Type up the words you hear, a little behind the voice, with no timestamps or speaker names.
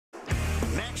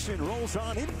Action rolls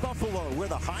on in Buffalo, where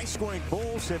the high-scoring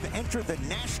Bulls have entered the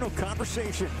national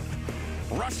conversation.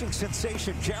 Rushing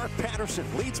sensation Jaret Patterson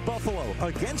leads Buffalo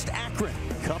against Akron,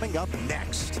 coming up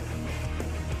next.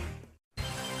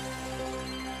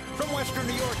 From Western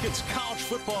New York, it's college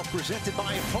football presented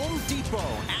by Home Depot.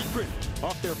 Akron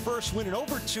off their first win in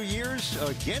over 2 years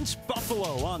against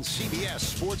Buffalo on CBS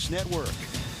Sports Network.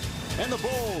 And the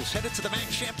Bulls headed to the MAC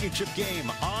championship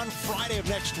game on Friday of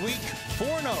next week.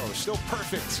 4-0, still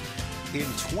perfect in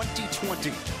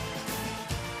 2020.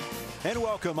 And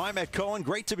welcome, I'm Ed Cohen.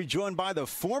 Great to be joined by the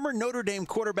former Notre Dame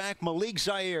quarterback, Malik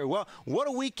Zaire. Well, what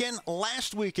a weekend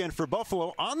last weekend for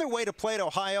Buffalo. On their way to play at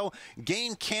Ohio,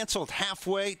 game canceled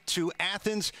halfway to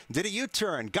Athens. Did a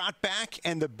U-turn, got back,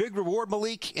 and the big reward,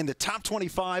 Malik, in the top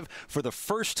 25 for the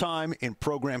first time in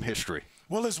program history.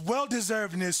 Well, it's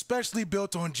well-deserved, and especially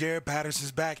built on Jaret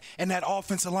Patterson's back and that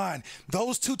offensive line.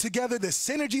 Those two together, the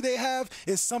synergy they have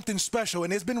is something special,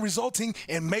 and it's been resulting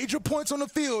in major points on the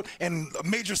field and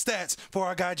major stats for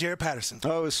our guy, Jaret Patterson.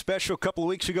 Oh, it was special a couple of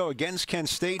weeks ago against Kent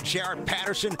State. Jaret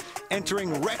Patterson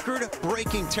entering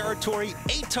record-breaking territory,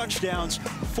 8 touchdowns,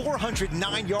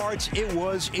 409 yards. It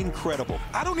was incredible.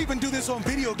 I don't even do this on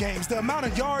video games. The amount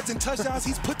of yards and touchdowns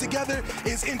he's put together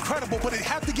is incredible, but I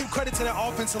have to give credit to that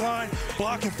offensive line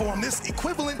blocking for him. This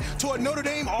equivalent to a Notre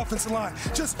Dame offensive line.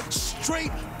 Just straight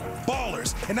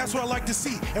ballers, and that's what I like to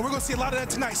see. And we're going to see a lot of that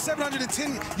tonight.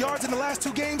 710 yards in the last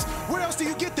 2 games. Where else do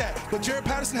you get that? But Jaret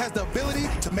Patterson has the ability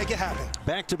to make it happen.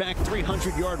 Back-to-back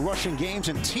 300-yard rushing games,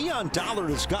 and Tion Dollard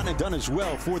has gotten it done as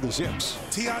well for the Zips.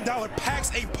 Tion Dollard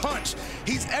packs a punch.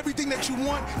 He's everything that you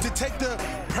want to take the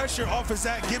pressure off of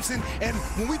Zach Gibson. And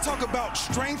when we talk about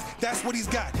strength, that's what he's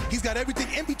got. He's got everything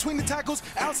in between the tackles,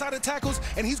 outside the tackles,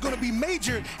 and he's going to be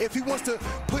major if he wants to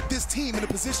put this team in a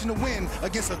position to win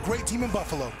against a great team in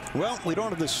Buffalo. Well, we don't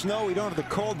have the snow, we don't have the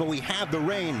cold, but we have the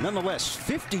rain. Nonetheless,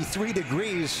 53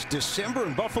 degrees, December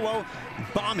in Buffalo,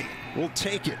 balmy. We'll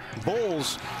take it.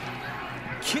 Bulls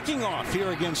kicking off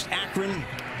here against Akron,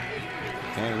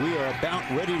 and we are about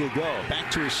ready to go. Back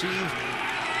to receive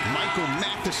Michael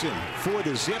Matheson for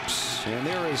the Zips, and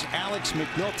there is Alex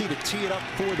McNulty to tee it up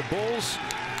for the Bulls.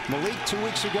 Malik 2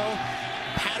 weeks ago.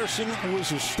 Patterson was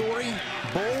a story.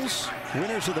 Bulls,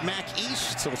 winners of the MAC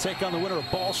East, so we'll take on the winner of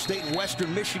Ball State and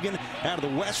Western Michigan out of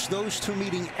the West. Those two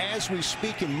meeting as we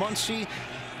speak in Muncie.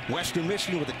 Western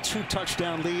Michigan with a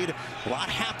 2-touchdown lead. A lot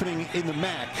happening in the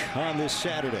MAC on this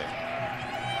Saturday.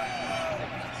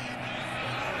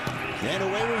 And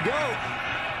away we go.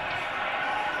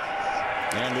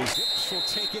 And the Zips will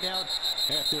take it out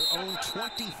at their own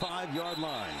 25-yard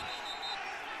line.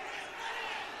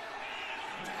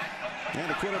 And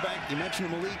the quarterback, you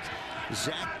mentioned Malik,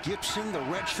 Zach Gibson, the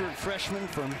redshirt freshman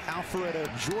from Alpharetta,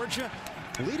 Georgia,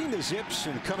 leading the Zips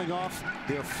and coming off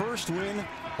their first win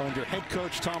under head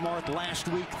coach Tom Arth last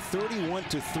week,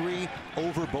 31-3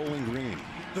 over Bowling Green.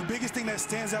 The biggest thing that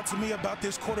stands out to me about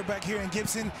this quarterback here in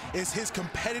Gibson is his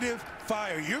competitive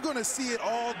fire. You're going to see it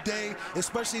all day,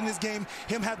 especially in this game.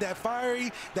 Him have that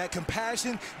fiery, that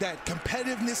compassion, that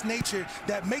competitiveness nature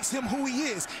that makes him who he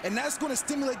is. And that's going to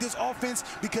stimulate this offense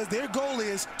because their goal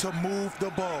is to move the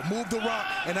ball, move the rock,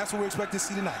 and that's what we expect to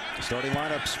see tonight. Starting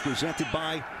lineups presented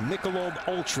by Michelob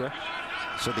Ultra.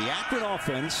 So the Akron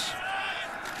offense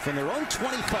from their own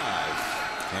 25.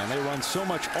 And they run so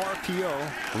much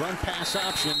RPO, run pass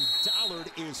option.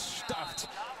 Dollard is stuffed.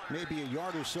 Maybe a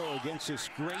yard or so against this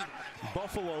great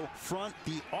Buffalo front.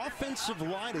 The offensive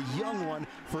line, a young one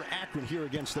for Akron here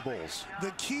against the Bulls.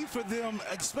 The key for them,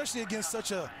 especially against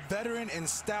such a veteran and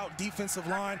stout defensive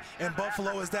line in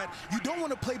Buffalo, is that you don't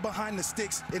want to play behind the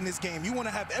sticks in this game. You want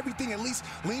to have everything at least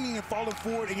leaning and falling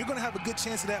forward, and you're going to have a good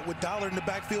chance of that with Dollard in the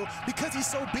backfield because he's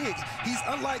so big. He's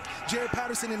unlike Jaret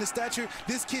Patterson in his stature.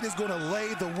 This kid is going to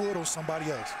lay the wood on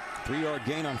somebody else. 3-yard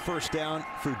gain on first down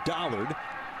for Dollard.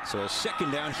 So a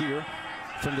second down here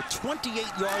from the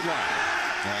 28-yard line.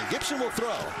 And Gibson will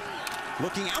throw.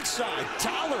 Looking outside,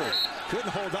 Dollard couldn't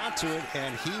hold on to it,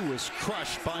 and he was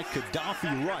crushed by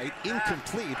Gaddafi Wright.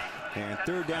 Incomplete, and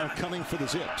third down coming for the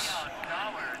Zips.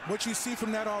 What you see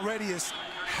from that already is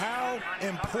how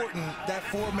important that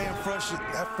four-man rush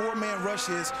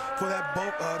is for that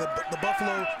the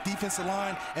Buffalo defensive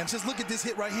line. And just look at this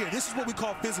hit right here. This is what we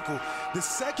call physical. The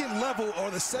second level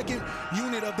or the second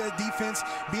unit of that defense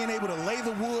being able to lay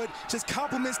the wood just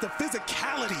complements the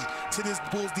physicality to this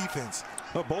Bulls defense.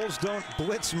 The Bulls don't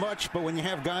blitz much, but when you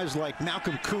have guys like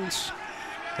Malcolm Kuntz,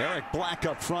 Eric Black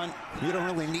up front, you don't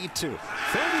really need to.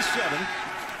 37,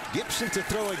 Gibson to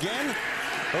throw again.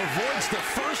 Avoids the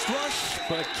first rush,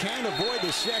 but can't avoid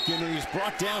the second, and he's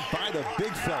brought down by the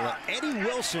big fella. Eddie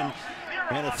Wilson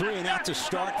And a 3-and-out to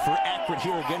start for Akron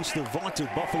here against the vaunted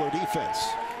Buffalo defense.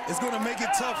 It's going to make it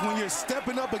tough when you're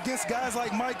stepping up against guys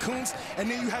like Mike Kuntz, and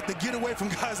then you have to get away from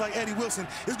guys like Eddie Wilson.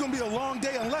 It's going to be a long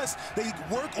day unless they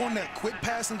work on that quick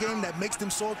passing game that makes them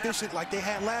so efficient like they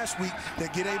had last week,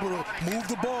 that get able to move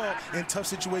the ball in tough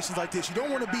situations like this. You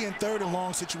don't want to be in third and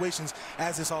long situations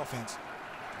as this offense.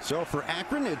 So for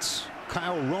Akron, it's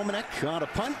Kyle Romanek on a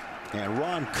punt, and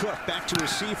Ron Cook back to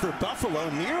receive for Buffalo,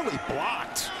 nearly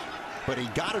blocked, but he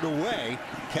got it away.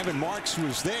 Kevin Marks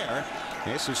was there.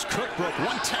 This is Cook, broke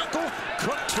one tackle.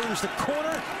 Cook turns the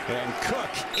corner, and Cook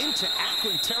into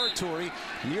Akron territory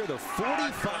near the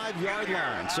 45-yard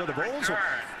line. So the Bulls will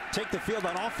take the field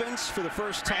on offense for the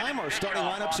first time. Our starting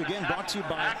lineups again brought to you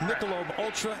by Michelob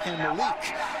Ultra and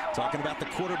Malik. Talking about the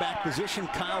quarterback position,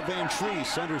 Kyle Van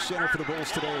Treese under center for the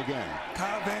Bulls today again.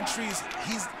 Kyle Van Treese,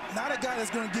 he's not a guy that's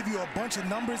going to give you a bunch of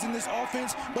numbers in this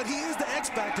offense, but he is the X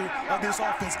factor of this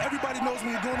offense. Everybody knows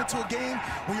when you're going into a game,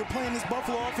 when you're playing this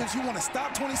Buffalo offense, you want to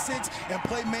stop 26 and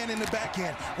play man in the back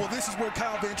end. Well, this is where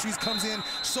Kyle Van Treese comes in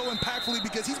so impactfully,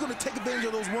 because he's going to take advantage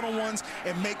of those one-on-ones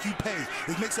and make you pay.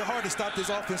 It makes it hard to stop this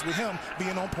offense with him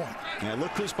being on point. And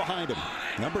look who's behind him.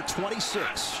 Number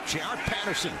 26, Jared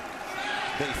Patterson.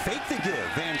 They fake the give.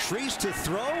 Van Treese to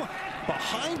throw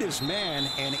behind his man,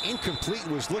 and incomplete.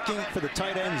 Was looking for the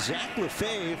tight end, Zach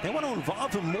Lefebvre. They want to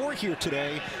involve him more here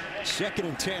today. 2nd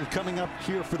and 10 coming up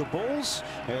here for the Bulls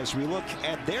as we look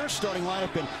at their starting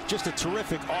lineup, and just a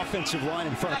terrific offensive line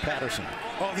in front of Patterson.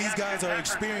 Oh, these guys are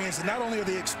experienced, and not only are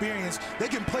they experienced, they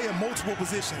can play in multiple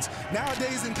positions.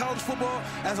 Nowadays in college football,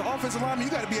 as an offensive lineman,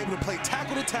 you got to be able to play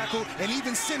tackle to tackle and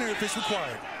even center if it's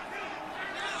required.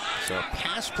 So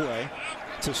pass play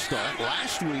to start.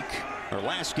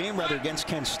 Last game against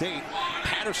Kent State,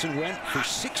 Patterson went for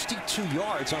 62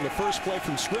 yards on the first play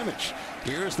from scrimmage.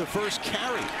 Here's the first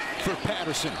carry for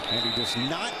Patterson, and he does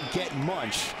not get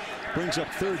much. Brings up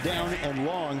 3rd down and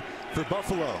long for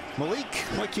Buffalo. Malik,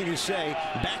 what can you say?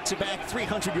 Back-to-back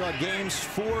 300-yard games,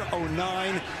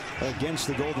 409 against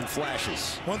the Golden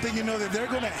Flashes. One thing you know, that they're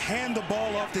going to hand the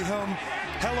ball off to him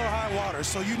hell or high water.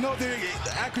 So you know the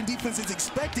Akron defense is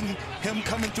expecting him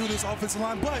coming through this offensive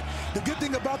line. But the good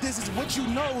thing about this is what you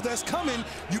know that's coming,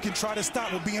 you can try to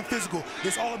stop with being physical.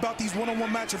 It's all about these one-on-one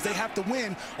matchups. They have to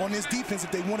win on this defense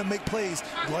if they want to make plays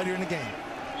later in the game.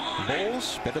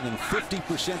 Bulls better than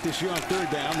 50% this year on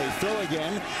 3rd down. They throw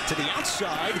again to the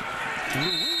outside.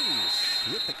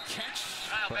 Ruiz with the catch,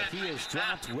 but he is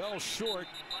dropped well short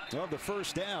of the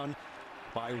 1st down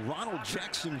by Ronald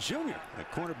Jackson Jr., a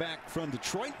cornerback from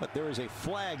Detroit, but there is a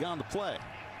flag on the play.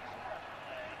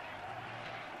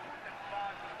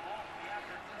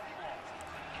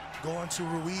 Going to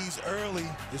Ruiz early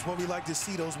is what we like to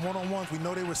see, those one-on-ones. We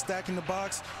know they were stacking the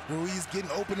box. Ruiz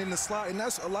getting open in the slot, and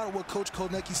that's a lot of what Coach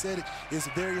Konecki said is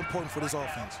very important for this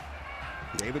offense.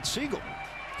 David Siegel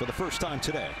for the first time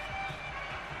today.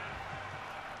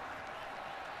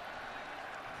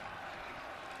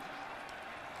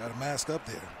 Got a mask up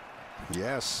there.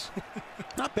 Yes.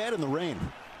 Not bad in the rain.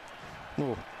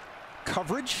 Little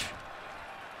coverage.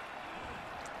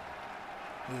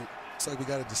 Looks like we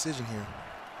got a decision here.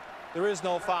 There is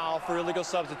no foul for illegal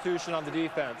substitution on the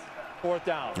defense. 4th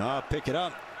down. Pick it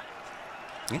up.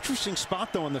 Interesting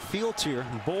spot, though, on the field here.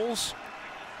 Bulls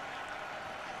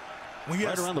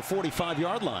right around the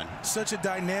 45-yard line. Such a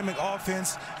dynamic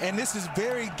offense, and this is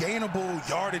very gainable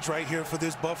yardage right here for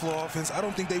this Buffalo offense. I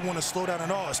don't think they want to slow down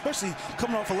at all, especially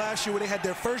coming off of last year where they had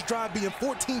their first drive being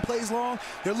 14 plays long.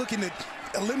 They're looking to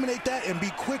eliminate that and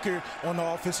be quicker on the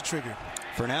offensive trigger.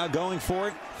 For now, going for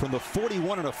it from the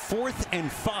 41 and a 4th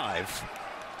and 5.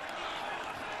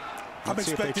 Let's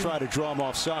see if they try to draw him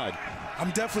offside.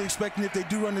 I'm definitely expecting, if they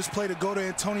do run this play, to go to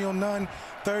Antonio Nunn,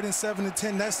 3rd and 7 and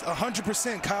 10. That's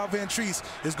 100% Kyle Van Treese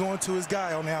is going to his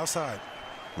guy on the outside.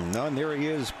 Nunn, there he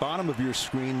is, bottom of your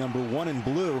screen, number 1 in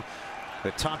blue.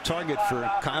 The top target for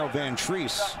Kyle Van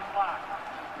Treese.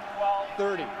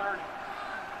 30.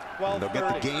 And they'll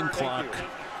get the game clock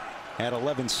at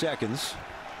 11 seconds.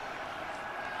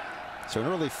 So an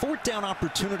early 4th down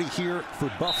opportunity here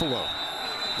for Buffalo.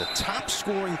 The top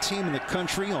scoring team in the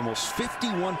country, almost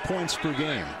 51 points per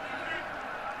game.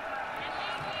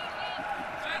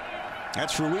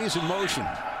 That's Ruiz in motion.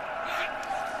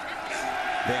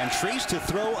 Van Treese to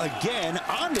throw again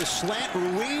on the slant.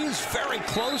 Ruiz very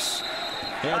close.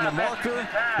 And the marker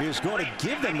is going to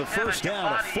give them the 1st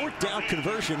down, a 4th down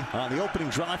conversion on the opening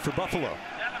drive for Buffalo.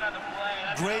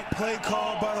 Great play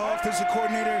call by the offensive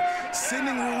coordinator,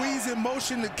 sending Ruiz in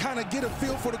motion to kind of get a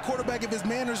feel for the quarterback if his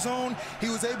man or zone. He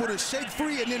was able to shake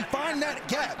free and then find that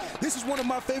gap. This is one of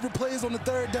my favorite plays on the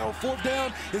third down, fourth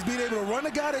down, is being able to run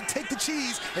a guy to take the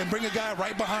cheese and bring a guy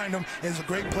right behind him. It's a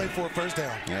great play for a first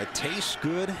down. Yeah, it tastes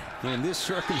good in this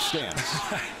circumstance.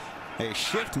 They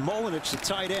shift Molinich to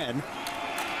tight end.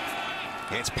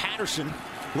 It's Patterson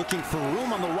looking for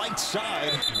room on the right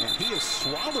side, and he is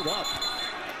swallowed up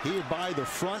here by the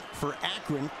front for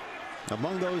Akron.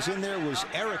 Among those in there was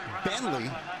Eric Bentley,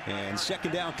 and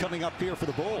second down coming up here for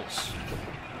the Bulls.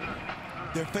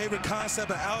 Their favorite concept,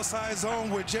 an outside zone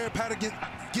where Jared Patterson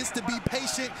gets to be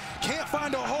patient, can't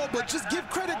find a hole, but just give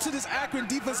credit to this Akron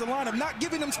defensive line of not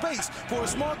giving them space. For a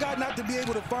small guy not to be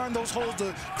able to find those holes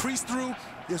to crease through,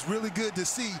 it's really good to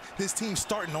see this team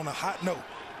starting on a hot note.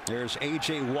 There's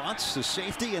A.J. Watts, the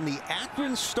safety, and the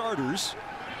Akron starters.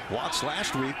 Watts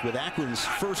last week with Akron's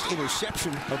first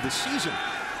interception of the season.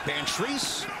 Van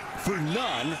Treese for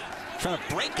none, trying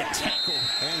to break a tackle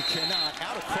and cannot,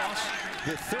 out across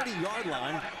the 30-yard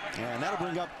line, and that'll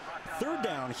bring up third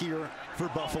down here for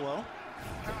Buffalo.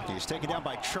 He's taken down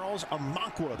by Charles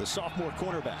Amankwa, the sophomore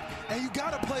cornerback. And you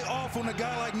got to play off on a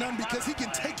guy like Nunn because he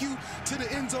can take you to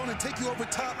the end zone and take you over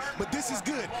top, but this is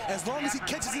good. As long as he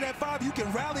catches it at 5, you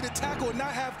can rally the tackle and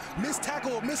not have missed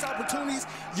tackle or missed opportunities.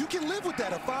 You can live with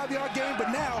that, a 5-yard gain, but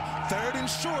now third and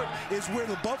short is where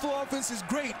the Buffalo offense is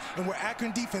great and where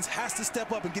Akron defense has to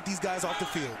step up and get these guys off the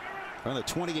field. On the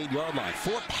 28-yard line,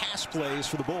 4 pass plays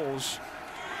for the Bulls.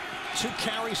 2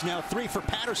 carries, now 3 for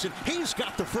Patterson. He's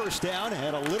got the first down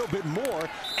and a little bit more.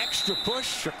 Extra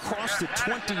push across the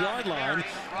 20-yard line.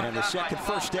 And the second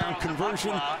first down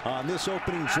conversion on this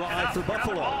opening drive for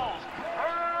Buffalo.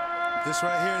 This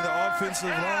right here, the offensive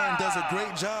line does a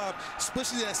great job,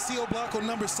 especially that seal block on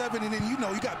number 7. And then, you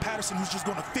got Patterson who's just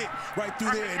going to fit right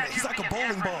through there. And he's like a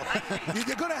bowling ball.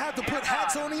 You're going to have to put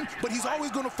hats on him, but he's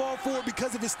always going to fall forward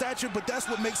because of his stature. But that's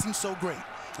what makes him so great.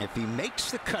 If he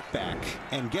makes the cutback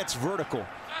and gets vertical,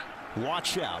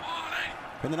 watch out.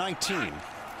 In the 19.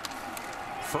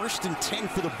 First and 10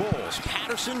 for the Bulls.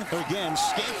 Patterson again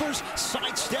scampers,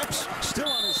 sidesteps, still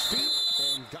on his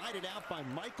feet, and guided out by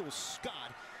Michael Scott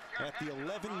at the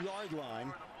 11-yard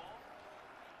line.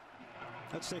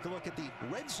 Let's take a look at the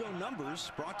red zone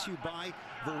numbers brought to you by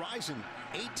Verizon.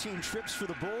 18 trips for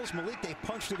the Bulls. Malik, they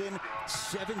punched it in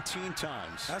 17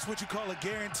 times. That's what you call a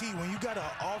guarantee. When you got an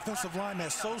offensive line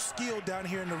that's so skilled down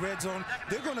here in the red zone,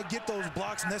 they're going to get those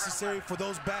blocks necessary for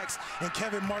those backs and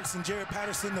Kevin Marks and Jared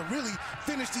Patterson to really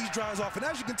finish these drives off. And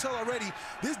as you can tell already,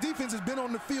 this defense has been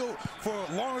on the field for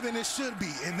longer than it should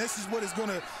be. And this is what it's going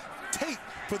to take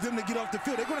for them to get off the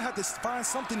field. They're going to have to find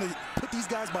something to put these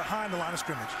guys behind the line of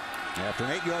scrimmage. After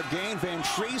an 8-yard gain, Van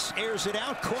Treese airs it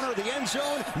out, corner of the end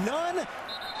zone, none.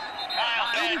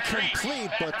 Incomplete,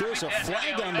 but there's a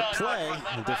flag on the play.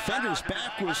 The defender's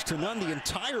back was to none the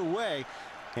entire way,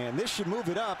 and this should move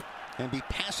it up and be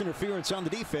pass interference on the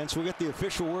defense. We'll get the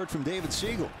official word from David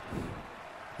Siegel.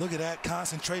 Look at that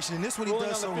concentration, and this is what he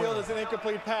does so well. On the field is an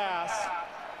incomplete pass.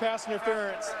 Pass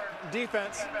interference,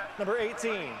 defense, number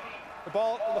 18. The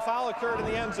foul occurred in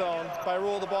the end zone. By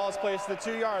rule, the ball is placed at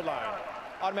the 2-yard line.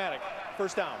 Automatic,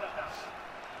 first down.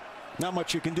 Not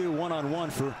much you can do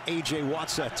one-on-one for A.J.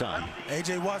 Watts that time.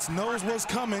 A.J. Watts knows what's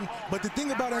coming, but the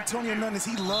thing about Antonio Nunn is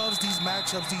he loves these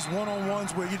matchups, these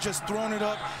one-on-ones where you're just throwing it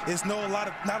up. There's not a lot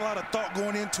of thought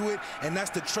going into it, and that's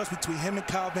the trust between him and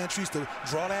Kyle Van Treese to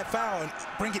draw that foul and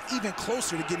bring it even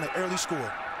closer to getting an early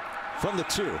score. From the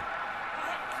 2.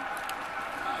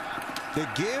 The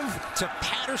give to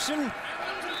Patterson,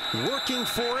 working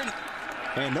for it,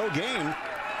 and no gain.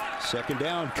 Second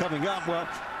down coming up. Well,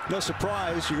 no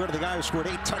surprise. You go to the guy who scored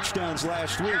 8 touchdowns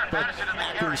last week, but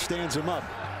Akron stands him up.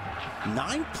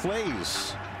 9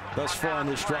 plays thus far in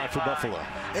this drive for Buffalo.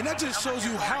 And that just shows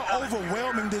you how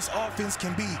overwhelming this offense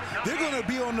can be. They're going to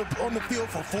be on the field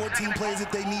for 14 plays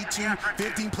if they need to,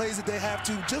 15 plays if they have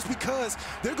to, just because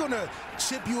they're going to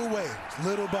chip you away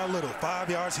little by little. 5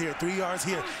 yards here, 3 yards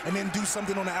here, and then do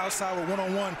something on the outside with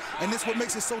one-on-one. And this is what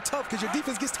makes it so tough because your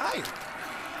defense gets tired.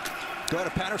 Go to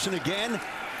Patterson again.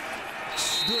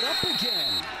 Stood up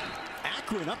again.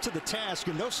 Akron up to the task,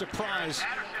 and no surprise,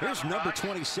 there's number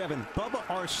 27, Bubba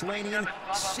Arslanian,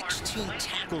 16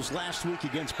 tackles last week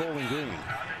against Bowling Green.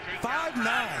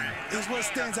 5'9" is what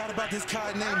stands out about this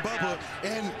guy named Bubba,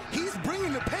 and he's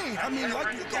bringing the pain. I mean,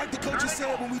 like the coaches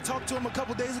said when we talked to him a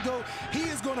couple days ago, he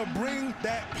is going to bring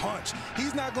that punch.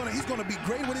 He's going to be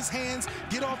great with his hands,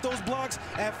 get off those blocks.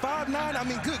 At 5'9", I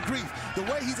mean, good grief. The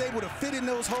way he's able to fit in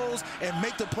those holes and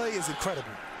make the play is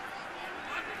incredible.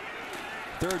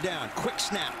 Third down, quick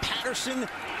snap. Patterson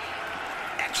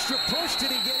extra push.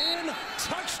 Did he get in?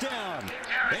 Touchdown.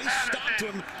 They stopped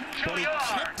him, but he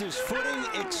kept his footing,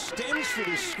 extends for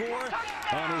the score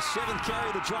on his 7th carry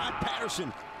of the drive.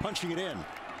 Patterson punching it in.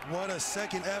 What a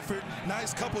second effort.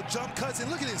 Nice couple jump cuts. And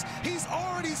look at this. He's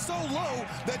already so low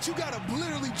that you got to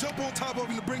literally jump on top of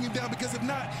him to bring him down, because if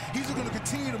not, he's going to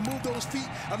continue to move those feet.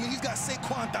 I mean, he's got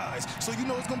Saquon thighs. So you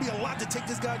know it's going to be a lot to take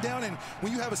this guy down. And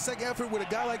when you have a second effort with a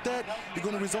guy like that, you're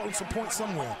going to result in some points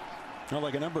somewhere. Well,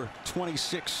 like a number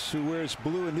 26 who wears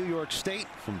blue in New York State,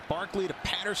 from Barkley to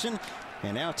Patterson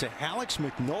and now to Alex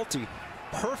McNulty.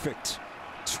 Perfect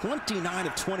 29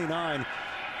 of 29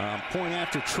 point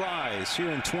after tries here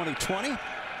in 2020.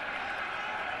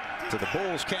 So the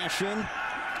Bulls cash in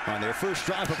on their first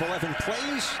drive of 11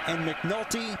 plays, and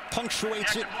McNulty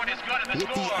punctuates it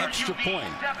with the extra point.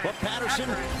 But Patterson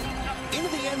into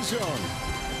the end zone.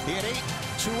 He had 8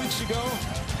 2 weeks ago.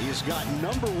 He's got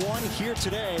number 1 here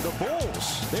today. The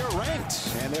Bulls, they're ranked,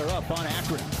 and they're up on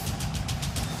Akron.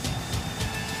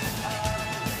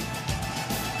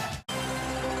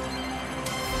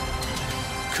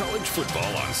 College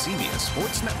football on CBS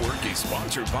Sports Network is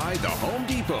sponsored by The Home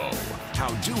Depot. How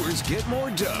doers get more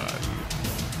done.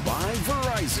 By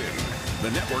Verizon.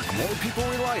 The network more people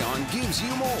rely on gives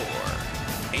you more.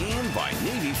 And by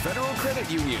Navy Federal Credit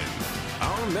Union.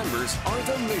 Our members are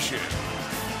the mission.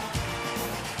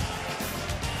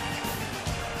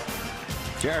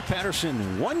 Jared Patterson,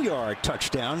 1-yard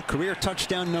touchdown, career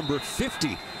touchdown number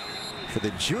 50 for the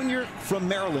junior from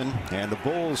Maryland. And the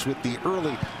Bulls with the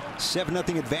early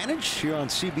 7-0 advantage here on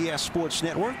CBS Sports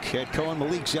Network. Ed Cohen,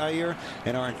 Malik Zaire,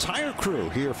 and our entire crew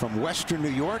here from Western New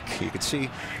York. You can see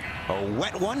a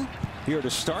wet one here to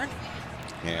start.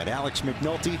 And Alex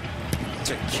McNulty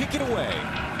to kick it away.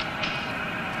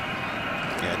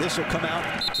 And this will come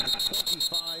out to the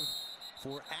 25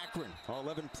 for Akron.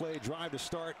 11-play drive to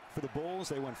start for the Bulls.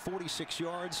 They went 46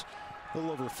 yards, a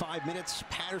little over 5 minutes.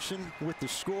 Patterson with the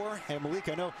score. And Malik,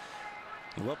 I know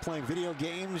you love playing video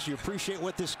games. You appreciate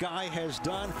what this guy has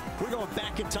done. We're going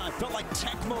back in time. Felt like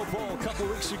Tecmo Bowl a couple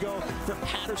weeks ago for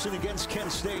Patterson against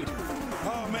Kent State.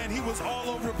 Oh, man, he was all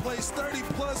over the place.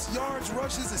 30-plus yards,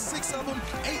 rushes, and 6 of them,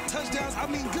 8 touchdowns. I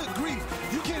mean, good grief.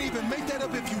 You can't even make that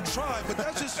up if you try, but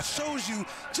that just shows you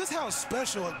just how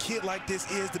special a kid like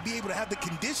this is, to be able to have the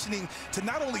conditioning to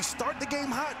not only start the game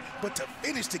hot, but to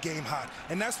finish the game hot.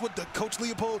 And that's what the Coach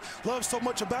Leopold loves so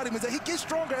much about him, is that he gets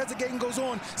stronger as the game goes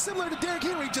on, similar to Derrick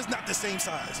Henry, just not the same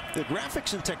size. The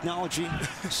graphics and technology,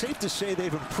 safe to say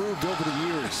they've improved over the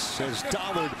years, as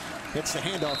Dollard hits the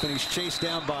handoff and he's chased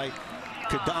down by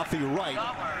Gaddafi Wright.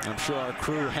 I'm sure our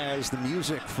crew has the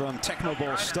music from Tecmo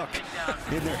Bowl stuck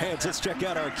in their heads. Let's check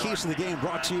out our keys to the game,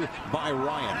 brought to you by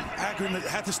Ryan. Akron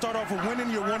had to start off with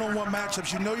winning your one-on-one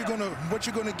matchups. You know what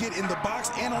you're gonna get in the box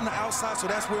and on the outside, so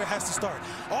that's where it has to start.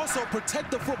 Also,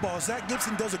 protect the football. Zach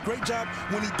Gibson does a great job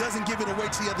when he doesn't give it away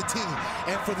to the other team.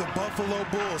 And for the Buffalo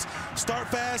Bulls, start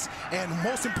fast, and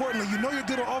most importantly, you know you're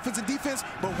good on offense and defense,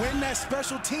 but win that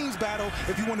special teams battle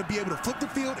if you want to be able to flip the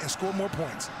field and score more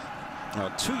points. A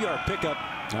 2-yard pickup,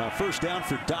 first down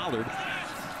for Dollard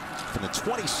from the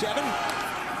 27.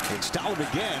 It's Dollard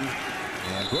again,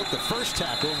 and broke the first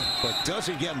tackle, but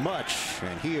doesn't get much.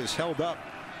 And he is held up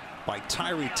by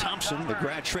Tyree Thompson, the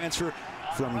grad transfer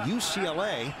from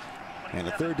UCLA. And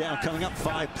a 3rd down coming up.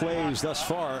 5 plays thus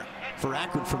far for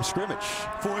Akron from scrimmage.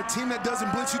 For a team that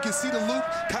doesn't blitz, you can see the loop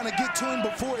kind of get to him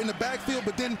before in the backfield,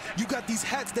 but then you got these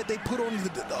hats that they put on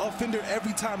the offender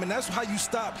every time, and that's how you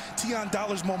stop Tion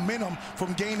Dollar's momentum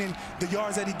from gaining the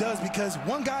yards that he does, because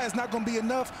one guy is not going to be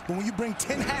enough, but when you bring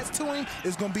 10 hats to him,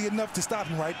 it's going to be enough to stop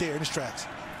him right there in his tracks.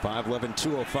 5'11",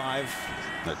 205,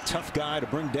 a tough guy to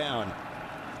bring down.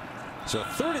 So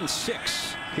 3rd and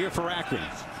 6 here for Akron.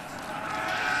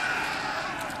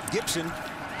 Gibson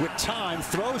with time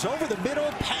throws over the middle.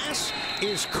 Pass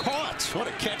is caught. What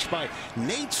a catch by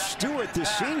Nate Stewart, the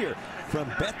senior from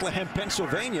Bethlehem,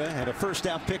 Pennsylvania, and a 1st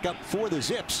down pickup for the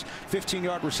Zips.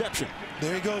 15-yard reception.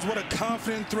 There he goes. What a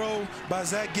confident throw by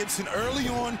Zach Gibson early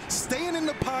on, staying in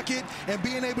the pocket and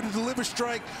being able to deliver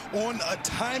strike on a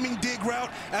timing dig route.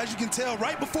 As you can tell,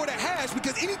 right before the hash,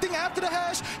 because anything after the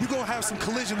hash, you're going to have some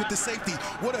collision with the safety.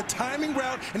 What a timing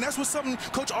route, and that's what something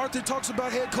Coach Arthur talks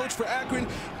about, head coach for Akron,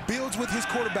 builds with his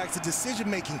quarterbacks, the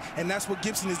decision-making, and that's what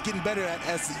Gibson is getting better at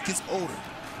as he gets older.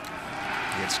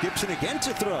 It's Gibson again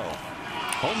to throw.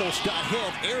 Almost got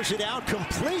hit, airs it out,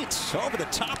 complete over the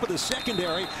top of the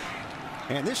secondary.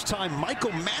 And this time,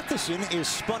 Michael Matheson is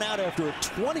spun out after a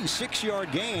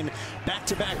 26-yard gain.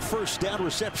 Back-to-back first down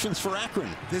receptions for Akron.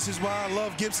 This is why I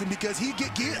love Gibson, because he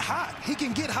get hot. He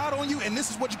can get hot on you, and this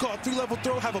is what you call a 3-level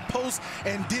throw. Have a post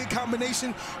and dig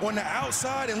combination on the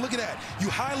outside, and look at that. You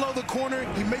high-low the corner,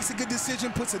 he makes a good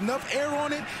decision, puts enough air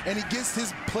on it, and he gets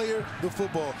his player the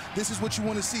football. This is what you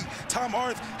want to see. Tom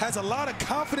Arth has a lot of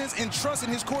confidence and trust in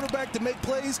his quarterback to make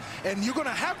plays, and you're going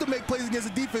to have to make plays against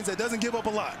a defense that doesn't give up a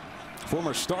lot.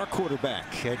 Former star quarterback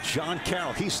John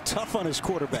Carroll. He's tough on his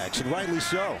quarterbacks, and rightly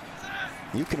so.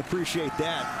 You can appreciate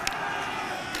that.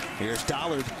 Here's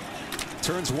Dollard.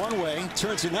 Turns one way,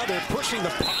 turns another, pushing the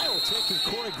pile, taking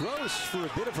Corey Gross for a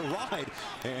bit of a ride.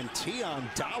 And Tion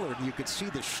Dollard, you could see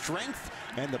the strength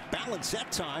and the balance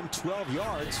that time, 12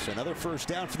 yards. Another first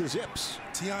down for the Zips.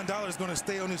 Tion Dollard is going to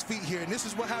stay on his feet here, and this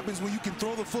is what happens when you can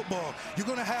throw the football. You're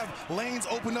going to have lanes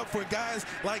open up for guys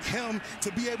like him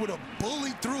to be able to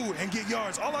bully through and get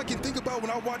yards. All I can think about when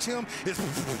I watch him is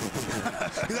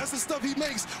that's the stuff he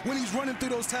makes when he's running through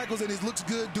those tackles, and he looks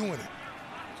good doing it.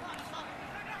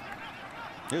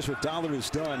 Here's what Dollard has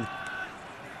done.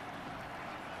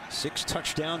 6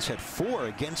 touchdowns, had 4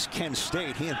 against Kent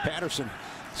State. He and Patterson,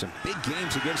 some big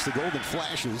games against the Golden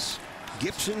Flashes.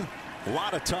 Gibson, a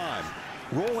lot of time.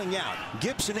 Rolling out.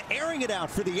 Gibson airing it out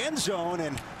for the end zone,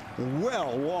 and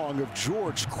well long of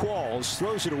George Qualls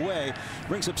throws it away,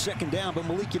 brings up second down. But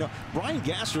Malik, Brian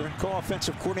Gasser,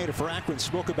 co-offensive coordinator for Akron,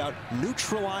 spoke about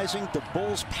neutralizing the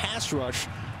Bulls' pass rush.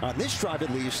 On this drive,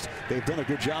 at least, they've done a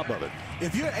good job of it.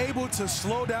 If you're able to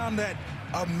slow down that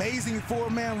amazing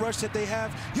 4-man rush that they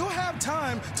have, you'll have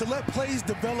time to let plays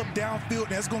develop downfield,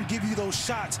 and that's going to give you those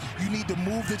shots. You need to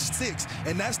move the sticks,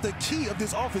 and that's the key of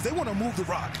this offense. They want to move the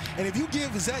rock, and if you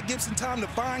give Zach Gibson time to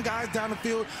find guys down the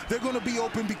field, they're going to be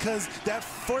open, because that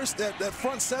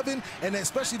front 7 and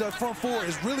especially that front 4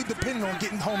 is really dependent on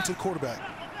getting home to the quarterback.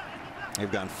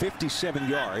 They've gone 57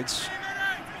 yards.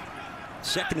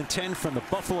 2nd and 10 from the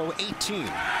Buffalo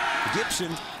 18.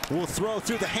 Gibson will throw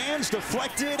through the hands,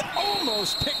 deflected,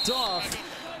 almost picked off.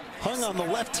 Hung on the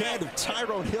left hand of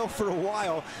Tyrone Hill for a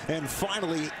while, and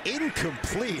finally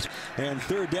incomplete. And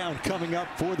 3rd down coming up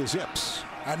for the Zips.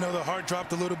 I know the heart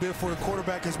dropped a little bit for the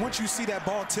quarterback, because once you see that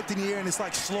ball tipped in the air and it's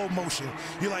like slow motion,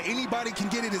 you're like, anybody can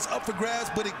get it. It's up for grabs,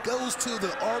 but it goes to the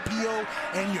RPO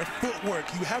and your footwork.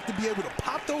 You have to be able to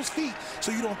pop those feet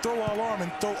so you don't throw all arm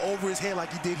and throw over his head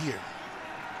like he did here.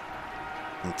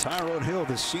 And Tyrone Hill,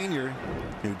 the senior,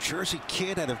 New Jersey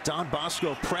kid out of Don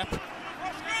Bosco Prep.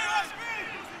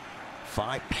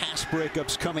 5 pass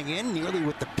breakups coming in, nearly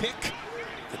with the pick.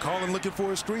 They're calling, looking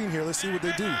for a screen here. Let's see what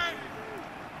they do.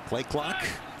 Play clock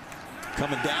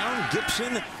coming down.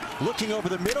 Gibson looking over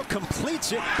the middle,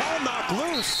 completes it. Ball knocked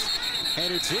loose,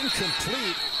 and it's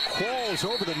incomplete. Qualls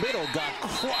over the middle, got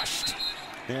crushed,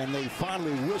 and they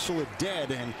finally whistle it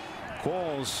dead. And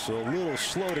Qualls a little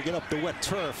slow to get up the wet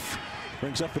turf.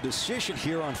 Brings up a decision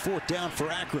here on 4th down for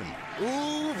Akron.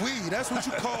 Ooh-wee, that's what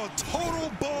you call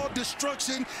total ball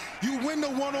destruction. You win the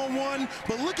one-on-one,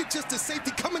 but look at just the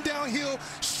safety coming downhill,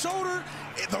 shoulder,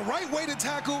 the right way to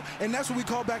tackle, and that's what we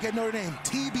call back at Notre Dame,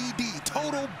 TBD,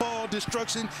 total ball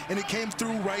destruction, and it came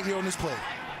through right here on this play.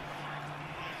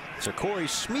 So Corey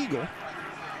Smeagol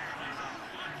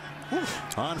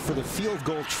on for the field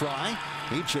goal try.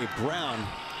 A.J. Brown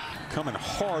coming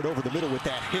hard over the middle with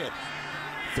that hit.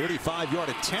 35-yard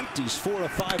attempt. He's 4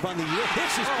 of 5 on the year.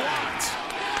 This is blocked.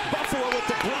 Buffalo with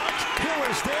the block. Hill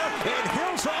is there, and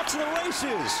Hill's off to the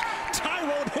races.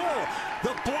 Tyrone Hill,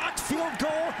 the blocked field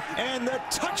goal, and the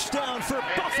touchdown for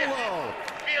Buffalo.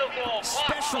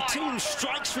 Special teams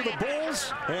strikes for the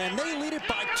Bulls, and they lead it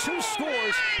by 2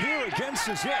 scores here against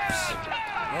the Zips.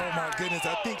 Oh my goodness,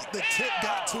 I think the tip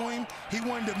got to him. He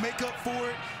wanted to make up for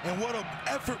it, and what an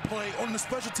effort play on the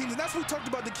special teams. And that's what we talked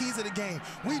about, the keys of the game.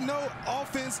 We know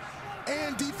offense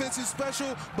and defense is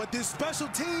special, but this special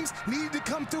teams needed to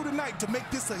come through tonight to make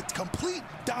this a complete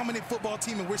dominant football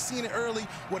team, and we're seeing it early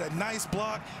with a nice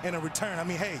block and a return. I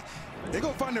mean, hey, they're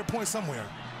going to find their point somewhere.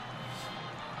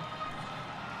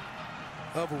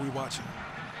 Of are we watching?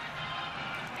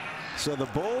 So the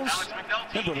Bulls,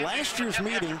 remember last year's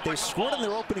meeting, they scored on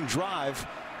their opening drive.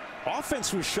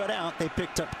 Offense was shut out. They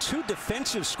picked up 2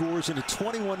 defensive scores in a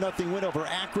 21-0 win over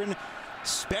Akron.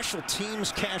 Special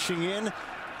teams cashing in.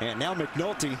 And now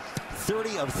McNulty,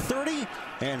 30 of 30,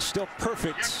 and still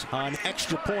perfect on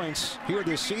extra points here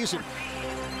this season.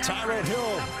 Tyrone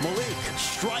Hill, Malik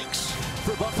strikes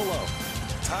for Buffalo.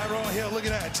 Tyrone Hill, look at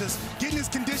that, just getting his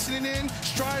conditioning in,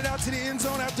 strided out to the end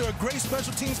zone after a great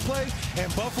special teams play,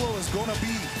 and Buffalo is going to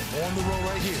be on the roll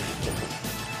right here.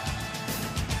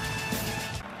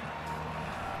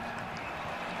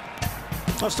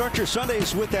 I'll start your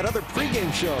Sundays with that other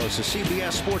pregame show. The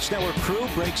CBS Sports Network crew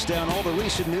breaks down all the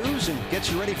recent news and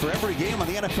gets you ready for every game on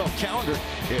the NFL calendar.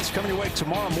 It's coming your way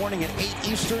tomorrow morning at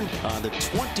 8 Eastern on the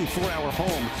 24-hour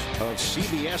home of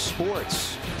CBS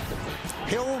Sports.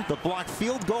 Hill, the blocked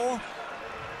field goal.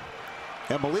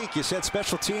 And Malik, you said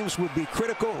special teams would be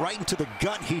critical. Right into the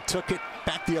gut. He took it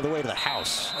back the other way to the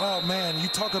house. Oh, man, you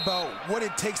talk about what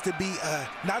it takes to be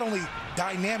not only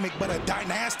dynamic, but a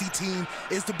dynasty team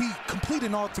is to be complete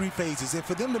in all three phases. And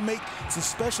for them to make some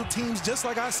special teams, just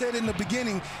like I said in the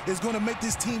beginning, is going to make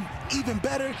this team even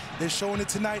better. They're showing it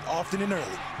tonight often and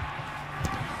early.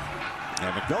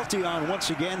 And McNulty on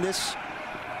once again. This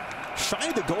shy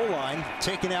of the goal line,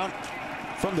 taken out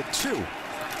from the 2.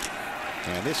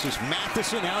 And this is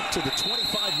Matheson out to the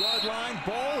 25-yard line.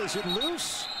 Ball, is it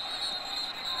loose?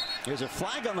 There's a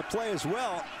flag on the play as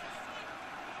well.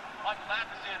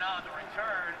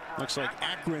 Looks like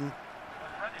Akron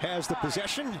has the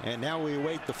possession, and now we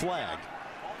await the flag.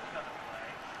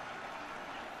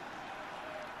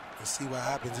 Let's see what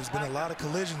happens. There's been a lot of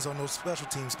collisions on those special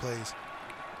teams plays.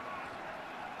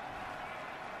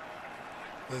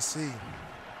 Let's see.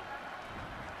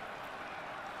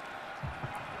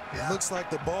 It looks like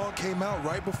the ball came out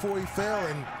right before he fell,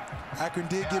 and Akron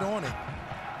did get on it.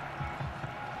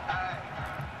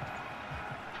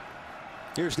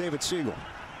 Here's David Siegel.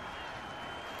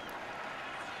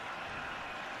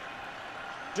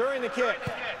 During the kick,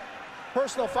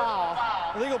 personal foul,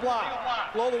 illegal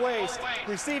block, below the waist,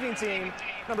 receiving team,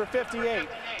 number 58.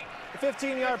 The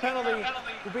 15-yard penalty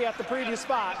will be at the previous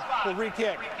spot for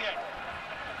re-kick.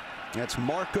 That's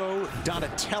Marco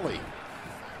Donatelli.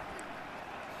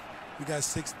 We got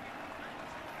 16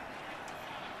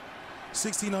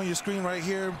 on your screen right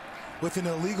here with an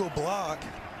illegal block.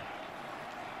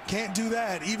 Can't do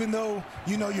that, even though,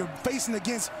 you know, you're facing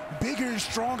against bigger and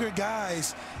stronger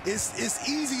guys. It's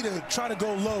easy to try to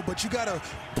go low, but you got to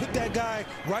put that guy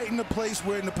right in the place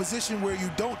where, in the position where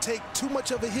you don't take too much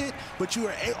of a hit, but you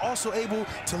are also able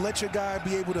to let your guy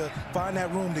be able to find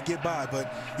that room to get by.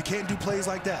 But you can't do plays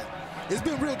like that. It's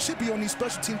been real chippy on these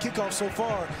special team kickoffs so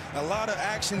far. A lot of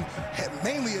action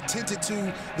mainly attended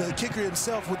to the kicker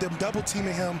himself, with them double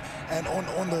teaming him and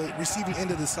on the receiving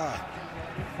end of the side.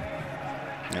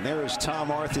 And there is Tom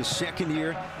Arthur's second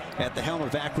year at the helm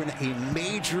of Akron, a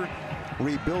major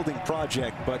rebuilding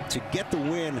project. But to get the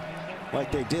win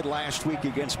like they did last week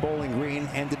against Bowling Green,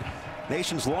 ended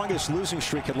nation's longest losing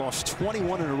streak, had lost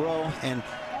 21 in a row, and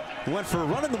went for a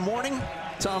run in the morning.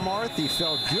 Tom Arth, he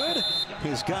felt good.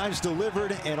 His guys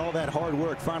delivered, and all that hard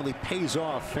work finally pays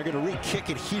off. They're going to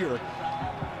re-kick it here.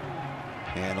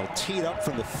 And they'll tee it up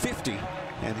from the 50.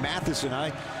 And Matheson,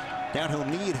 doubt he'll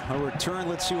need a return.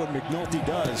 Let's see what McNulty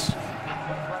does.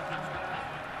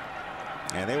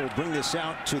 And they will bring this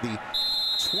out to the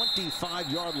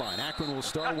 25-yard line. Akron will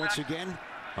start once again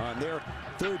on their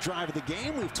third drive of the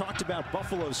game. We've talked about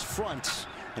Buffalo's front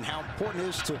and how important it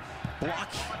is to block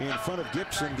in front of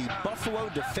Gibson. The Buffalo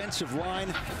defensive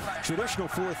line, traditional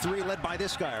 4-3, led by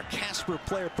this guy, our Casper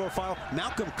player profile,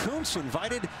 Malcolm Kuntz,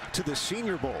 invited to the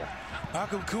Senior Bowl.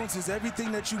 Malcolm Kuntz is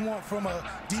everything that you want from a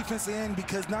defensive end,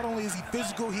 because not only is he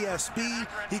physical, he has speed,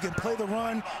 he can play the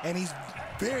run, and he's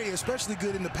especially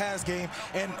good in the pass game.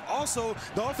 And also,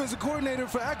 the offensive coordinator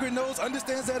for Akron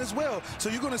understands that as well. So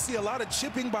you're going to see a lot of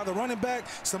chipping by the running back,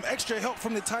 some extra help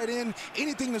from the tight end,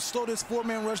 anything to slow this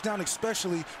four-man rush down,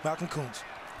 especially Malcolm Kuntz.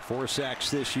 4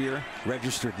 sacks this year,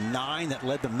 registered 9 that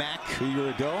led the MAC a year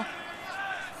ago.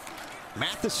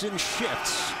 Matheson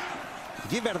shifts.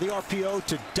 Give out of the RPO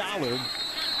to Dollard.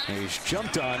 And he's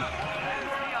jumped on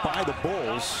by the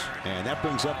Bulls, and that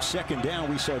brings up second down.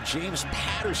 We saw James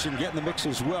Patterson get in the mix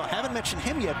as well. Haven't mentioned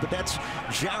him yet, but that's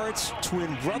Jarrett's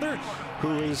twin brother,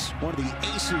 who is one of the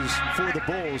aces for the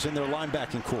Bulls in their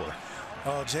linebacking core.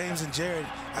 Oh, James and Jared.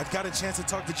 I got a chance to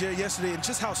talk to Jared yesterday, and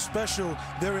just how special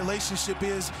their relationship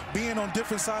is. Being on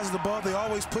different sides of the ball, they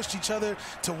always pushed each other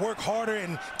to work harder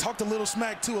and talked a little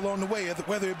smack too along the way,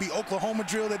 whether it be Oklahoma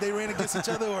drill that they ran against each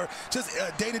other or just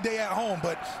day-to-day at home.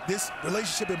 But this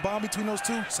relationship and bond between those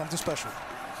two, something special.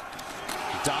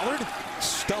 Dollard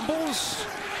stumbles,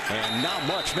 and not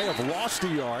much. May have lost a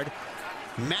yard.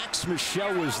 Max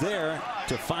Michel was there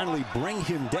to finally bring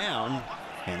him down.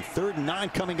 And 3rd and 9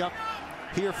 coming up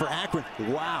here for Akron.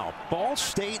 Wow. Ball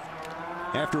State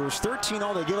After it was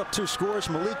 13-all, they give up 2 scores.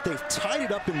 Malik, they've tied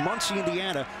it up in Muncie,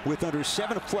 Indiana with under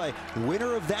 7 to play.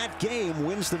 Winner of that game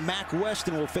wins the MAC West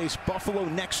and will face Buffalo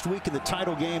next week in the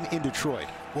title game in Detroit.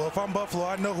 Well, if I'm Buffalo,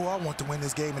 I know who I want to win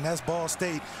this game, and that's Ball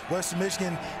State. Western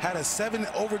Michigan had a 7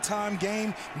 overtime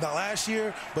game the last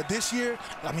year, but this year,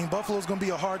 I mean, Buffalo's going to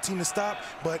be a hard team to stop,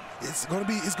 but it's going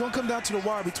to come down to the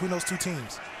wire between those 2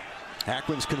 teams.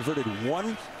 Akron's converted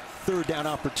 1 third-down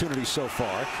opportunity so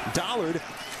far. Dollard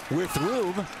with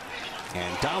room,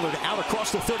 and Dollard out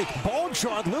across the 30. Ball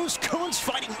jarred loose. Coons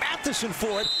fighting Matheson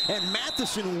for it, and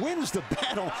Matheson wins the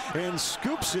battle and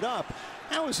scoops it up.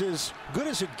 That was as good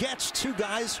as it gets. 2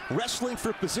 guys wrestling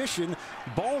for position.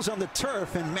 Ball's on the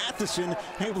turf, and Matheson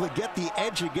able to get the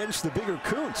edge against the bigger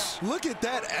Coons. Look at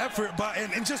that effort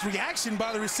and just reaction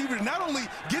by the receiver to not only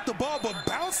get the ball but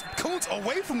bounce Coons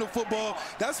away from the football.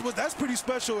 That's pretty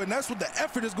special, and that's what the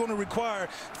effort is going to require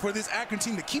for this Akron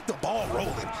team to keep the ball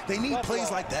rolling. They need plays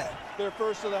like that. Their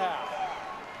first of the half.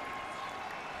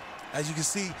 As you can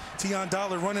see, Tion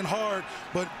Dollard running hard,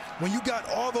 but when you got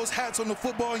all those hats on the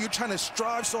football and you're trying to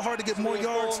strive so hard to get more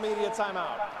yards. Full media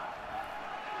timeout.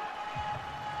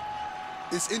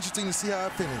 It's interesting to see how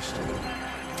it finished.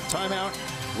 Timeout,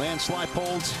 landslide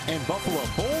holds, and Buffalo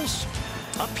Bulls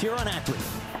up here on Akron.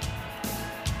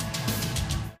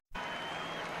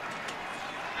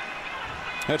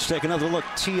 Let's take another look.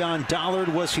 Tion Dollard,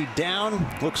 was he down?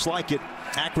 Looks like it.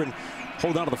 Akron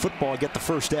hold on to the football and get the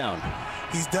first down.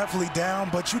 He's definitely down,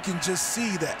 but you can just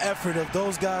see the effort of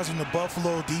those guys in the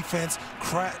Buffalo defense,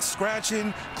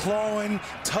 scratching, clawing,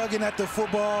 tugging at the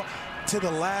football to the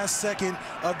last second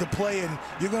of the play. And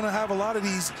you're going to have a lot of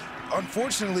these,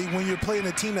 unfortunately, when you're playing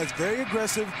a team that's very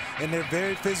aggressive and they're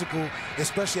very physical,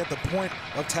 especially at the point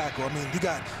of tackle. I mean, you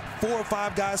got 4 or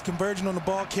 5 guys converging on the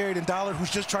ball carried, and Dollard,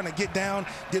 who's just trying to get down,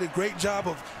 did a great job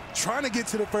of trying to get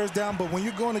to the first down. But when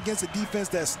you're going against a defense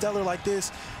that's stellar like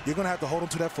this, you're going to have to hold them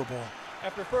to that football.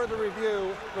 After further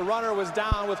review, the runner was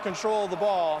down with control of the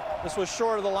ball. This was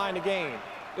short of the line to gain.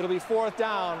 It'll be 4th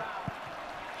down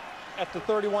at the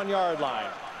 31-yard line.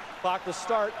 Clock will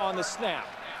start on the snap.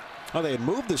 Oh, they had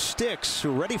moved the sticks,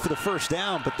 who were ready for the first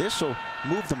down, but this will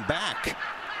move them back.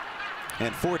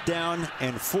 And 4th down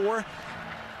and 4.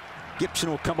 Gibson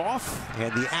will come off,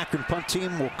 and the Akron punt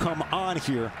team will come on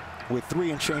here with 3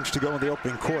 and change to go in the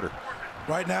opening quarter.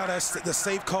 Right now, that's the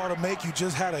safe call to make. You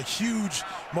just had a huge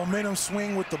momentum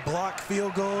swing with the block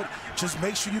field goal. Just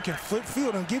make sure you can flip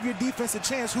field and give your defense a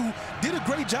chance, who did a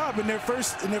great job in their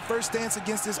first stance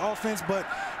against this offense. But,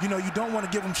 you know, you don't want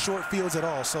to give them short fields at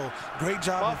all. So, great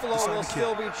job. Buffalo will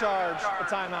still be charged a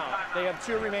timeout. They have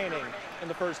 2 remaining in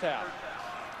the first half.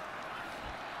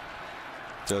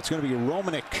 So it's going to be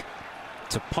Romanek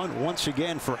to punt once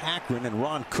again for Akron, and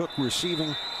Ron Cook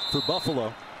receiving for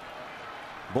Buffalo.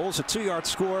 Bulls a 2-yard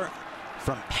score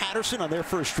from Patterson on their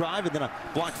first drive, and then a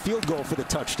blocked field goal for the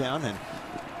touchdown, and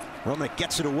Romanek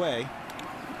gets it away.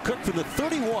 Cook from the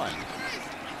 31.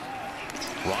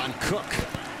 Ron Cook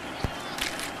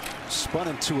spun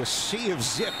into a sea of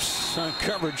zips on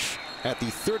coverage at the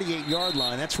 38-yard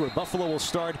line. That's where Buffalo will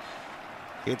start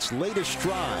its latest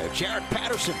drive. Jared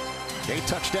Patterson, 8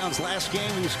 touchdowns last game.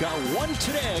 He's got 1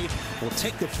 today. Will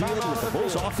take the field with the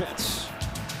Bulls offense.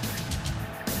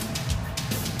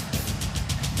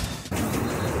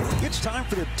 It's time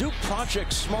for the Duke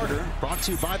Project Smarter, brought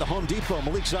to you by the Home Depot.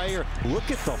 Malik Zaire,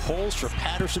 look at the holes for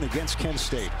Patterson against Kent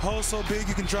State. Hole so big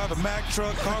you can drive a Mack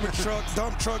truck, garbage truck,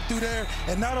 dump truck through there.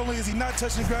 And not only is he not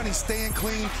touching the ground, he's staying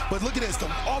clean. But look at this, the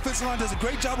offensive line does a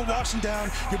great job of washing down.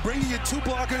 You're bringing your 2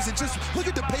 blockers, and just look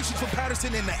at the patience from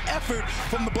Patterson and the effort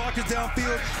from the blockers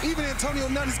downfield. Even Antonio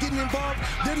Nunn is getting involved.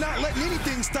 They're not letting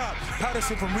anything stop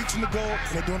Patterson from reaching the goal,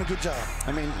 and they're doing a good job.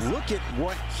 I mean, look at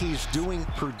what he's doing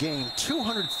per game.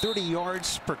 230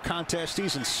 yards per contest.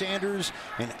 He's in Sanders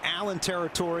and Allen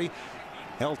territory.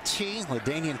 LT,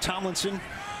 LaDainian Tomlinson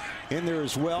in there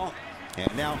as well.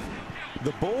 And now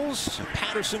the Bulls and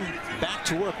Patterson back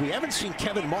to work. We haven't seen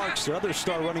Kevin Marks, their other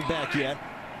star running back, yet.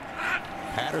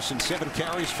 Patterson 7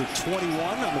 carries for 21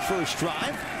 on the first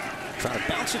drive. Trying to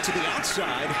bounce it to the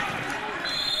outside.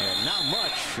 And not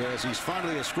much, as he's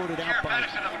finally escorted out by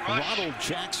Ronald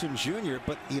Jackson Jr.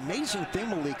 But the amazing thing,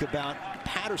 Malik, about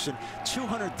Patterson,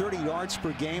 230 yards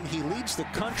per game. He leads the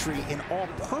country in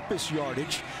all-purpose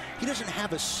yardage. He doesn't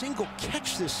have a single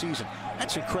catch this season.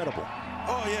 That's incredible.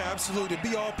 Oh, yeah, absolutely. To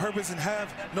be all-purpose and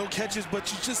have no catches,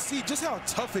 but you just see just how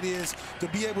tough it is to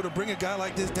be able to bring a guy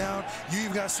like this down. You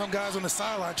even got some guys on the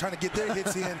sideline trying to get their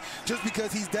hits in just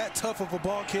because he's that tough of a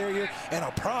ball carrier and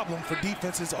a problem for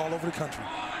defenses all over the country.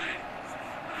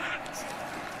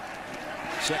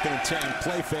 2nd and 10,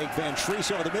 play fake. Van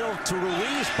Treese over the middle to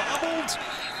Ruiz, bobbled.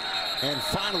 And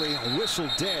finally, whistle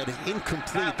dead,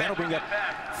 incomplete. That'll bring up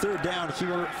third down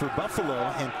here for Buffalo.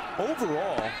 And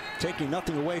overall, taking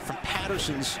nothing away from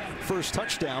Patterson's first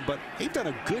touchdown, but they've done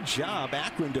a good job,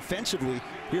 Akron, defensively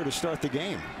here to start the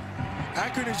game.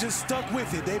 Akron is just stuck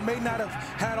with it. They may not have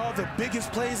had all the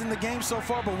biggest plays in the game so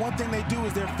far, but one thing they do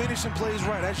is they're finishing plays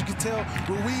right. As you can tell,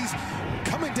 Ruiz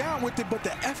coming down with it, but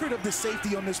the effort of the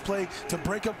safety on this play to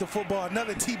break up the football,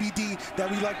 another TBD that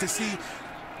we like to see,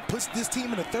 puts this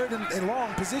team in a third and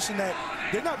long position that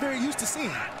they're not very used to seeing.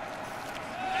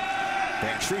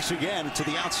 Van Treese again to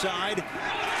the outside.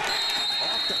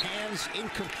 Off the hands,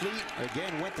 incomplete.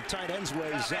 Again, went the tight end's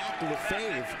way, Zach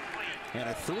Lefebvre. And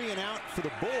a 3-and-out for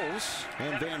the Bulls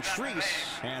and Van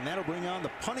Treese. And that'll bring on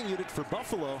the punting unit for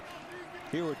Buffalo.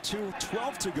 Here with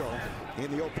 2:12 to go in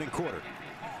the opening quarter.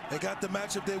 They got the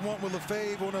matchup they want with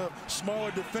Lefebvre on a smaller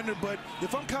defender, but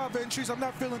if I'm Kyle Van Treese, I'm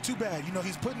not feeling too bad. You know,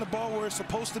 he's putting the ball where it's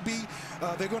supposed to be.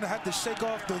 They're going to have to shake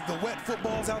off the wet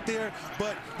footballs out there,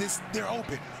 but they're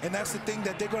open, and that's the thing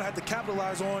that they're going to have to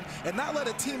capitalize on and not let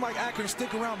a team like Akron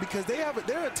stick around, because they're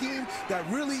a team that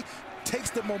really takes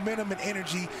the momentum and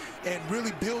energy and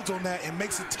really builds on that and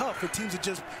makes it tough for teams to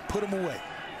just put them away.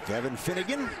 Kevin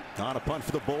Finnegan on a punt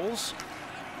for the Bulls.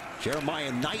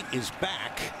 Jeremiah Knight is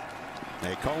back.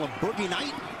 They call him Boogie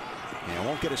Knight. And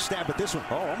won't get a stab at this one.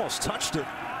 Oh, almost touched it.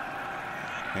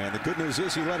 And the good news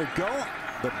is he let it go.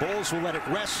 The Bulls will let it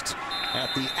rest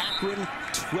at the Akron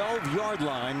 12-yard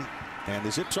line. And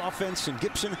the Zips offense and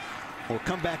Gibson will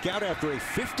come back out after a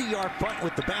 50-yard punt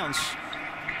with the bounce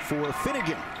for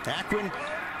Finnegan. Akron,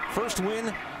 first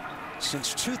win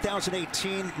since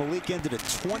 2018. Malik ended a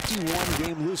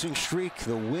 21-game losing streak.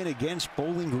 The win against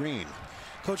Bowling Green.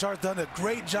 Coach Hart's done a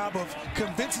great job of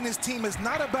convincing his team it's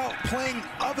not about playing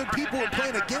other people and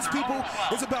playing against people.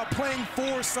 It's about playing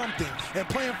for something and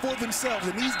playing for themselves.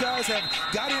 And these guys have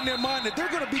got in their mind that they're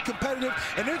going to be competitive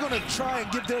and they're going to try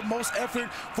and give their most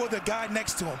effort for the guy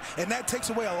next to them. And that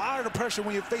takes away a lot of the pressure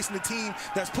when you're facing a team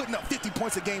that's putting up 50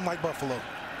 points a game like Buffalo.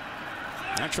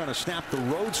 Not trying to snap the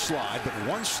road slide, but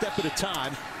one step at a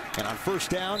time. And on first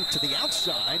down to the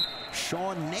outside,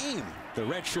 Sean Name, the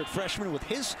redshirt freshman, with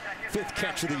his 5th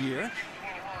catch of the year.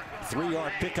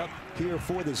 3-yard pickup here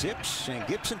for the Zips. And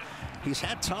Gibson, he's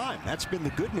had time. That's been the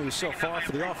good news so far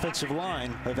for the offensive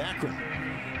line of Akron.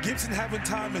 Gibson having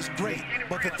time is great,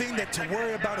 but the thing that to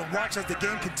worry about and watch as the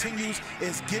game continues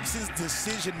is Gibson's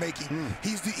decision-making.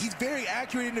 He's very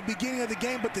accurate in the beginning of the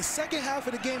game, but the second half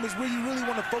of the game is where you really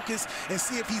want to focus and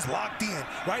see if he's locked in.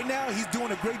 Right now, he's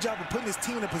doing a great job of putting his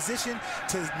team in a position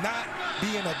to not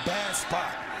be in a bad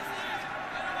spot.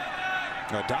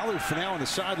 $1 for now on the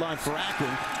sideline for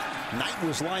Akron. Knight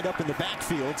was lined up in the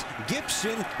backfield.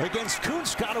 Gibson against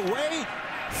Kuntz, got away.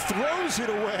 Throws it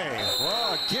away.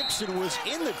 Well, Gibson was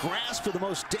in the grasp of the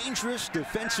most dangerous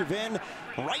defensive end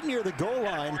right near the goal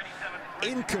line.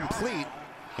 Incomplete.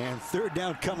 And third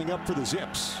down coming up for the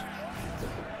Zips.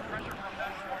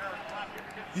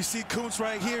 You see Kuntz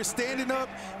right here standing up,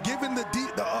 giving the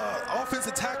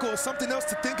offensive tackle something else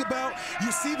to think about. You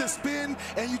see the spin,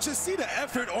 and you just see the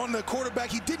effort on the quarterback.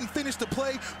 He didn't finish the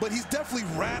play, but he's definitely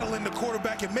rattling the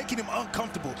quarterback and making him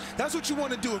uncomfortable. That's what you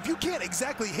want to do. If you can't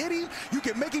exactly hit him, you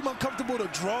can make him uncomfortable to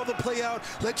draw the play out,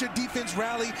 let your defense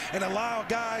rally, and allow a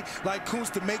guy like Kuntz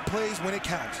to make plays when it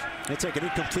counts. They take an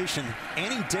incompletion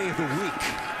any day of the week.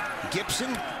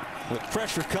 Gibson, with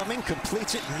pressure coming,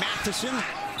 completes it. Matheson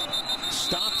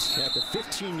stopped at the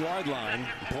 15-yard line.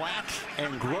 Black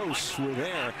and Gross were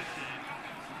there.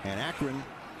 And Akron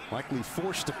likely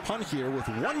forced to punt here with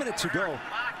 1 minute to go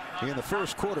in the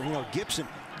first quarter. You know, Gibson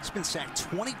has been sacked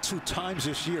 22 times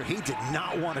this year. He did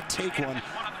not want to take one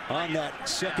on that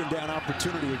second down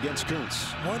opportunity against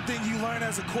Kuntz. One thing you learn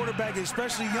as a quarterback,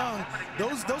 especially young,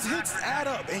 those hits add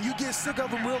up and you get sick of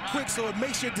them real quick, so it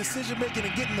makes your decision making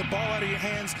and getting the ball out of your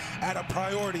hands at a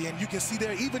priority. And you can see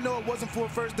there, even though it wasn't for a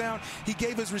first down, he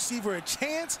gave his receiver a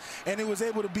chance, and it was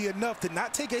able to be enough to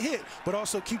not take a hit, but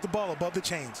also keep the ball above the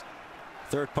chains.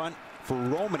 Third punt for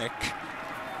Romanek.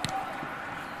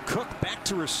 Cook back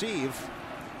to receive.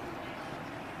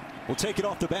 Will take it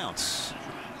off the bounce.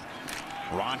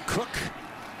 Ron Cook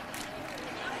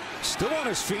still on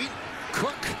his feet.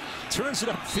 Cook turns it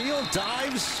upfield,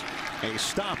 dives. A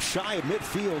stop shy of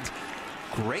midfield.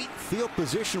 Great field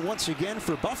position once again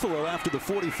for Buffalo after the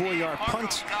 44-yard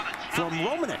punt from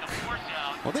Romanek.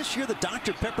 Well, this year the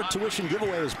Dr. Pepper tuition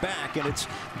giveaway is back, and it's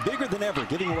bigger than ever,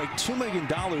 giving away $2 million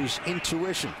in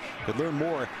tuition. You can learn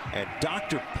more at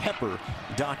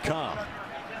drpepper.com.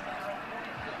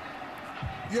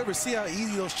 You ever see how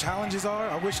easy those challenges are?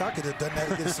 I wish I could have done that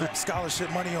to get some scholarship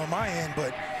money on my end,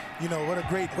 but you know, what a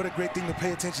great thing to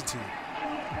pay attention to.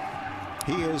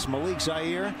 He is Malik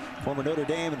Zaire, former Notre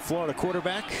Dame and Florida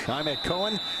quarterback. I'm Ed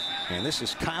Cohen, and this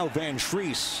is Kyle Van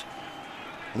Treese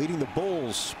leading the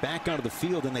Bulls back onto the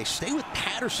field, and they stay with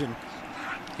Patterson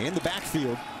in the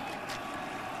backfield,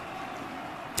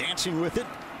 dancing with it.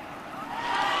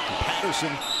 And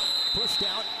Patterson pushed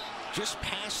out just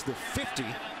past the 50.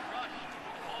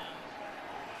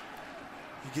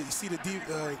 You see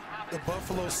the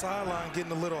Buffalo sideline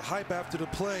getting a little hype after the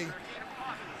play.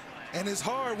 And it's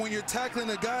hard when you're tackling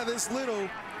a guy this little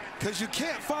because you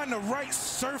can't find the right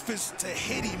surface to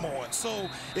hit him on. So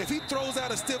if he throws out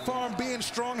a stiff arm, being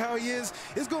strong how he is,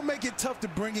 it's going to make it tough to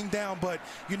bring him down. But,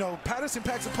 you know, Patterson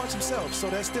packs a punch himself, so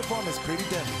that stiff arm is pretty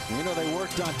deadly. You know, they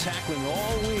worked on tackling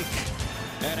all week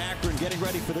at Akron, getting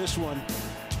ready for this one.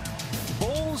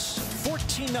 Bulls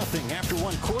 14-0 after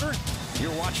one quarter.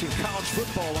 You're watching college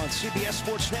football on CBS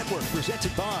Sports Network,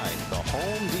 presented by the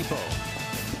Home Depot.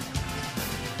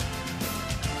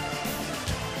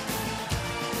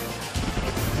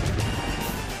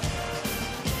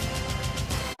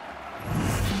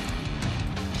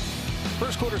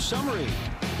 First quarter summary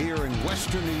here in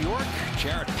Western New York.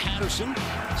 Jarrett Patterson,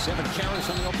 7 carries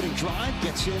on the opening drive,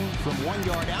 gets in from 1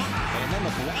 yard out, and then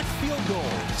the block field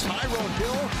goal. Tyrone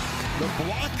Hill, the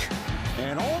block,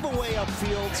 and all the way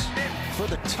upfield for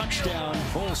the touchdown.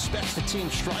 Bulls special team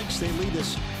strikes. They lead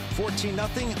us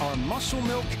 14-0. Our Muscle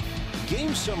Milk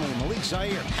game summary: Malik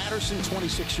Zaire, Patterson,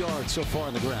 26 yards so far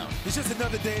on the ground. It's just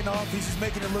another day in the offense. He's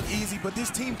making it look easy, but this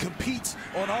team competes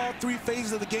on all 3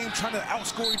 phases of the game, trying to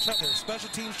outscore each other. Special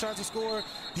teams tries to score,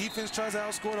 defense tries to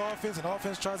outscore the offense, and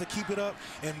offense tries to keep it up,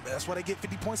 and that's why they get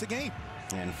 50 points a game.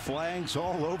 And flags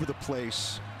all over the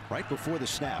place right before the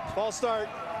snap. Ball start,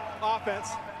 offense,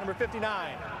 number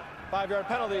 59. 5-yard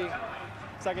penalty,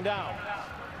 second down.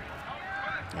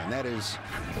 And that is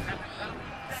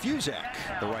Fuzak,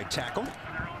 the right tackle.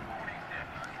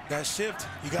 That shift,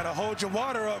 you got to hold your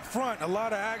water up front. A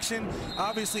lot of action.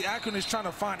 Obviously, Akron is trying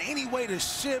to find any way to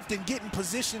shift and get in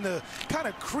position to kind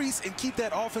of crease and keep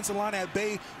that offensive line at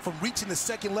bay from reaching the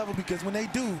second level, because when they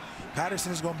do,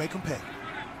 Patterson is going to make them pay.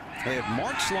 They have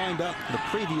Marks lined up the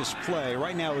previous play.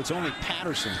 Right now, it's only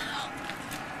Patterson.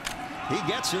 He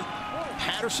gets it.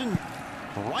 Patterson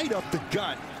right up the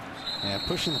gut and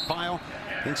pushing the pile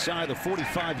inside the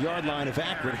 45-yard line of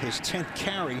Akron, his 10th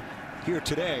carry here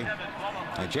today.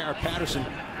 And Jarrett Patterson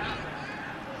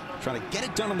trying to get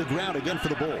it done on the ground again for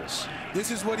the Bulls. This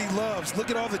is what he loves. Look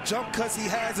at all the jump cuts he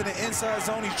has in the inside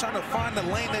zone. He's trying to find the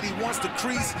lane that he wants to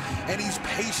crease, and he's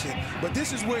patient. But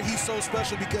this is where he's so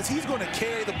special, because he's going to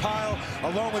carry the pile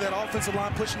along with that offensive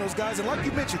line pushing those guys. And like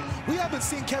you mentioned, we haven't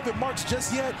seen Kevin Marks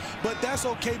just yet, but that's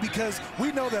okay, because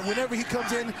we know that whenever he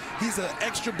comes in, he's an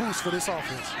extra boost for this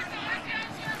offense.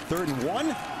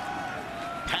 31.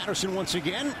 Patterson once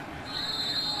again.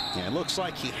 And it looks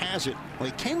like he has it. Well,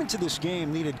 he came into this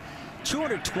game, needed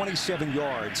 227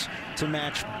 yards to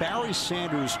match Barry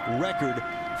Sanders' record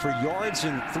for yards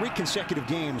in 3 consecutive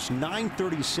games,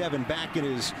 937 back in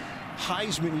his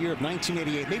Heisman year of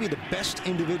 1988. Maybe the best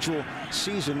individual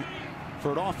season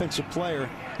for an offensive player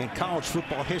in college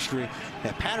football history.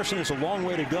 Now, Patterson has a long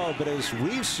way to go, but as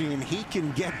we've seen, he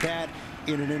can get that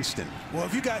in an instant. Well,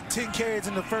 if you got 10 carries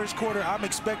in the first quarter, I'm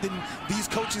expecting these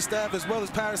coaching staff, as well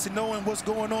as Patterson, knowing what's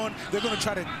going on, they're going to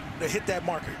try to hit that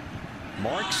marker.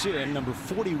 Marks in, number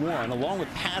 41, along with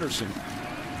Patterson.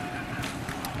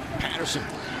 Patterson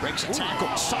breaks a tackle,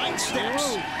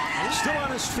 sidesteps, still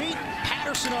on his feet.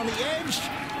 Patterson on the edge,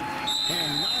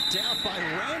 and knocked out by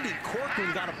Randy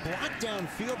Corcoran. Got a block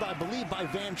downfield, I believe, by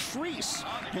Van Treese,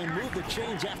 and moved the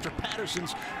chains after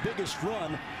Patterson's biggest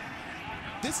run.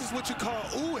 This is what you call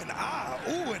ooh and ah,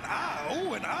 ooh and ah,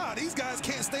 ooh and ah. These guys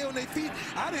can't stay on their feet.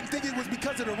 I didn't think it was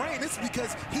because of the rain. It's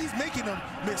because he's making them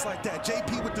miss like that.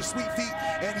 JP with the sweet feet,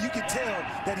 and you can tell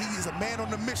that he is a man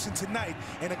on a mission tonight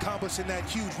and accomplishing that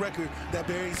huge record that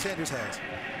Barry Sanders has.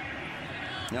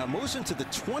 Now moves into the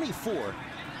 24.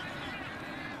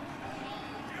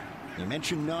 You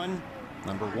mentioned none.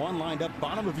 Number 1 lined up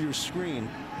bottom of your screen.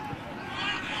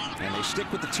 And they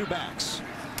stick with the 2 backs.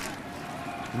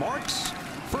 Marks,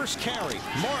 first carry.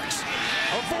 Marks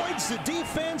avoids the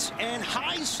defense and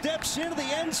high steps into the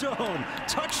end zone.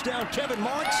 Touchdown, Kevin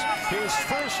Marks. His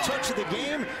first touch of the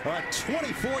game, a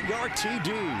 24-yard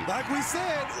TD. Like we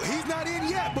said, he's not in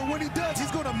yet, but when he does,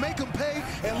 he's going to make him pay.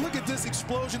 And look at this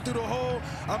explosion through the hole.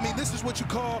 I mean, this is what you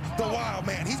call the wild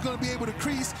man. He's going to be able to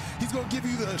crease. He's going to give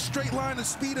you the straight line of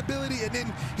speed ability, and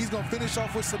then he's going to finish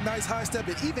off with some nice high step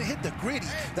and even hit the gritty.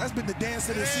 That's been the dance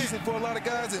of the season for a lot of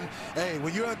guys. And, hey,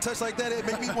 when you're untouched like that, it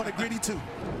made me want a gritty too.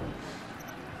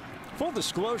 Full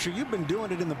disclosure, you've been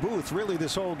doing it in the booth really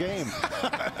this whole game.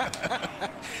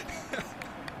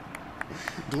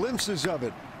 glimpses of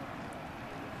it.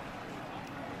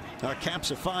 Caps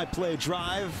a 5-play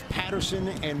drive. Patterson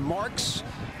and Marks,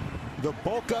 the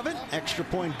bulk of it. Extra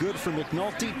point good for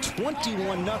McNulty.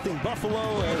 21-0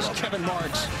 Buffalo as Kevin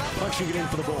Marks punching it in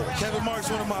for the Bulls. Kevin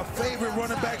Marks, one of my favorite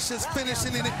running backs, just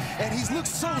finishing in it, and he's looked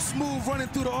so smooth running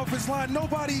through the offense line.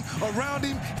 Nobody around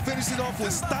him, finishes off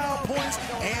with style points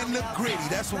and the gritty.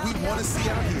 That's what we want to see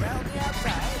out here.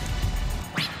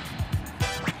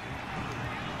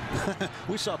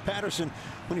 We saw Patterson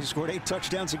when he scored 8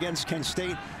 touchdowns against Kent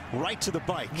State, right to the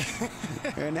bike.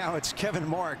 And now it's Kevin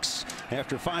Marks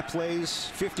after 5 plays,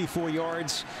 54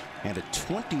 yards, and a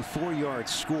 24-yard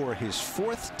score, his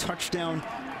 4th touchdown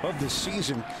of the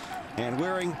season. And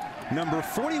wearing number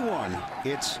 41,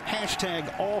 it's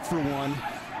hashtag all for one.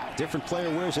 Different player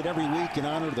wears it every week in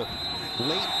honor of the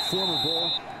late former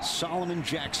Bull Solomon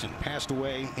Jackson, passed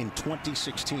away in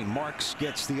 2016. Marks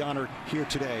gets the honor here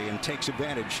today and takes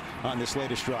advantage on this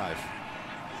latest drive.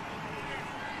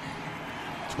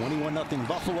 21-0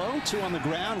 Buffalo. 2 on the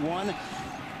ground. 1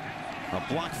 a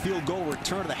blocked field goal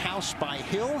return to the house by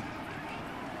Hill.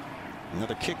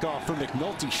 Another kickoff for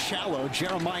McNulty, shallow.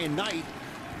 Jeremiah Knight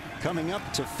coming up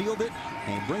to field it,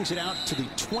 and brings it out to the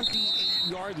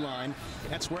 28-yard line.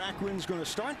 That's where Akron's going to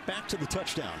start. Back to the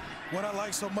touchdown. What I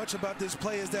like so much about this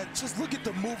play is that just look at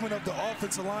the movement of the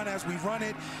offensive line as we run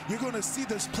it. You're going to see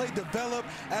this play develop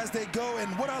as they go. And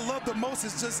what I love the most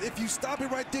is just if you stop it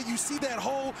right there, you see that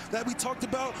hole that we talked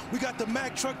about. We got the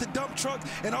Mack truck, the dump truck,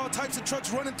 and all types of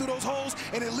trucks running through those holes,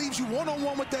 and it leaves you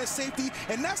one-on-one with that safety.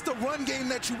 And that's the run game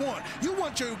that you want. You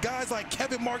want your guys like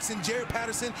Kevin Marks and Jared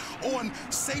Patterson on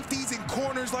safeties and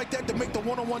corners like that to make the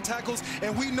one-on-one tackles.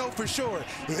 And we know for sure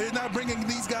they're not bringing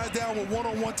these guys down with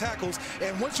one-on-one tackles.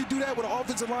 And once you do that with an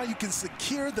offensive line, you can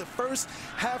secure the first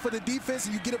half of the defense,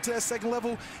 and you get up to that second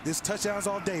level. This touchdowns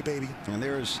all day, baby. And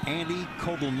there's Andy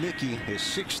Kotelnicki, his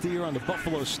 6th year on the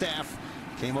Buffalo staff.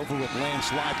 Came over with Lance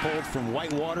Leipold from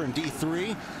Whitewater in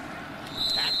D3.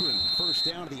 Akron first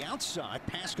down to the outside.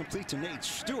 Pass complete to Nate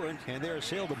Stewart, and there's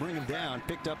Hill to bring him down.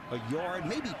 Picked up a yard,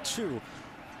 maybe 2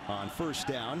 on first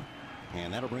down.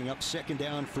 And that'll bring up 2nd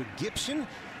down for Gibson.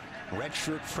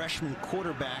 Redshirt freshman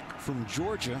quarterback from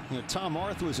Georgia. You know, Tom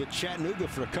Arth was at Chattanooga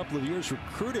for a couple of years,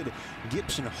 recruited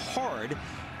Gibson hard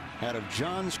out of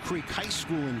Johns Creek High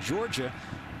School in Georgia.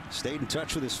 Stayed in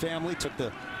touch with his family, took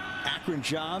the Akron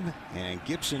job, and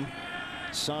Gibson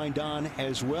signed on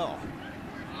as well.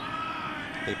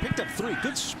 They picked up 3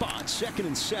 good spots. 2nd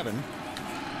and 7.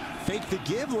 Fake the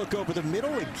give, look over the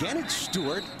middle. Again, it's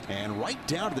Stewart, and right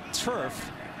down to the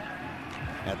turf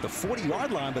at the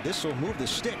 40-yard line, but this will move the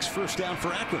sticks. First down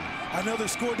for Akron. I know the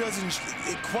score doesn't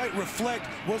quite reflect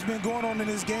what's been going on in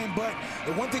this game, but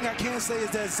the one thing I can say is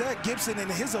that Zach Gibson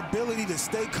and his ability to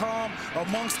stay calm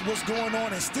amongst what's going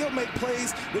on and still make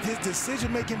plays with his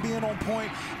decision-making being on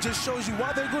point just shows you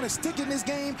why they're going to stick in this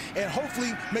game and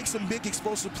hopefully make some big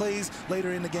explosive plays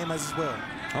later in the game as well.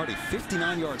 Already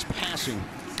 59 yards passing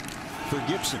for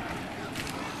Gibson.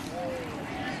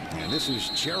 And this is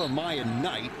Jeremiah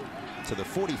Knight to the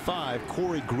 45.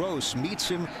 Corey Gross meets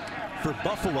him for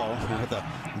Buffalo with a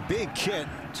big kit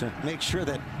to make sure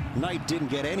that Knight didn't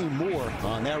get any more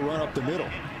on that run up the middle.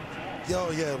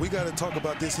 Yo, yeah, we got to talk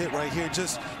about this hit right here.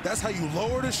 Just that's how you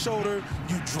lower the shoulder,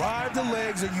 you drive the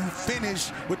legs, and you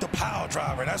finish with the power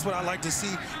driver. That's what I like to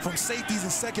see from safeties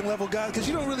and second-level guys, because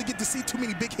you don't really get to see too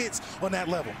many big hits on that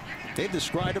level. They've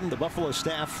described him, the Buffalo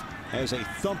staff, as a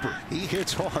thumper. He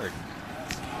hits hard.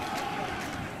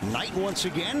 Knight once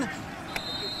again.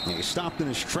 He stopped in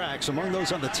his tracks. Among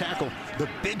those on the tackle, the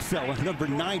big fella, number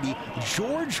 90,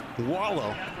 George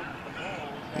Wallow.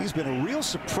 He's been a real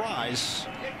surprise.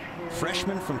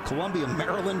 Freshman from Columbia,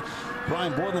 Maryland.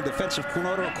 Brian Borland, defensive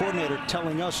coordinator,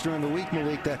 telling us during the week,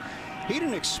 Malik, that he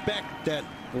didn't expect that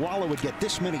Wallow would get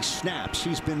this many snaps.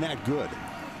 He's been that good.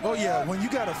 Oh, yeah, when you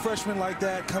got a freshman like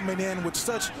that coming in with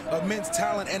such immense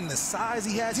talent and the size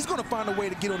he has, he's going to find a way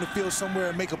to get on the field somewhere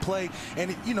and make a play.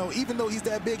 And, you know, even though he's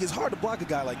that big, it's hard to block a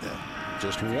guy like that.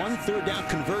 Just 1 third-down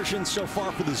conversion so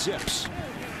far for the Zips.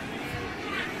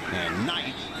 And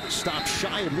Knight stopped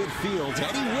shy of midfield.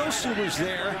 Eddie Wilson was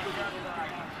there.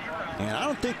 And I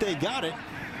don't think they got it.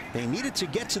 They needed to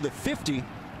get to the 50.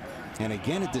 And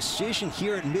again, a decision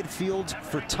here at midfield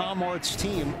for Tom Art's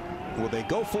team. Will they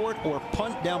go for it or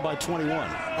punt down by 21?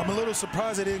 I'm a little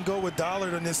surprised they didn't go with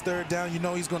Dollard on this third down. You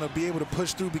know he's going to be able to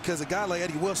push through because a guy like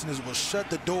Eddie Wilson will shut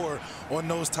the door on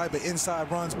those type of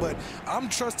inside runs. But I'm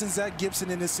trusting Zach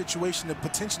Gibson in this situation to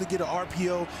potentially get an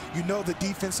RPO. You know the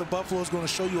defense of Buffalo is going to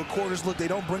show you a quarters look. They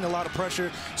don't bring a lot of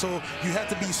pressure. So you have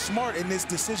to be smart in this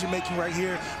decision-making right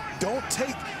here. Don't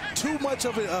take too much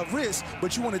of a risk,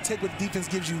 but you want to take what the defense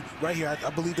gives you right here. I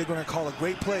believe they're going to call a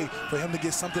great play for him to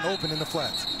get something open in the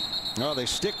flats. Well, they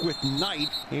stick with Knight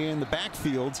in the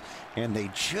backfield, and they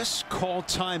just called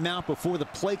timeout before the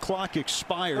play clock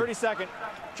expired. 30-second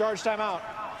charge timeout.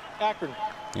 Akron,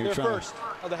 their first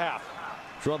of the half.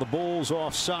 Draw the Bulls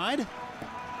offside.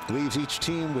 Leaves each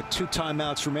team with 2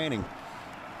 timeouts remaining.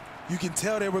 You can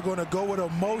tell they were going to go with a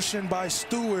motion by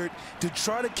Stewart to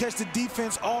try to catch the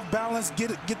defense off balance,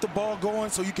 get the ball going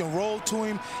so you can roll to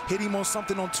him, hit him on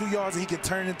something on 2 yards, and he can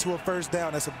turn it into a first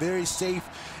down. That's a very safe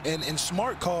and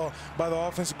smart call by the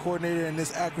offensive coordinator and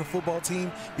this Akron football team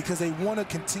because they want to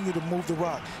continue to move the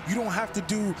rock. You don't have to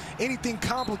do anything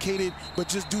complicated, but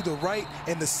just do the right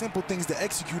and the simple things to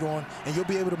execute on, and you'll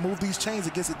be able to move these chains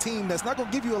against a team that's not going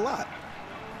to give you a lot.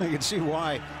 You can see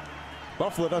why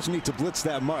Buffalo doesn't need to blitz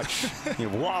that much. You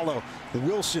know, Wallow,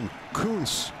 Wilson,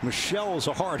 Kuntz, Michelle's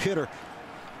a hard hitter.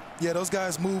 Yeah, those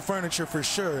guys move furniture for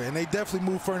sure, and they definitely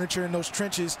move furniture in those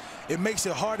trenches. It makes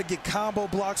it hard to get combo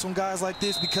blocks on guys like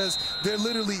this because they're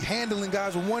literally handling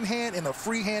guys with one hand and a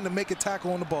free hand to make a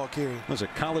tackle on the ball carrier. Was it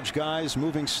college guys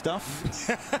moving stuff?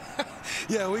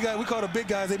 Yeah, we call the big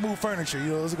guys, they move furniture.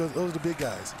 You know, those are the big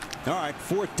guys. All right,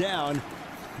 4th down.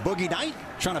 Boogie Knight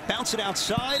trying to bounce it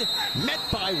outside, met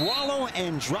by Wallow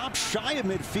and dropped shy of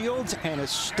midfield, and a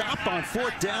stop on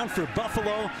 4th down for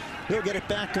Buffalo. They'll get it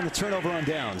back on the turnover on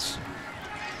downs.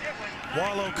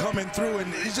 Wallow coming through,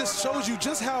 and it just shows you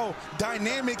just how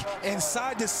dynamic and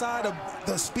side to side of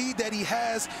the speed that he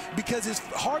has, because it's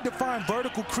hard to find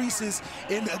vertical creases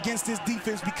against this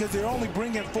defense because they're only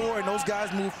bringing 4 and those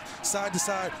guys move side to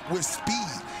side with speed.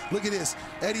 Look at this,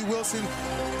 Eddie Wilson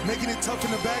making it tough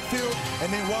in the backfield,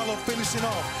 and then Wallow finishing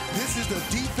off. This is the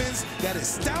defense that is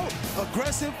stout,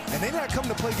 aggressive, and they're not coming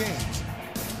to play games.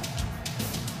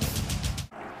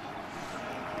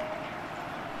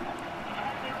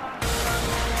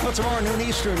 Well, tomorrow noon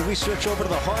Eastern, we switch over to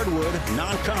the hardwood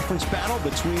non-conference battle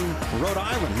between Rhode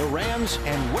Island, the Rams,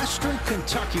 and Western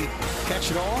Kentucky. Catch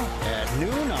it all at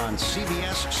noon on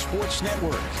CBS Sports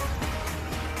Network.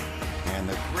 And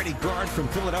the gritty guard from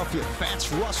Philadelphia,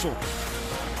 Fats Russell,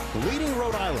 leading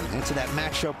Rhode Island into that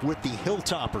matchup with the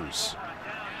Hilltoppers.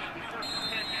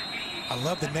 I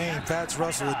love the name, Fats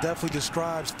Russell. It definitely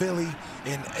describes Philly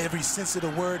in every sense of the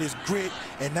word is grit,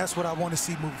 and that's what I want to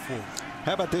see moving forward.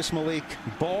 How about this, Malik?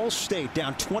 Ball State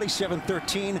down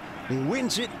 27-13,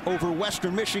 wins it over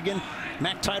Western Michigan.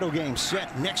 MAC title game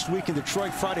set next week in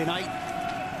Detroit Friday night.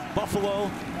 Buffalo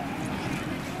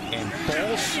and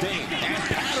Ball State. And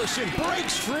Patterson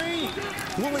breaks free.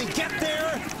 Will he get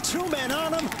there? 2 men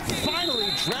on him. Finally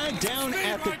dragged down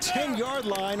at the 10-yard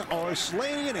line.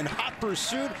 Arslanian in hot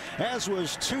pursuit, as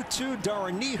was Tutu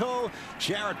Daraniho.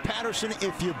 Jared Patterson,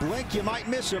 if you blink, you might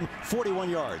miss him. 41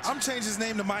 yards. I'm changing his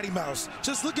name to Mighty Mouse.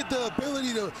 Just look at the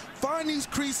ability to find these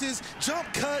creases,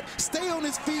 jump cut, stay on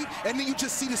his feet, and then you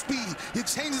just see the speed. It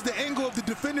changes the angle of the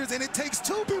defenders, and it takes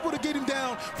 2 people to get him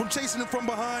down from chasing him from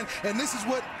behind, and this is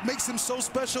what makes him so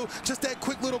special. Just that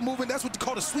quick little movement. That's what you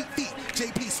call the sweet feet.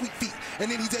 JP, sweet feet.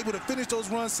 And then he's able to finish those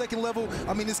runs second level.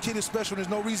 I mean, this kid is special. There's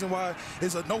no reason why.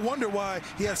 No wonder why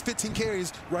he has 15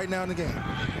 carries right now in the game.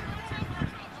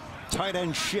 Tight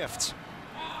end shift.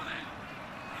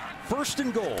 1st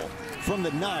and goal from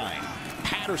the 9.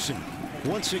 Patterson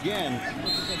once again.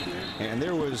 And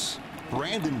there was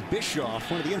Brandon Bischoff,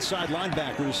 one of the inside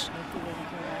linebackers,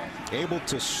 able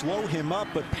to slow him up.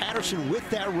 But Patterson with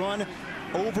that run,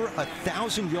 over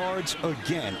 1,000 yards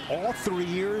again. All 3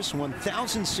 years,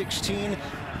 1,016.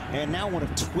 And now one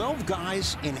of 12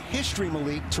 guys in history,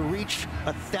 Malik, to reach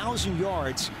 1,000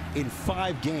 yards in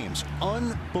 5 games.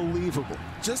 Unbelievable.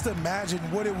 Just imagine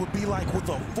what it would be like with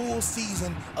a full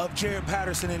season of Jared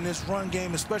Patterson in this run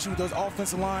game, especially with those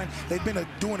offensive line. They've been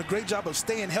doing a great job of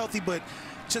staying healthy, but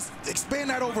just expand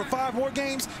that over 5 more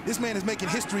games. This man is making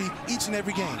history each and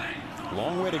every game.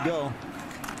 Long way to go.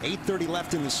 8:30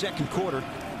 left in the 2nd quarter.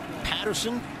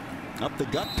 Patterson up the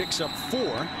gut, picks up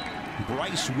 4.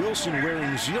 Bryce Wilson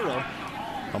wearing 0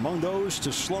 among those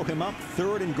to slow him up.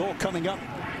 3rd and goal coming up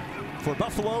for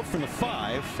Buffalo from the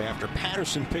 5 after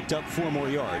Patterson picked up 4 more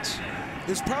yards.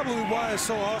 It's probably why it's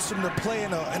so awesome to play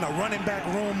in a running back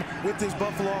room with this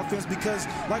Buffalo offense, because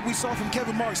like we saw from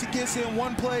Kevin Marks, he gets in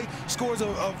one play, scores a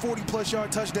 40-plus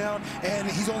yard touchdown, and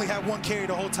he's only had one carry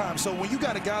the whole time. So when you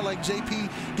got a guy like JP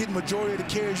getting majority of the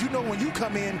carries, you know when you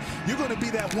come in, you're going to be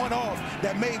that one-off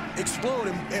that may explode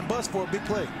and bust for a big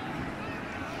play.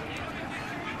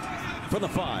 For the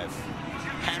 5,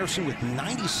 Patterson with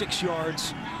 96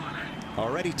 yards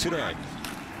already today.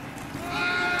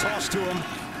 Toss to him.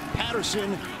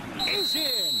 Patterson is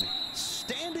in,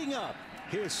 standing up.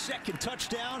 His second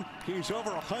touchdown. He's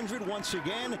over 100 once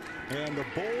again, and the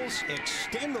Bulls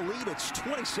extend the lead. It's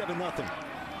 27-0.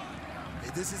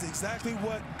 This is exactly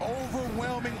what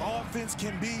overwhelming offense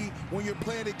can be when you're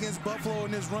playing against Buffalo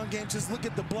in this run game. Just look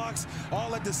at the blocks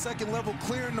all at the second level,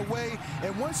 clearing the way.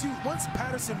 And once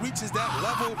Patterson reaches that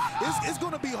level, it's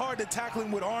going to be hard to tackle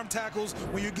him with arm tackles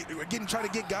when you're trying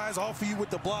to get guys off of you with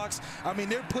the blocks. I mean,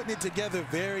 they're putting it together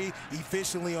very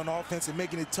efficiently on offense and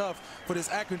making it tough for this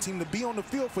Akron team to be on the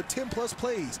field for 10-plus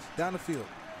plays down the field.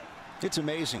 It's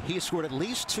amazing. He scored at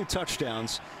least 2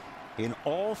 touchdowns in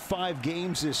all 5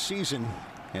 games this season,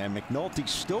 and McNulty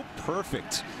still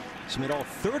perfect. He's made all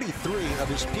 33 of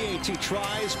his PAT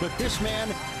tries, but this man,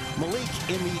 Malik,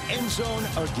 in the end zone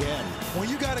again. When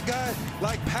you got a guy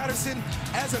like Patterson,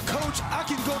 as a coach, I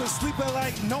can go to sleep at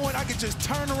night knowing I can just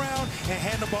turn around and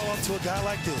hand the ball off to a guy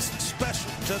like this. Special,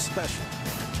 just special.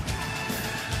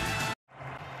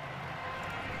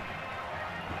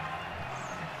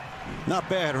 Not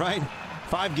bad, right?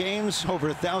 5 games, over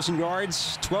 1,000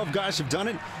 yards. 12 guys have done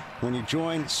it. When you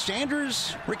join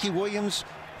Sanders, Ricky Williams,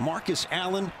 Marcus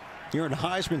Allen, you're in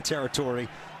Heisman territory.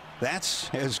 That's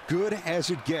as good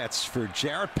as it gets for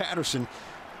Jaret Patterson.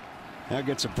 Now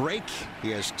gets a break.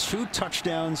 He has 2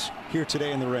 touchdowns here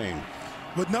today in the rain.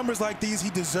 With numbers like these, he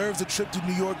deserves a trip to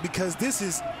New York, because this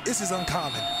is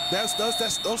uncommon. Those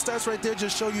stats right there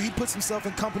just show you he puts himself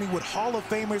in company with Hall of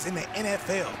Famers in the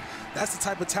NFL. That's the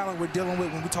type of talent we're dealing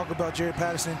with when we talk about Jaret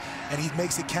Patterson, and he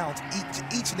makes it count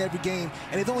each and every game.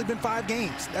 And it's only been 5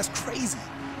 games. That's crazy.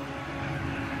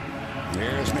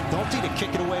 There's McNulty to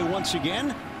kick it away once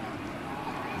again.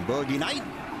 Boogie Knight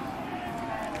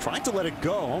tried to let it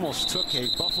go, almost took a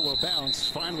Buffalo bounce.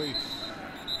 Finally,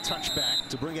 touchback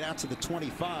to bring it out to the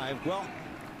 25. Well,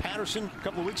 Patterson a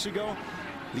couple of weeks ago,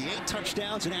 the 8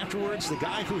 touchdowns, and afterwards the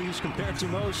guy who he's compared to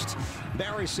most,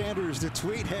 Barry Sanders, the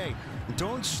tweet, hey,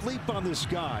 don't sleep on this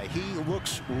guy. He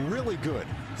looks really good.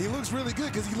 He looks really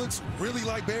good because he looks really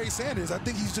like Barry Sanders. I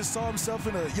think he just saw himself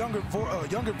in a younger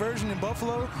version in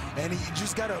Buffalo, and you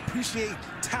just got to appreciate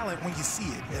talent when you see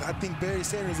it. And I think Barry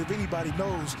Sanders, if anybody,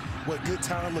 knows what good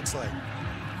talent looks like.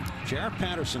 Jaret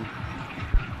Patterson,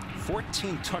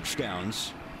 14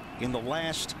 touchdowns in the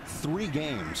last 3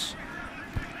 games.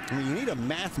 I mean, you need a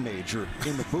math major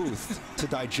in the booth to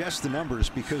digest the numbers,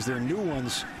 because they're new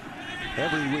ones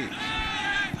every week.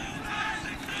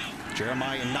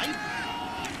 Jeremiah Knight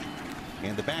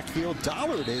in the backfield.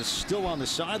 Dollard is still on the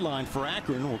sideline for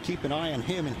Akron. We'll keep an eye on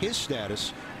him and his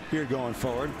status here going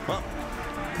forward. Well,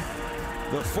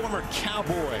 the former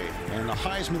Cowboy and the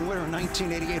Heisman winner in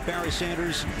 1988, Barry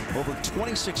Sanders, over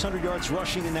 2,600 yards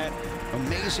rushing in that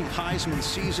amazing Heisman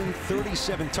season,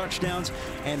 37 touchdowns,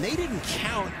 and they didn't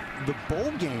count the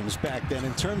bowl games back then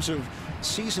in terms of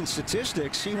season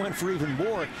statistics. He went for even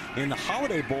more in the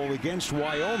Holiday Bowl against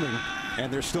Wyoming,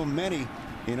 and there's still many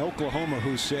in Oklahoma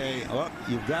who say, oh,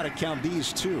 you've got to count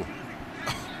these too.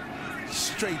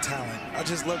 Straight talent. I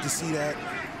just love to see that.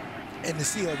 And to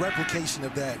see a replication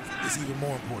of that is even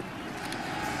more important.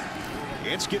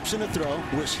 It's Gibson to throw.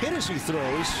 Was hit as he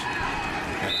throws.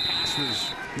 That pass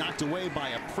was knocked away by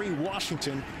a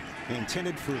pre-Washington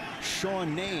intended for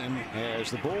Sean Name, as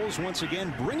the Bulls once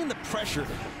again bringing the pressure.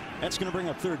 That's going to bring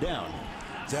up 3rd down.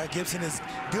 Zach Gibson is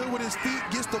good with his feet,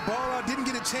 gets the ball out, didn't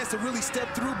get a chance to really step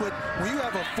through, but when you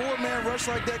have a 4-man rush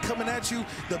like that coming at you,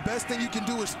 the best thing you can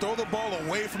do is throw the ball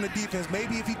away from the defense.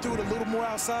 Maybe if he threw it a little more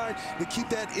outside to keep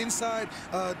that inside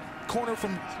corner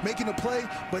from making a play,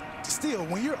 but still,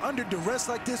 when you're under duress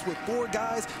like this with 4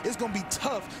 guys, it's going to be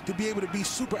tough to be able to be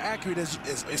super accurate,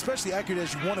 especially accurate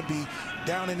as you want to be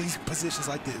down in these positions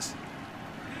like this.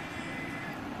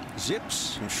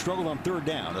 Zips and struggled on 3rd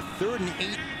down. A 3rd and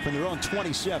 8 from their own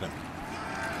 27.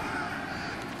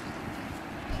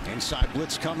 Inside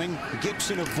blitz coming.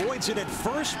 Gibson avoids it at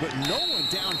first, but no one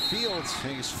downfield.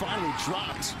 He's finally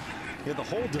dropped. He had the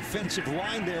whole defensive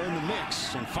line there in the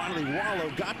mix, and finally Wallow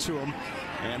got to him,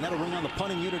 and that'll ring on the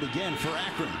punting unit again for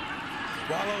Akron.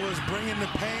 Wallow is bringing the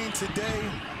pain today.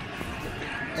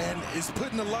 And it's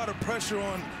putting a lot of pressure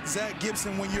on Zach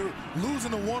Gibson when you're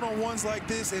losing the one-on-ones like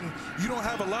this and you don't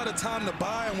have a lot of time to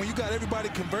buy, and when you got everybody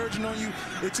converging on you,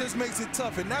 it just makes it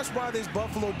tough. And that's why this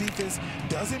Buffalo defense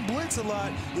doesn't blitz a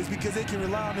lot, is because they can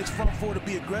rely on this front four to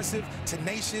be aggressive,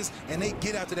 tenacious, and they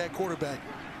get after that quarterback.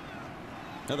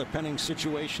 Another penning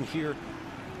situation here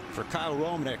for Kyle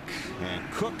Romanek,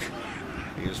 and Cook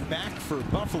is back for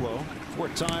Buffalo.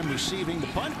 Fourth time receiving the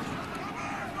punt.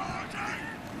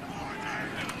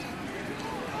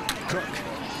 Cook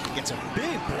gets a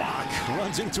big block,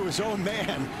 runs into his own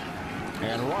man,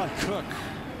 and Ron Cook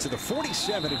to the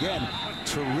 47 again.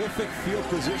 Terrific field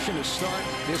position to start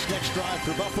this next drive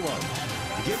for Buffalo.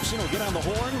 Gibson will get on the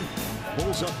horn.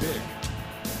 Bulls up big.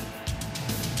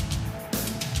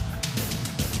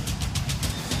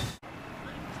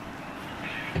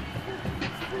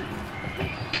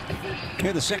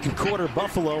 Here the second quarter,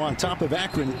 Buffalo on top of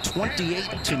Akron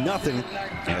 28-0.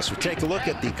 As we take a look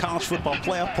at the college football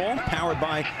playoff poll powered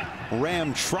by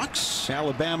Ram Trucks.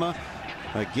 Alabama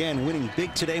again winning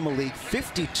big today, Malik,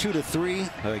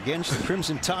 52-3 against the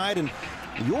Crimson Tide. And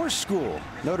your school,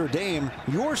 Notre Dame,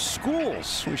 your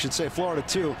schools, we should say Florida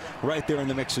too, right there in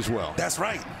the mix as well. That's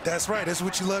right. That's right. That's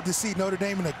what you love to see. Notre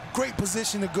Dame in a great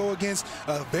position to go against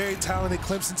a very talented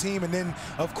Clemson team. And then,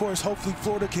 of course, hopefully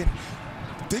Florida can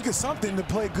think of something to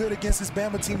play good against this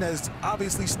Bama team that is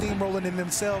obviously steamrolling in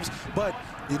themselves. But,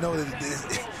 you know,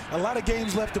 a lot of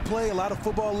games left to play, a lot of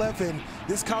football left, and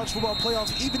this college football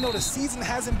playoffs, even though the season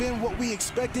hasn't been what we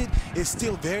expected, is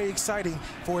still very exciting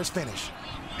for its finish.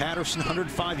 Patterson,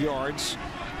 105 yards,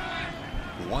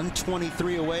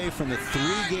 123 away from the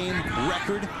three-game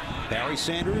record. Barry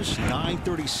Sanders,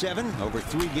 937 over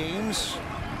 3 games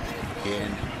in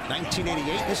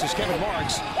 1988. This is Kevin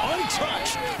Marks,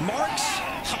 untouched. Marks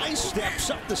high steps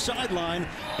up the sideline,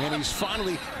 and he's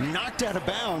finally knocked out of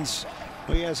bounds.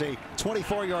 He has a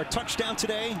 24-yard touchdown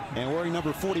today, and wearing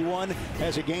number 41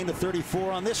 has a gain of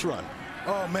 34 on this run.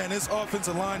 Oh, man, this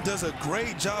offensive line does a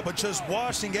great job of just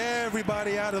washing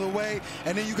everybody out of the way.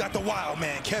 And then you got the wild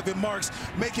man, Kevin Marks,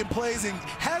 making plays and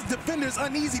has defenders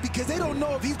uneasy because they don't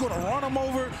know if he's going to run him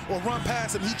over or run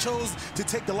past him. He chose to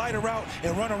take the lighter route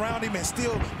and run around him and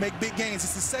still make big gains.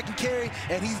 It's the second carry,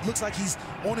 and he looks like he's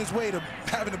on his way to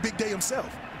having a big day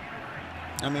himself.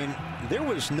 I mean, there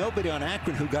was nobody on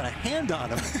Akron who got a hand on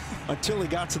him until he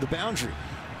got to the boundary.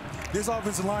 This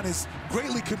offensive line is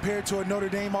greatly compared to a Notre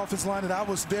Dame offensive line that I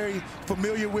was very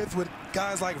familiar with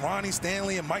guys like Ronnie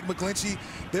Stanley and Mike McGlinchey.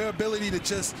 Their ability to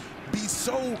just be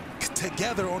so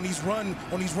together on these run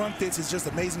fits is just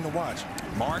amazing to watch.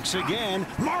 Marks again.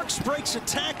 Marks breaks a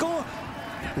tackle.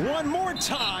 One more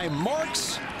time.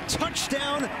 Marks,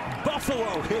 touchdown,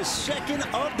 Buffalo, his second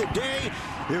of the day.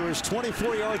 It was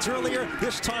 24 yards earlier,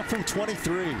 this time from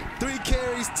 23. 3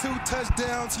 carries, 2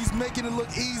 touchdowns. He's making it look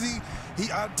easy.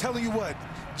 I'm telling you what,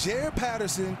 Jared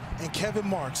Patterson and Kevin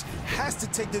Marks has to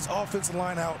take this offensive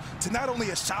line out to not only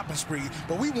a shopping spree,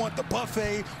 but we want the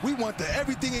buffet, we want the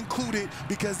everything included,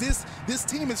 because this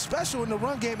team is special in the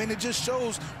run game, and it just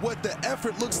shows what the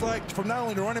effort looks like from not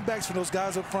only the running backs, from those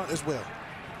guys up front as well.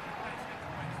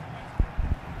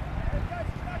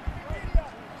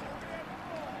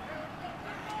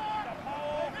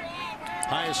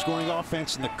 Highest scoring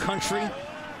offense in the country,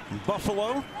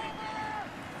 Buffalo.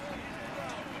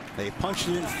 They punched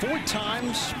it in 4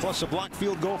 times, plus a blocked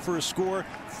field goal for a score.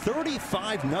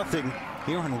 35-0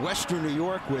 here in Western New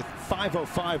York with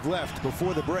 5:05 left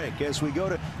before the break. As we go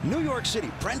to New York City,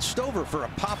 Brent Stover for a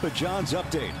Papa John's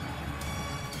update.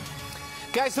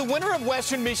 Guys, the winner of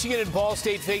Western Michigan and Ball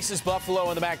State faces Buffalo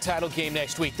in the MAC title game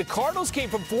next week. The Cardinals came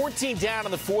from 14 down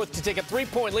in the 4th to take a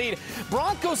 3-point lead.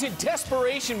 Broncos in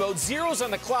desperation mode, 0s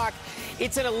on the clock.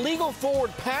 It's an illegal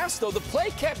forward pass, though. The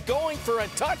play kept going for a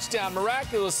touchdown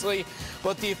miraculously,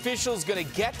 but the officials going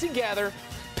to get together.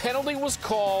 Penalty was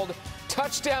called,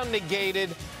 touchdown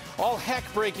negated, all heck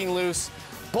breaking loose.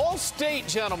 Ball State,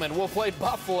 gentlemen, will play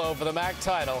Buffalo for the MAC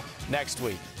title next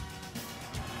week.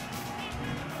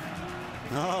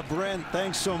 Oh, Brent,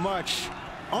 thanks so much.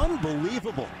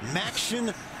 Unbelievable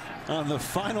action on the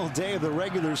final day of the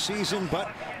regular season, but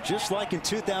just like in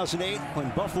 2008 when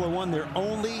Buffalo won their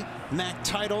only MAC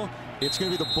title, it's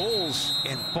going to be the Bulls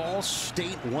and Ball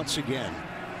State once again.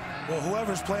 Well,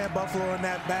 whoever's playing Buffalo in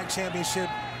that MAC championship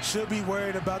should be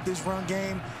worried about this run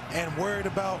game and worried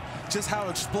about just how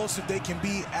explosive they can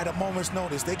be at a moment's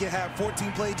notice. They can have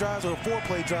 14-play drives or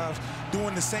 4-play drives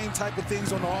doing the same type of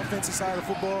things on the offensive side of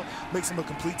football. Makes them a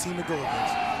complete team to go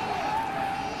against.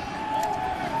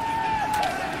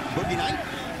 Boogie Knight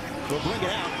will bring it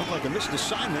out. Looked like a missed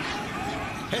assignment.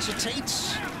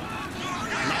 Hesitates.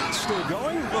 Knight still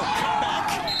going. Will cut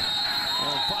back.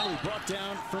 And finally brought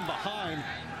down from behind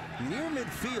near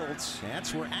midfield.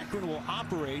 That's where Akron will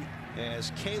operate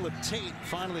as Caleb Tate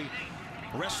finally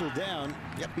wrestled down.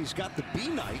 Yep, he's got the B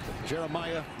night,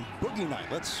 Jeremiah Boogie Night.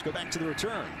 Let's go back to the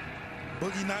return.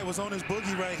 Boogie Night was on his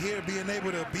boogie right here, being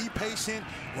able to be patient,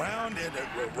 round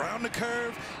the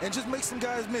curve, and just make some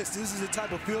guys miss. This is the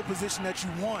type of field position that you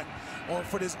want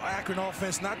for this Akron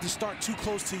offense, not to start too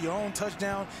close to your own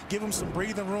touchdown. Give him some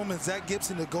breathing room and Zach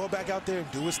Gibson to go back out there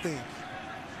and do his thing.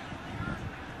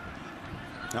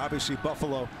 Obviously,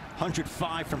 Buffalo,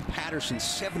 105 from Patterson,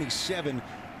 77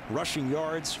 rushing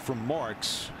yards from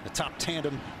Marks, the top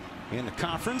tandem in the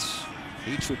conference,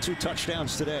 each with 2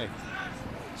 touchdowns today.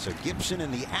 So Gibson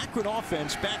and the Akron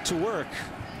offense back to work.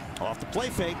 Off the play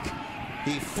fake,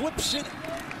 he flips it,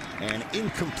 and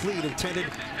incomplete, intended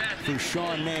for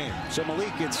Sean Name. So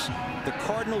Malik, it's the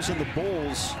Cardinals and the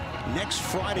Bulls next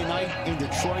Friday night in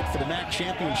Detroit for the MAC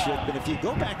championship. And if you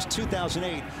go back to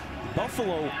 2008,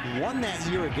 Buffalo won that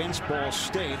year against Ball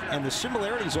State, and the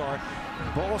similarities are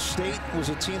Ball State was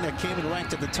a team that came in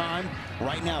ranked at the time.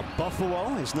 Right now,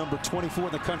 Buffalo is number 24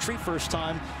 in the country, first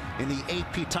time in the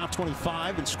AP top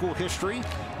 25 in school history.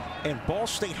 And Ball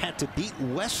State had to beat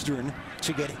Western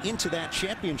to get into that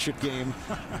championship game.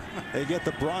 They get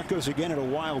the Broncos again at a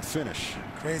wild finish.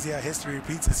 Crazy how history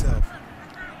repeats itself.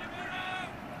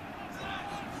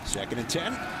 2nd and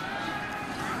 10.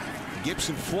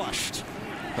 Gibson flushed.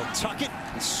 He'll tuck it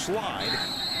and slide.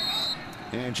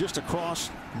 And just across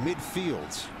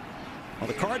midfield. Well,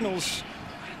 the Cardinals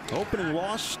opening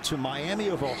loss to Miami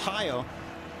of Ohio,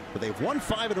 but they've won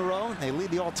 5 in a row. They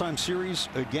lead the all-time series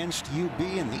against UB,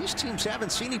 and these teams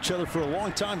haven't seen each other for a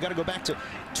long time. Got to go back to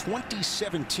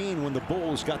 2017 when the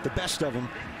Bulls got the best of them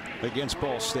against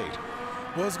Ball State.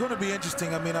 Well, it's going to be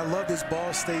interesting. I mean, I love this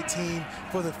Ball State team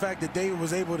for the fact that they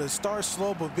was able to start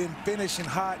slow but been finishing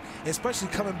hot, especially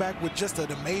coming back with just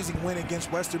an amazing win against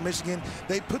Western Michigan.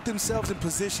 They put themselves in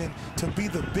position to be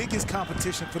the biggest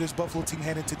competition for this Buffalo team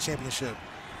heading to championship.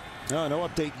 No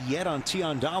update yet on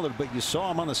Tion Dollard, but you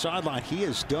saw him on the sideline. He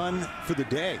is done for the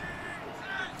day.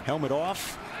 Helmet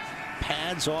off,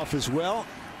 pads off as well.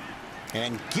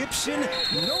 And Gibson,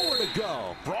 nowhere to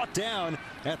go. Brought down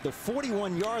at the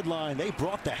 41-yard line. They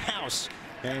brought the house,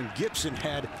 and Gibson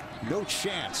had no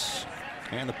chance.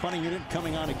 And the punting unit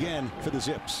coming on again for the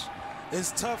Zips.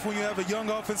 It's tough when you have a young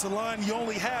offensive line. You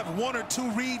only have 1 or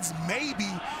 2 reads, maybe,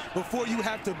 before you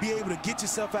have to be able to get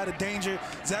yourself out of danger.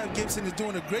 Zach Gibson is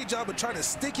doing a great job of trying to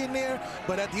stick in there,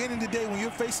 but at the end of the day, when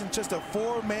you're facing just a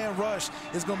 4-man rush,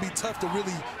 it's going to be tough to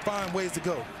really find ways to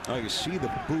go. Oh, you see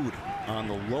the boot on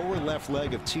the lower left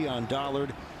leg of Tion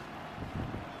Dollard.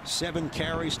 7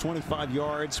 carries, 25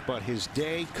 yards, but his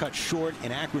day cut short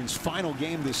in Akron's final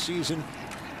game this season.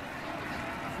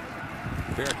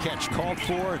 Fair catch called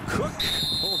for. Cook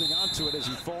holding on to it as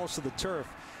he falls to the turf.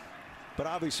 But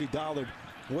obviously Dollard,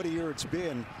 what a year it's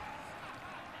been.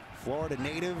 Florida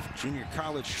native, junior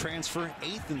college transfer,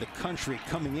 8th in the country,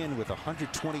 coming in with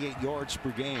 128 yards per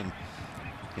game.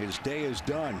 His day is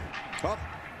done. Well,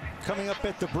 coming up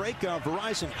at the break,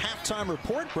 Verizon halftime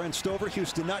report. Brent Stover,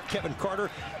 Houston Nutt, Kevin Carter.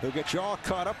 They'll get you all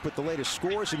caught up with the latest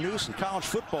scores and news in college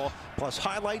football, plus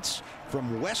highlights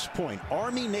from West Point,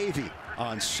 Army, Navy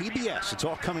on CBS. It's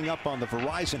all coming up on the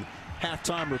Verizon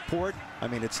halftime report. I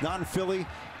mean, it's not in Philly,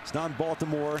 it's not in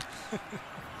Baltimore.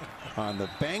 On the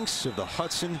banks of the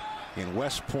Hudson in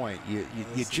West Point. You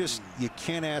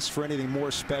can't ask for anything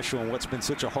more special in what's been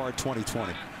such a hard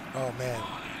 2020. Oh man,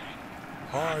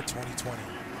 hard 2020.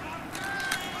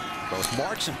 Both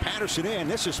Marks and Patterson in.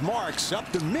 This is Marks up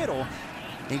the middle,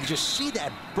 and you just see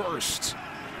that burst.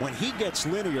 When he gets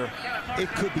linear, it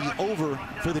could be over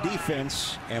for the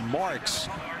defense, and Marks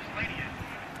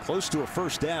close to a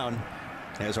first down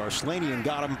as Arslanian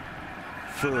got him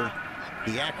for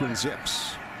the Akron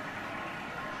Zips.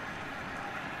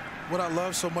 What I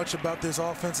love so much about this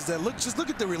offense is that just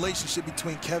look at the relationship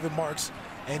between Kevin Marks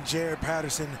and Jared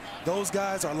Patterson. Those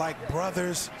guys are like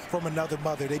brothers from another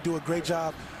mother. They do a great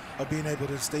job of being able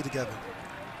to stay together.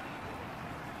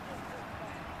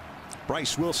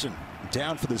 Bryce Wilson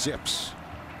down for the Zips.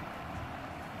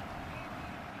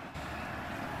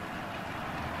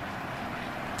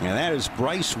 And that is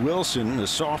Bryce Wilson, the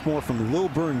sophomore from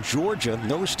Lilburn, Georgia.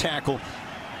 Nose tackle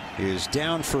is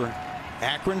down for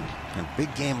Akron. A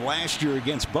big game last year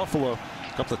against Buffalo.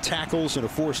 A couple of tackles and a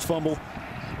forced fumble.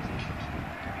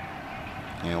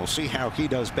 And we'll see how he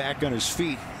does back on his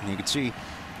feet. And you can see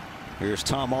here's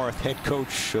Tom Arth, head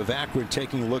coach of Akron,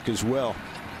 taking a look as well.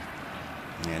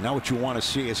 And now what you want to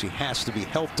see is he has to be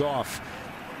helped off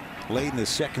late in the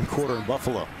second quarter in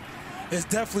Buffalo. It's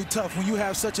definitely tough. When you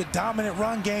have such a dominant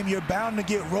run game, you're bound to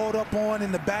get rolled up on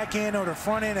in the back end or the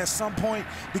front end at some point,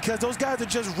 because those guys are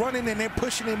just running and they're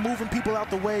pushing and moving people out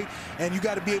the way, and you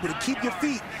got to be able to keep your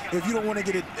feet if you don't want to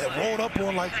get it rolled up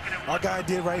on like our guy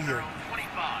did right here.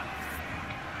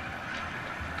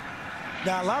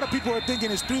 Now, a lot of people are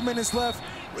thinking it's 3 minutes left.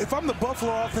 If I'm the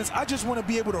Buffalo offense, I just want to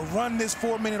be able to run this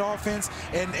 4-minute offense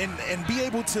and be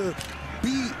able to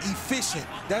be efficient.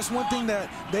 That's one thing that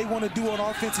they want to do on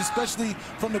offense, especially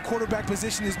from the quarterback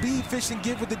position, is be efficient,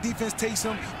 give what the defense takes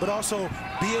them, but also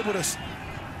be able to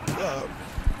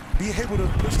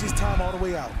push this time all the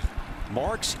way out.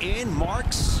 Marks in,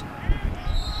 Marks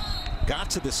got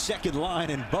to the second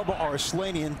line, and Bubba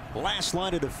Arslanian, last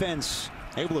line of defense,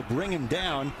 able to bring him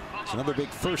down. It's another big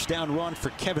first down run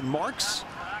for Kevin Marks.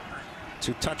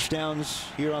 2 touchdowns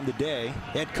here on the day.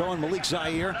 Ed Cohen, Malik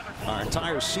Zaire, our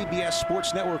entire CBS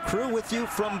Sports Network crew with you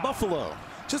from Buffalo.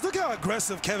 Just look how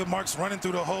aggressive Kevin Marks running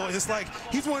through the hole. It's like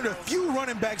he's one of the few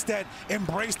running backs that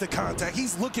embrace the contact.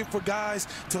 He's looking for guys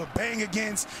to bang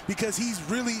against because he's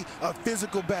really a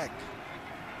physical back.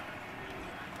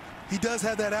 He does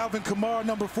have that Alvin Kamara,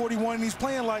 number 41, and he's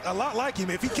playing like a lot like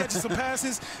him. If he catches some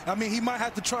passes, I mean, he might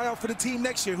have to try out for the team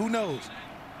next year. Who knows?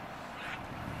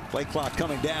 Play clock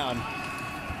coming down.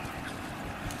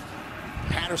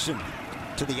 Patterson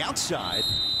to the outside,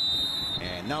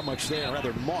 and not much there.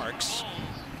 Rather, Marks,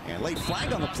 and late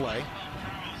flag on the play.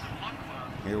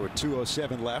 Here with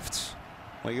 2:07 left.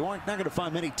 Well, you aren't not going to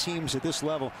find many teams at this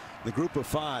level, the group of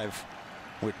 5,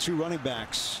 with 2 running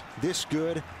backs this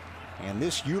good and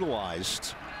this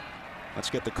utilized. Let's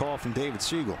get the call from David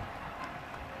Siegel.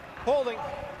 Holding,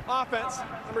 offense,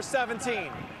 number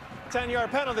 17. 10-yard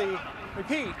penalty.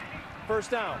 Repeat,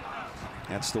 first down.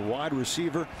 That's the wide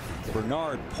receiver,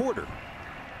 Bernard Porter.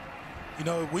 You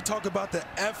know, we talk about the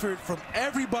effort from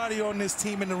everybody on this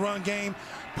team in the run game.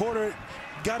 Porter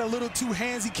got a little too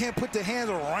hands. He can't put the hands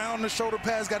around the shoulder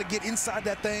pads. Got to get inside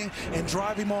that thing and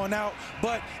drive him on out.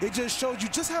 But it just showed you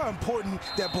just how important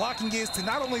that blocking is to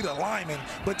not only the linemen,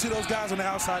 but to those guys on the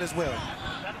outside as well.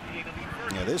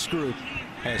 Yeah, this group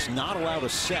has not allowed a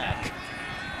sack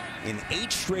in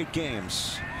 8 straight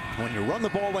games. When you run the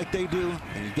ball like they do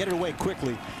and you get it away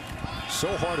quickly,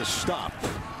 so hard to stop.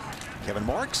 Kevin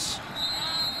Marks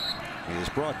is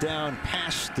brought down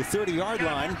past the 30-yard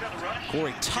line.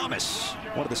 Corey Thomas,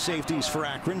 one of the safeties for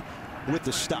Akron, with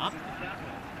the stop.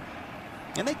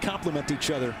 And they complement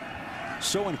each other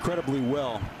so incredibly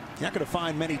well. You're not going to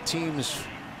find many teams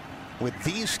with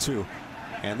these two,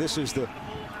 and this is the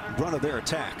brunt of their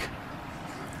attack.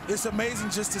 It's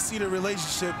amazing just to see the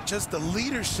relationship, just the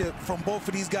leadership from both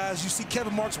of these guys. You see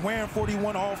Kevin Marks wearing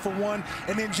 41 all for one,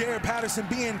 and then Jared Patterson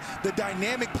being the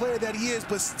dynamic player that he is,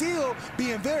 but still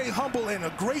being very humble and a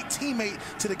great teammate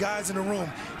to the guys in the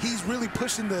room. He's really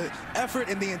pushing the effort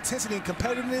and the intensity and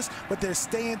competitiveness, but they're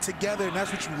staying together, and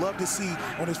that's what you love to see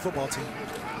on this football team.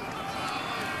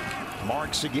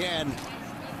 Marks again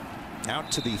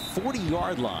out to the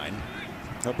 40-yard line.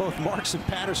 Now both Marks and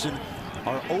Patterson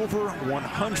are over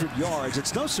 100 yards.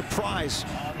 It's no surprise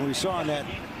when we saw in that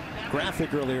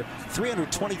graphic earlier,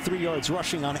 323 yards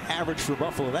rushing on average for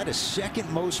Buffalo. That is second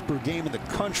most per game in the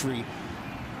country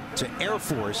to Air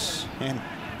Force. And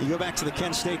you go back to the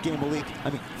Kent State game, Malik,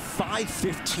 I mean,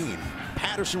 515.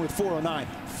 Patterson with 409.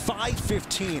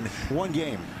 515 one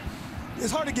game.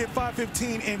 It's hard to get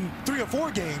 515 in 3 or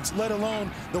 4 games, let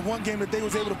alone the one game that they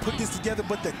was able to put this together.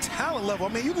 But the talent level, I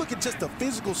mean, you look at just the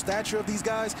physical stature of these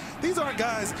guys. These aren't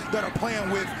guys that are playing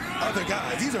with other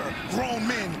guys. These are grown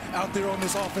men out there on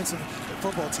this offensive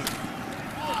football team.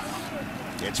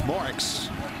 It's Marks.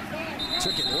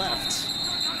 Took it left.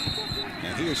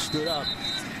 And he has stood up.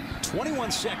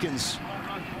 21 seconds.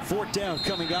 4th down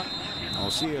coming up.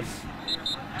 I'll see if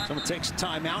someone takes a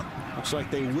timeout. Looks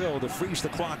like they will to freeze the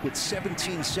clock with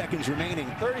 17 seconds remaining.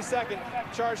 30-second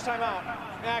charge timeout.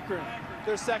 Akron,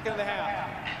 their second of the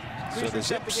half. So the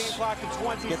set the game clock to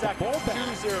 20 get seconds. the ball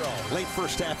back. 2-0. Late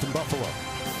first half in Buffalo.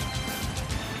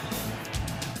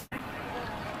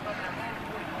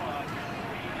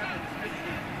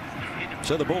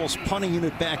 So the Bulls punting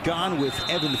unit back on with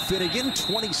Evan Finnegan.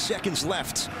 20 seconds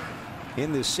left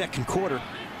in this second quarter.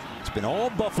 It's been all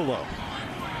Buffalo.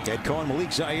 Ed Cohen,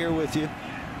 Malik Zaire with you.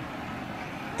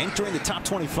 Entering the top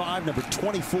 25, number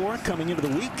 24 coming into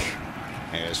the week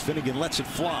as Finnegan lets it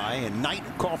fly, and Knight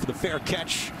call for the fair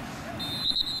catch.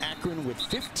 Akron with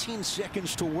 15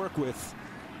 seconds to work with.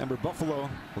 Remember, Buffalo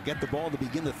will get the ball to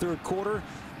begin the 3rd quarter.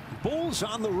 Bulls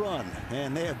on the run,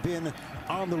 and they have been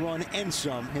on the run and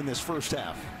some in this first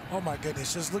half. Oh my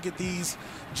goodness, just look at these.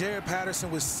 Jared Patterson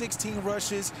with 16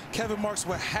 rushes, Kevin Marks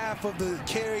with half of the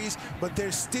carries, but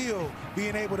they're still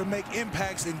being able to make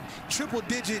impacts in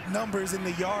triple-digit numbers in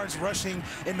the yards rushing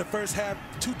in the first half,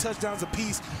 2 touchdowns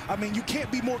apiece. I mean, you can't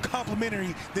be more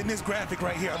complimentary than this graphic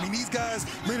right here. I mean, these guys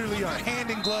literally are hand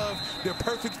in glove. They're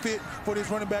perfect fit for this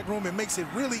running back room. It makes it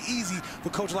really easy for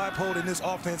Coach Leipold and this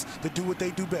offense to do what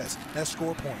they do best. That's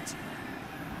score points.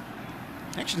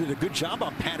 Actually did a good job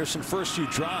on Patterson first few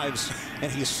drives, and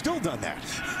he's still done that.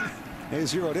 They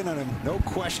zeroed in on him, no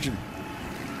question.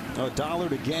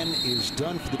 Dollard again is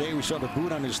done for the day. We saw the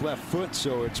boot on his left foot,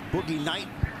 so it's Boogie Night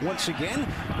once again.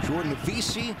 Jordan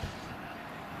Avisi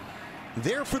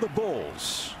there for the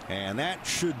Bulls, and that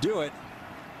should do it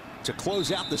to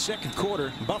close out the second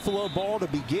quarter. Buffalo ball to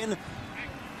begin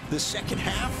the second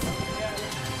half.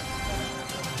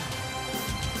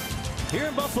 Here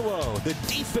in Buffalo, the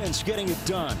defense getting it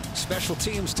done. Special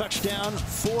teams touchdown,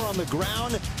 4 on the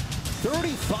ground,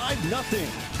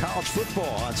 35-0. College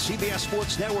football on CBS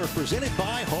Sports Network, presented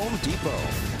by Home Depot.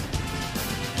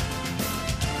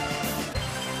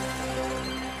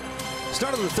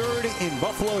 Start of the third in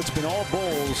Buffalo. It's been all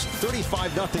Bulls.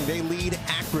 35-0. They lead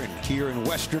Akron here in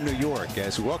Western New York.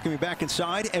 As we welcome you back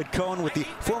inside, Ed Cohen with the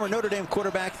former Notre Dame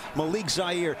quarterback Malik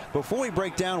Zaire. Before we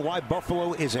break down why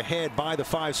Buffalo is ahead by the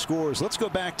 5 scores, let's go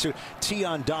back to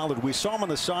Tion Dollard. We saw him on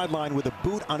the sideline with a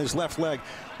boot on his left leg.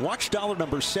 Watch Dollard,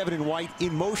 number 7 in white,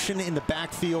 in motion in the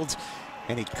backfield.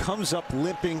 And he comes up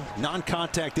limping,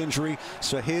 non-contact injury.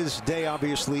 So his day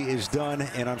obviously is done,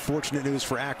 and unfortunate news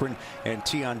for Akron and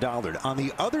Tion Dollard. On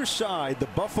the other side, the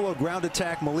Buffalo ground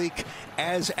attack, Malik,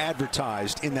 as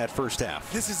advertised in that first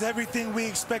half. This is everything we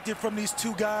expected from these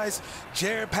 2 guys,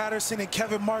 Jared Patterson and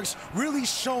Kevin Marks, really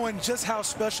showing just how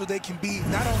special they can be,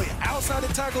 not only outside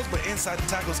the tackles, but inside the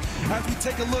tackles. As we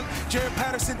take a look, Jared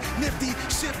Patterson, nifty,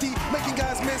 shifty, making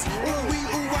guys miss, ooh-wee,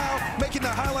 ooh-wow, making the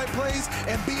highlight plays,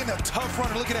 and being a tough runner.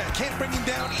 Look at that. Can't bring him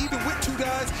down even with 2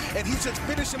 guys, and he's just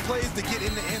finishing plays to get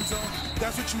in the end zone.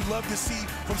 That's what you love to see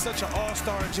from such an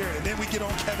all-star Jared. And then we get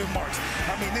on Kevin Marks.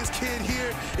 I mean, this kid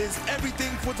here is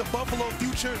everything for the Buffalo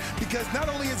future, because not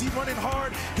only is he running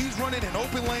hard, he's running in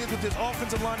open lanes with this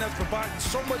offensive line that's providing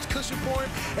so much cushion for him,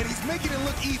 and he's making it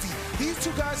look easy. These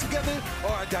 2 guys together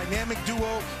are a dynamic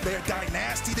duo. They're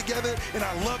dynasty together, and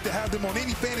I love to have them on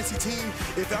any fantasy team.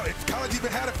 If college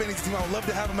even had a fantasy team, I would love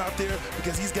to have them out there,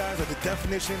 because these guys are the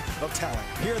definition of talent.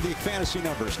 Here are the fantasy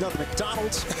numbers. Nothing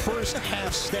McDonald's first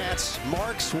half stats.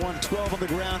 Marks 112 on the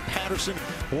ground. Patterson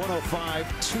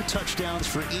 105. 2 touchdowns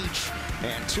for each,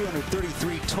 and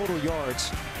 233 total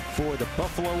yards for the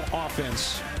Buffalo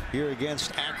offense here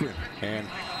against Akron. And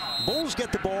Bulls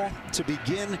get the ball to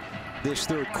begin this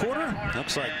third quarter.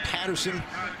 Looks like Patterson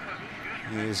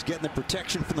is getting the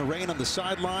protection from the rain on the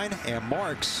sideline, and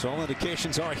Marks, all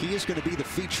indications are he is going to be the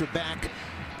feature back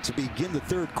to begin the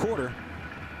third quarter.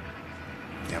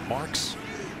 And Marks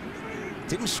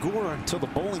didn't score until the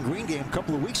Bowling Green game a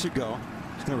couple of weeks ago.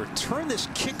 He's going to return this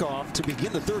kickoff to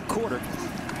begin the third quarter.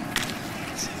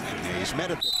 And he's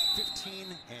met at the 15,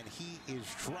 and he is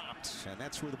dropped. And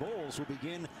that's where the Bulls will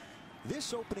begin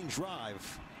this opening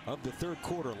drive of the third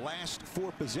quarter. Last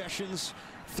 4 possessions,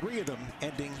 3 of them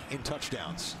ending in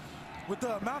touchdowns. With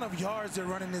the amount of yards they're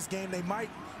running this game, they might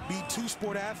be 2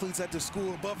 sport athletes at the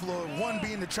school of Buffalo, one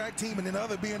being the track team and then the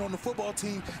other being on the football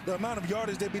team. The amount of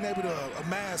yardage they've been able to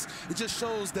amass, it just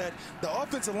shows that the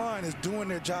offensive line is doing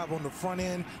their job on the front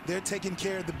end. They're taking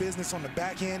care of the business on the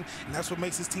back end, and that's what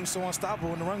makes this team so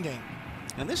unstoppable in the run game.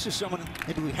 And this is someone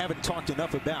maybe we haven't talked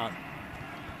enough about.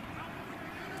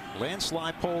 Lance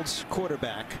Leipold's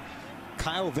quarterback,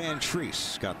 Kyle Van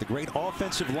Treese, got the great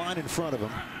offensive line in front of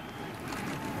him.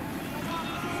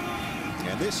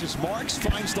 And this is Marks,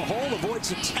 finds the hole,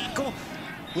 avoids a tackle,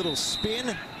 little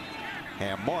spin,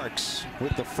 and Marks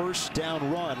with the first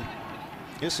down run.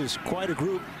 This is quite a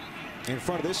group in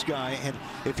front of this guy, and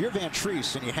if you're Van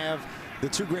Treese and you have the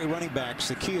 2 great running backs,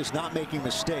 the key is not making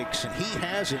mistakes, and he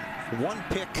hasn't. 1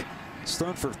 pick. He's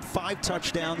thrown for 5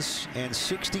 touchdowns and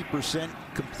 60%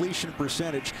 completion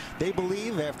percentage. They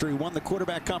believe after he won the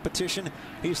quarterback competition,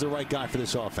 he's the right guy for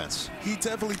this offense. He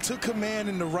definitely took command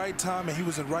in the right time, and he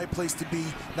was in the right place to be,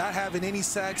 not having any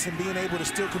sacks and being able to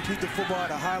still complete the football at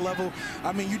a high level.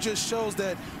 I mean, you just shows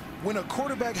that when a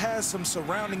quarterback has some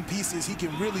surrounding pieces, he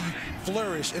can really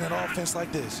flourish in an offense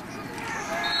like this.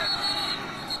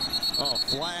 Oh,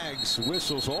 flags,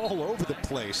 whistles all over the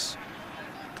place.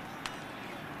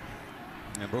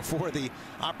 And before the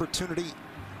opportunity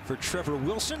for Trevor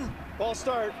Wilson. Ball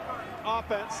start,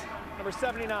 offense, number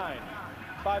 79.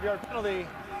 5-yard penalty,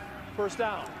 first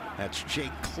down. That's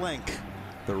Jake Klenk,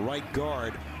 the right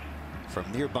guard from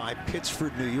nearby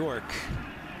Pittsford, New York.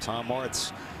 Tom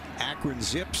Arth's Akron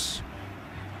Zips.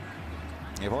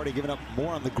 They've already given up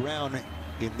more on the ground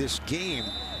in this game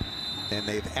than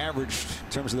they've averaged in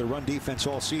terms of their run defense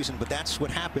all season. But that's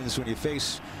what happens when you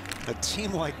face a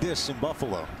team like this in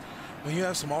Buffalo. When you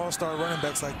have some all-star running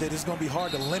backs like that, it's going to be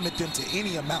hard to limit them to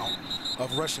any amount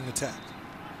of rushing attack.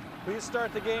 Please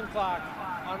start the game clock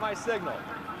on my signal.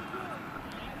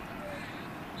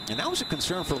 And that was a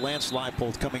concern for Lance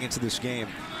Leipold coming into this game,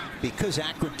 because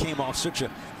Akron came off such a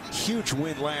huge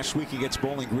win last week against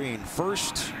Bowling Green.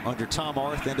 First under Tom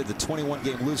Arth, ended the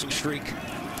 21-game losing streak.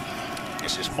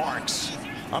 This is Marks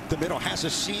up the middle, has a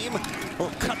seam, or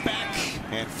cut back,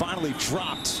 and finally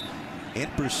dropped. In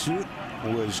pursuit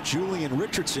was Julian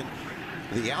Richardson,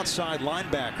 the outside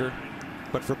linebacker.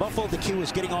 But for Buffalo, the key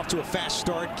was getting off to a fast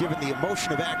start, given the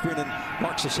emotion of Akron, and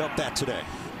Marks has helped that today.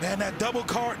 Man, that double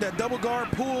guard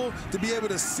pull to be able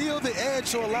to seal the edge,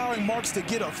 so allowing Marks to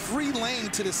get a free lane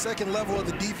to the second level of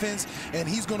the defense, and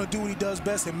he's going to do what he does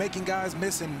best in making guys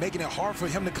miss and making it hard for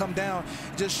him to come down.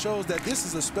 Just shows that this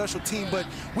is a special team. But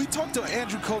we talked to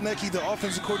Andrew Konecki, the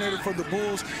offensive coordinator for the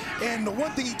Bulls, and the one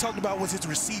thing he talked about was his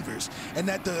receivers, and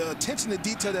that the attention to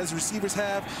detail that his receivers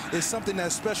have is something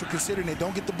that's special, considering they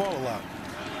don't get the ball a lot.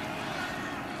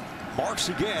 Marks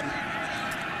again.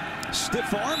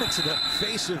 Stiff arm into the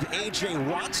face of A.J.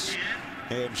 Watts,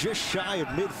 and just shy of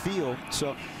midfield.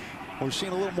 So we're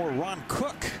seeing a little more Ron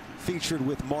Cook featured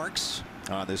with Marks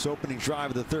on this opening drive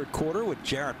of the third quarter, with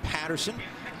Jarrett Patterson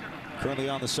currently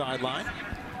on the sideline.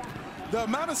 The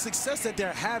amount of success that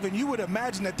they're having, you would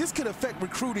imagine that this could affect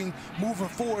recruiting moving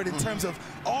forward in terms of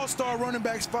all-star running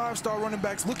backs, five-star running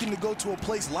backs looking to go to a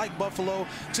place like Buffalo,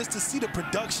 just to see the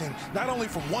production, not only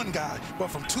from one guy, but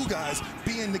from two guys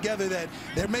being together, that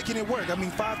they're making it work. I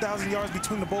mean, 5,000 yards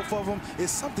between the both of them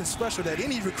is something special that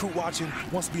any recruit watching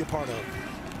wants to be a part of.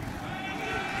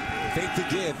 Fake the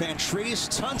give, Van Treese,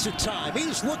 tons of time.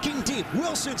 He's looking deep.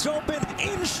 Wilson's open,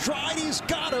 in stride. He's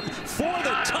got him for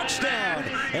the touchdown.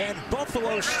 And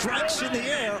Buffalo strikes in the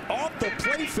air off the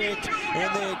play fake,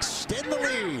 and they extend the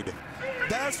lead.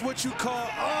 That's what you call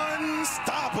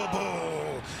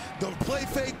unstoppable. The play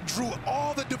fake drew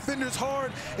all the defenders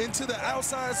hard into the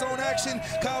outside zone action.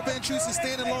 Kyle Van Treese is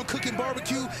standing along cooking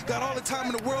barbecue, got all the time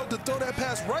in the world to throw that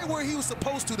pass right where he was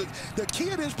supposed to. The key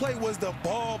of this play was the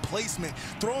ball placement,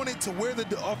 throwing it to where the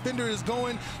offender is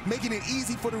going, making it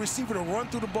easy for the receiver to run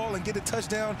through the ball and get a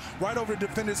touchdown right over the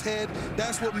defender's head.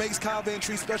 That's what makes Kyle Van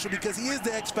Treese special, because he is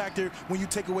the X factor when you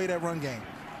take away that run game.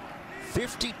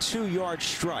 52-yard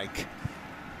strike.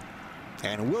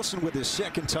 And Wilson with his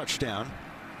second touchdown.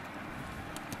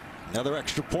 Another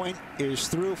extra point is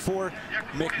through for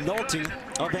McNulty.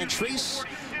 Van Treese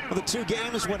of the two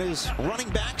games when his running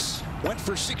backs went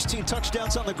for 16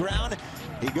 touchdowns on the ground.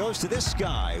 He goes to this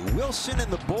guy. Wilson and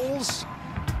the Bulls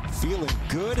feeling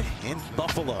good in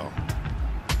Buffalo.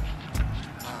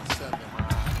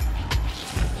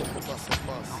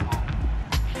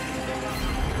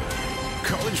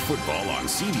 College football on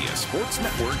CBS Sports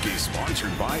Network is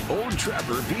sponsored by Old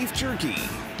Trapper Beef Jerky.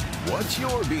 What's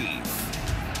your beef?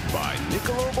 By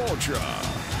Michelob Ultra,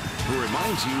 who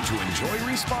reminds you to enjoy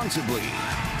responsibly.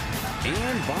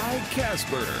 And by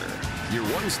Casper, your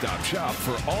one-stop shop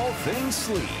for all things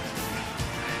sleep.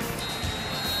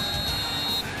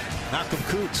 Malcolm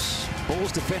Koonce,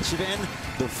 Bulls defensive end,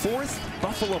 the fourth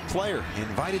Buffalo player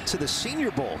invited to the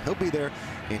Senior Bowl. He'll be there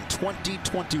in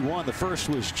 2021. The first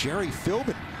was Jerry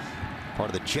Philbin, part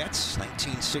of the Jets,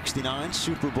 1969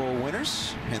 Super Bowl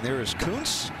winners. And there is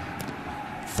Koonce.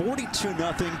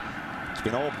 42-0. It's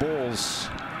been all Bulls,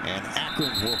 and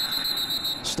Akron will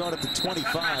start at the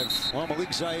 25. Well,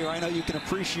 Malik Zaire, I know you can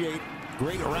appreciate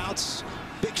great routes,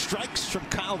 big strikes from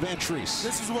Kyle Van Treese.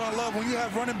 This is what I love. When you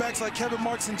have running backs like Kevin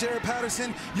Marks and Jared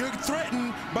Patterson, you're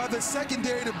threatened by the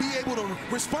secondary to be able to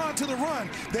respond to the run.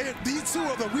 These two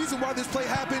are the reason why this play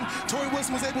happened. Torrey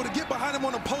Wilson was able to get behind him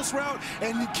on a post route,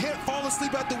 and you can't fall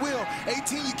asleep at the wheel.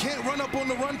 18, you can't run up on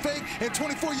the run fake, and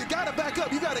 24, you got to back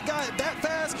up. You got a guy that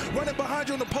fast running behind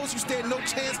you on the post, you stand no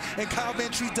chance, and Kyle Van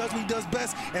Treese does what he does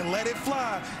best and let it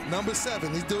fly. Number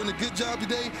 7, he's doing a good job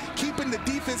today, keeping the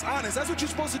defense honest. That's what you're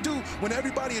supposed to do when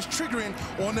everybody is triggering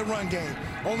on the run game.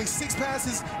 Only 6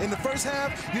 passes in the first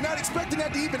half. You're not expecting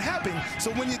that to even happen.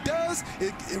 So when it does,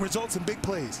 it results in big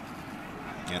plays.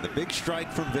 And the big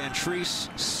strike from Van Treese,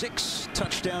 6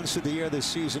 touchdowns to the air this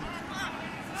season.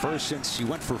 First since he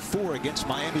went for 4 against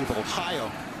Miami of Ohio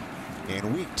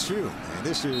in week 2. And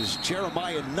this is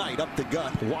Jeremiah Knight up the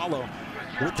gut. Wallow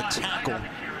with the tackle.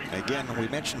 Again, we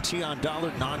mentioned Tion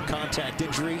Dollard, non-contact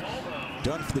injury,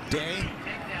 done for the day.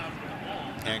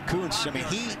 And Koonce, I mean,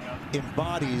 he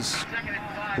embodies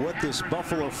what this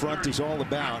Buffalo front is all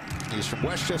about. He's from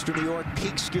Westchester, New York,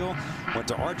 Peekskill, went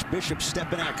to Archbishop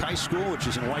Stepinac High School, which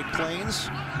is in White Plains.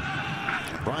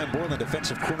 And Brian Borland,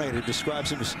 defensive coordinator,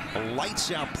 describes him as a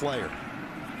lights-out player.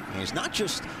 And he's not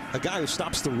just a guy who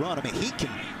stops the run. I mean, he can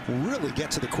really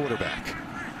get to the quarterback.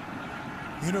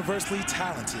 Universally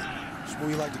talented. That's what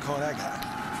we like to call that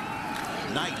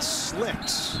guy. Knight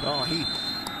slipped. Oh, he's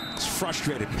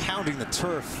frustrated, pounding the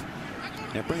turf.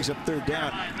 And it brings up third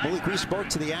down. Malik, we spoke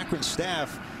to the Akron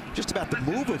staff just about the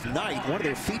move of Knight, one of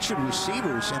their featured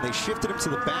receivers, and they shifted him to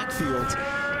the backfield.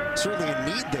 Certainly a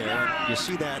need there. And you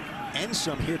see that and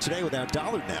some here today without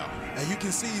Dollard now. And you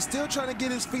can see he's still trying to get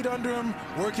his feet under him,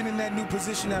 working in that new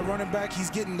position at running back. He's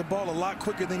getting the ball a lot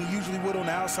quicker than he usually would on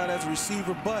the outside as a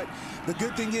receiver. But the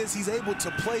good thing is he's able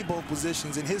to play both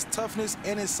positions, and his toughness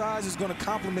and his size is going to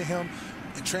complement him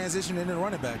in transition into the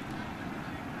running back.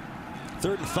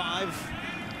 3rd and 5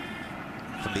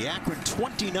 from the Akron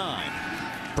 29.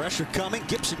 Pressure coming.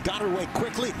 Gibson got her away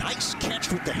quickly. Nice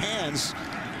catch with the hands.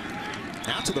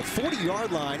 Out to the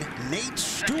 40-yard line, Nate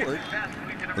Stewart,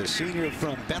 the senior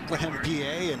from Bethlehem,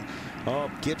 PA,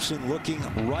 and Gibson looking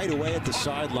right away at the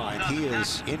sideline. He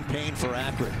is in pain for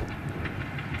Akron.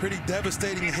 Pretty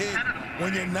devastating hit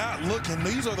when you're not looking.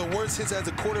 These are the worst hits as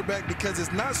a quarterback because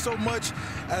it's not so much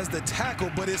as the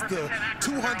tackle, but it's the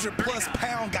 200-plus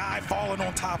pound guy falling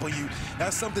on top of you.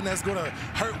 That's something that's going to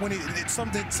hurt when it's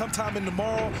sometime in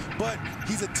tomorrow, but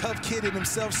he's a tough kid in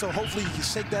himself, so hopefully he can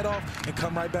shake that off and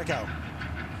come right back out.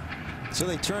 So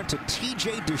they turn to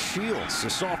T.J. DeShields, a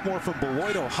sophomore from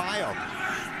Beloit, Ohio.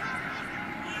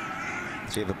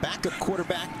 So you have a backup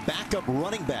quarterback, backup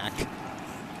running back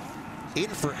in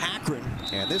for Akron.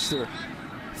 And this their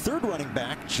 3rd running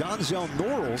back, John Zell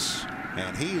Norrells.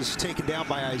 And he is taken down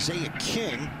by Isaiah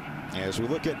King. As we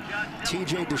look at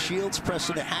T.J. DeShields press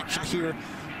into action here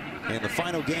in the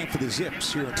final game for the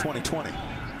Zips here in 2020.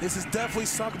 This is definitely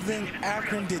something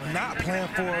Akron did not plan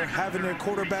for, having their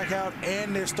quarterback out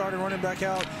and their starting running back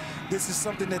out. This is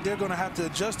something that they're going to have to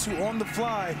adjust to on the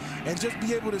fly and just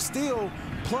be able to still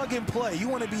plug and play. You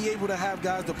want to be able to have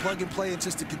guys to plug and play and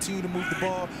just to continue to move the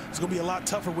ball. It's going to be a lot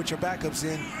tougher with your backups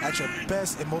in at your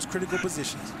best and most critical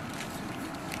positions.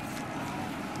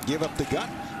 Give up the gut.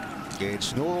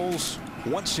 Gage Norrells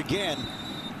once again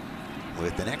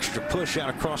with an extra push out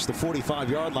across the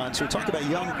 45-yard line. So we talk about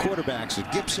young quarterbacks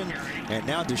at Gibson and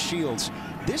now DeShields.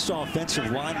 This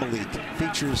offensive line, Malik,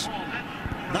 features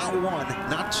not 1,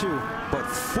 not 2, but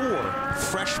 4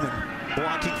 freshmen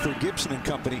blocking for Gibson and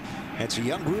company. And it's a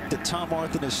young group that Tom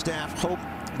Arth and his staff hope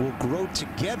will grow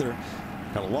together.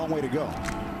 Got a long way to go.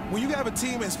 When you have a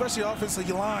team, especially offensive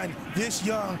line, this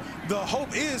young, the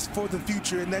hope is for the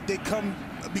future and that they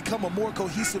become a more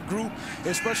cohesive group,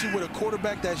 especially with a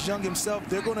quarterback that's young himself.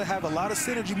 They're going to have a lot of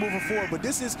synergy moving forward, but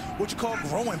this is what you call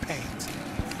growing pains.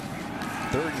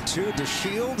 3rd and 2,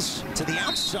 DeShields to the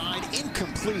outside,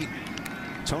 incomplete.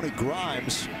 Tony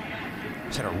Grimes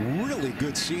has had a really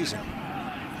good season.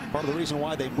 Part of the reason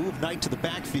why they moved Knight to the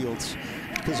backfield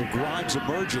because of Grimes'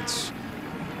 emergence.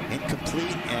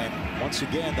 Incomplete, and once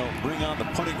again they'll bring on the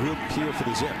punting group here for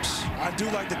the Zips. I do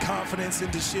like the confidence in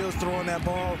DeShields throwing that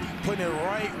ball, putting it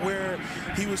right where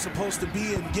he was supposed to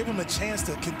be, and give him a chance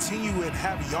to continue and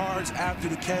have yards after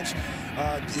the catch.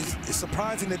 It's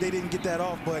surprising that they didn't get that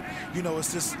off, but you know,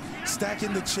 it's just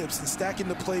stacking the chips and stacking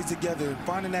the plays together and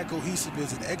finding that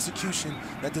cohesiveness and execution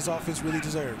that this offense really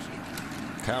deserves.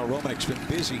 Kyle Romanek's been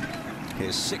busy.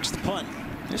 His 6th punt.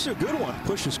 This is a good one.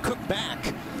 Pushes Cook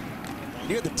back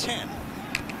near the 10.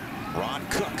 Ron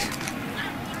Cook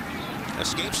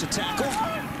escapes the tackle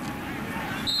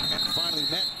and finally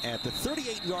met at the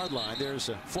 38-yard line. There's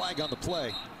a flag on the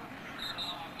play.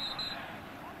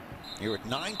 Here at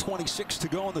 9:26 to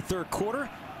go in the 3rd quarter.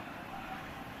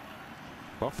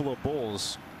 Buffalo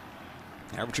Bulls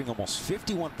averaging almost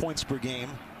 51 points per game.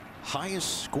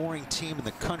 Highest scoring team in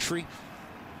the country.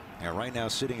 And right now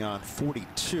sitting on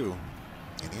 42.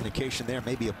 And the indication there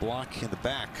may be a block in the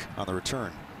back on the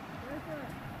return.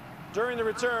 During the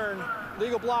return,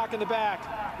 legal block in the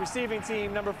back, receiving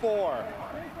team number 4.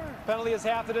 Penalty is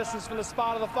half the distance from the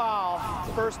spot of the foul.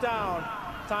 1st down,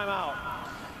 timeout.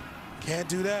 Can't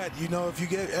do that. You know, if you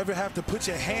ever have to put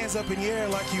your hands up in the air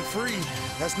like you're free,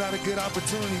 that's not a good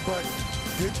opportunity, but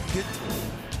good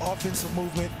offensive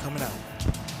movement coming out.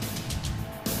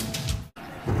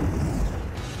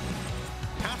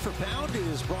 for Pound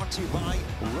is brought to you by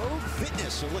Road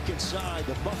Fitness. A look inside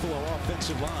the Buffalo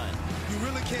offensive line. You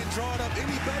really can't draw it up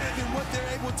any better than what they're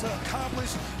able to accomplish,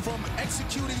 from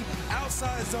executing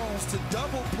outside zones to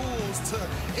double pulls to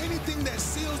anything that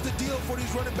seals the deal for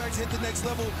these running backs to hit the next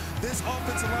level. This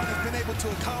offensive line has been able to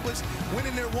accomplish,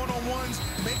 winning their one-on-ones,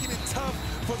 making it tough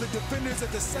for the defenders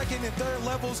at the second and third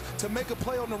levels to make a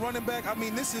play on the running back. I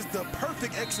mean, this is the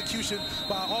perfect execution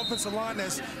by an offensive line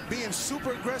that's being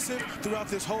super aggressive throughout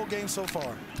this whole game so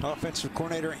far. Offensive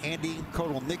coordinator Andy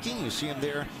Kotelnicki, you see him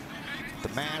there. The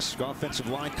mask. Offensive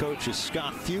line coach is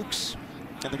Scott Fuchs.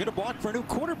 And they're going to block for a new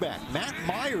quarterback, Matt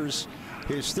Myers.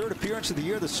 His third appearance of the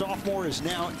year. The sophomore is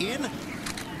now in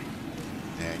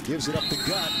and gives it up the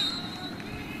gut.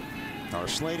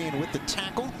 Arslanian with the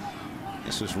tackle.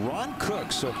 This is Ron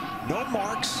Cook. So no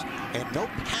Marks and no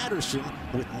Patterson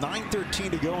with 9:13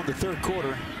 to go in the third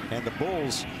quarter. And the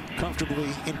Bulls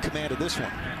comfortably in command of this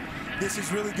one. This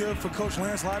is really good for Coach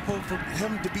Lance Leipold, for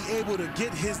him to be able to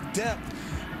get his depth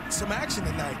some action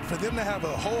tonight, for them to have a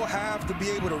whole half to be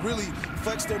able to really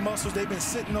flex their muscles. They've been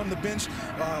sitting on the bench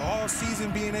all season,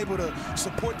 being able to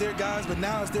support their guys, but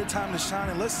now it's their time to shine,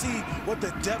 and let's see what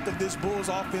the depth of this Bulls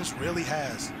offense really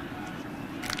has.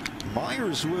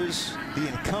 Myers was the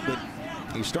incumbent.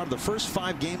 He started the first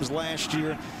 5 games last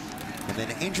year and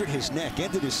then injured his neck,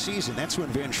 ended his season. That's when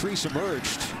Van Treese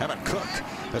emerged. How about Cook?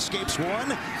 Escapes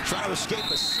one, trying to escape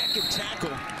a second tackle.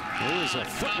 There was a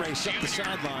foot race up the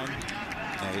sideline.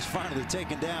 And he's finally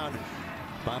taken down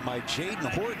by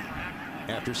Jaden Horton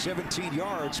after 17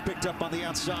 yards, picked up on the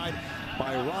outside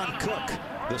by Ron Cook,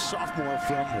 the sophomore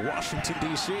from Washington,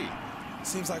 D.C.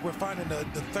 Seems like we're finding the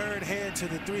third head to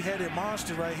the three-headed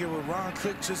monster right here, with Ron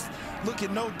Cook just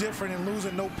looking no different and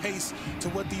losing no pace to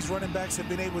what these running backs have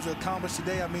been able to accomplish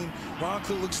today. I mean, Ron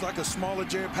Cook looks like a smaller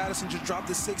Jared Patterson, just dropped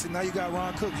the 6, and now you got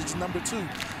Ron Cook, he's number 2.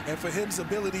 And for his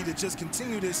ability to just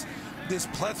continue this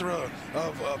plethora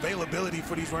of availability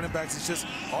for these running backs is just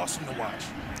awesome to watch.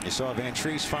 You saw Van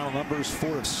Treese final numbers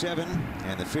 4 of 7,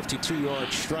 and the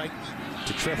 52-yard strike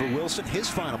to Trevor Wilson, his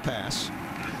final pass.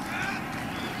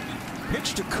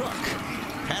 Pitch to Cook,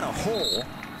 had a hole,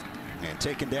 and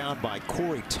taken down by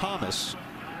Corey Thomas.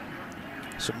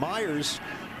 So Myers,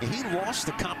 he lost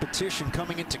the competition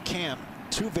coming into camp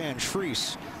to Van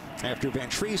Treese after Van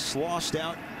Treese lost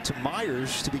out to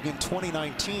Myers to begin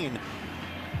 2019.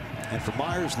 And for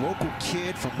Myers, local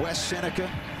kid from West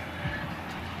Seneca,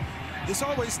 it's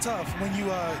always tough when you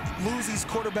lose these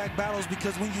quarterback battles,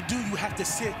 because when you do, you have to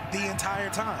sit the entire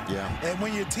time. Yeah. And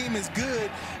when your team is good,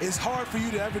 it's hard for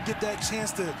you to ever get that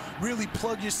chance to really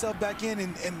plug yourself back in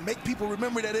and make people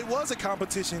remember that it was a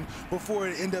competition before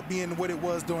it ended up being what it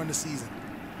was during the season.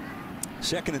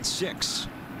 2nd and 6.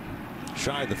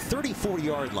 Shy of the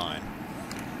 34-yard line.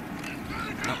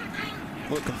 A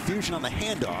little confusion on the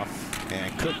handoff.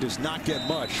 And Cook does not get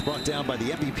much. Brought down by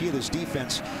the MVP of this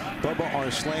defense, Bubba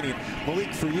Arslanian.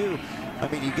 Malik, for you, I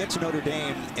mean, you get to Notre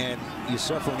Dame and you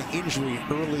suffer an injury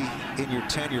early in your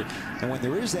tenure. And when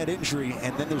there is that injury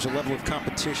and then there's a level of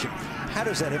competition, how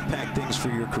does that impact things for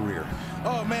your career?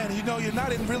 Oh, man, you know, you're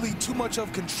not in really too much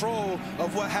of control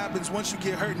of what happens once you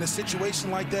get hurt in a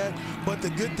situation like that. But the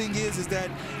good thing is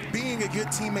that being a good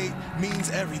teammate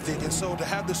means everything. And so to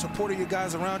have the support of your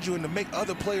guys around you and to make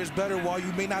other players better while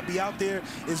you may not be out there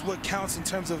is what counts in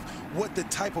terms of what the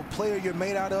type of player you're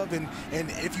made out of. And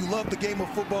if you love the game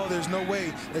of football, there's no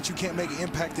way that you can't make an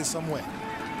impact in some way.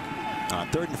 On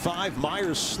 3rd and 5,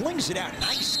 Myers slings it out.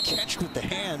 Nice catch with the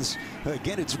hands.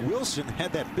 Again, it's Wilson,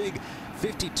 had that big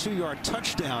 52-yard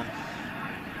touchdown.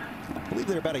 I believe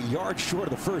they're about a yard short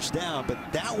of the first down, but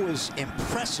that was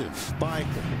impressive by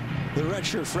the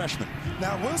redshirt freshman.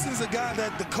 Now, Wilson's a guy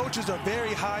that the coaches are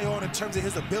very high on in terms of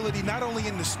his ability, not only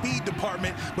in the speed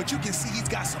department, but you can see he's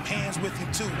got some hands with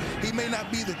him too. He may not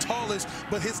be the tallest,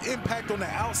 but his impact on the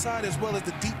outside as well as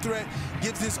the deep threat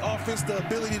gives this offense the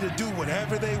ability to do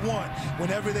whatever they want,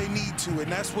 whenever they need to. And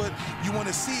that's what you want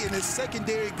to see in this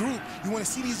secondary group. You want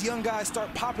to see these young guys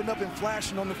start popping up and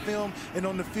flashing on the film and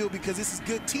on the field, because this is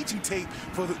good teaching tape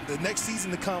for the next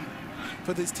season to come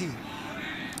for this team.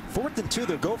 4th and 2,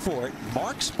 they'll go for it.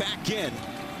 Marks back in.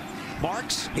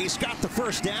 Marks, he's got the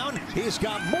first down. He's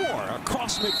got more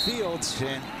across midfield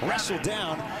and wrestled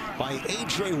down by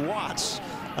A.J. Watts.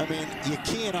 I mean, you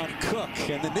key in on Cook,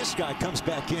 and then this guy comes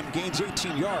back in, gains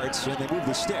 18 yards, and they move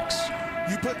the sticks.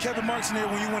 You put Kevin Marks in there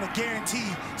when you want to guarantee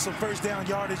some first down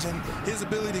yardage, and his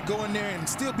ability to go in there and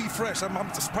still be fresh.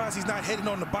 I'm surprised he's not heading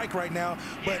on the bike right now,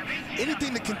 but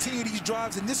anything to continue these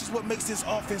drives, and this is what makes this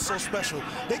offense so special.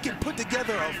 They can put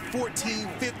together a 14,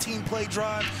 15 play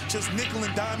drive, just nickel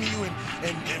and dime you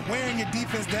and wearing your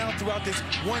defense down throughout this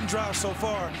one drive so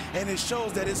far, and it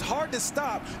shows that it's hard to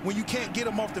stop when you can't get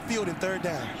them off the field in third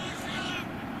down.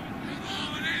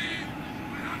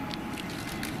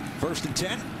 1st and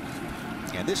 10.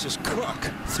 And this is Cook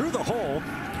through the hole.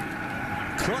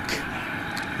 Cook,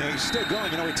 he's still going.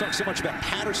 You know, we talk so much about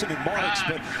Patterson and Marks,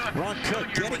 but Ron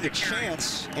Cook getting a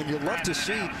chance, and you love to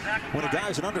see when a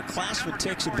guy's an underclassman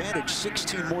takes advantage.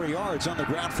 16 more yards on the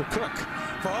ground for Cook.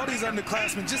 For all these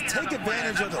underclassmen, just take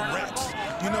advantage of the reps.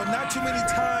 You know, not too many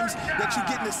times that you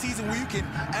get in the season where you can,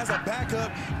 as a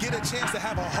backup, get a chance to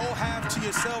have a whole half to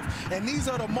yourself. And these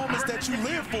are the moments that you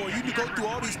live for. You can go through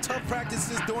all these tough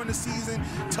practices during the season,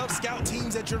 tough scout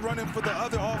teams that you're running for the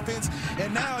other offense.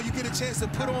 And now you get a chance to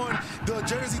put on the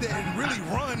jersey that and really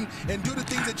run and do the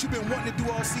things that you've been wanting to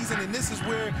do all season. And this is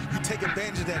where you take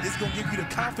advantage of that. It's going to give you the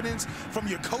confidence from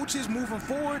your coaches moving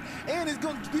forward, and it's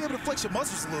going to be able to flex your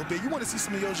muscles a little bit. You want to see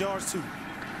some of those yards too.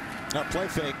 Now play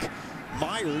fake.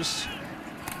 Myers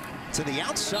to the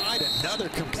outside, another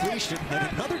completion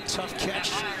and another tough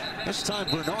catch. This time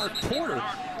Bernard Porter.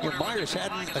 You know, Myers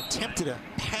hadn't attempted a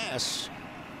pass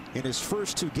in his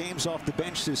first 2 games off the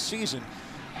bench this season.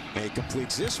 And he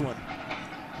completes this one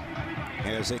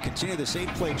as they continue this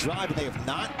 8-play drive, and they have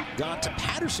not got to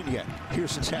Patterson yet here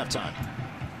since halftime.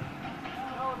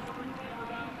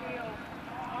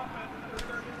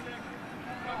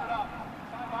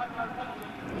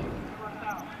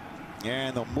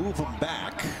 And they'll move him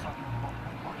back.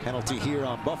 Penalty here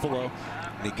on Buffalo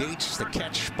negates the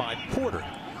catch by Porter.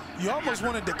 You almost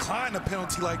want to decline a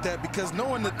penalty like that, because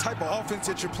knowing the type of offense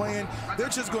that you're playing, they're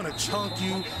just going to chunk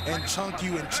you and chunk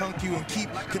you and chunk you and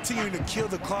keep continuing to kill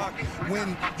the clock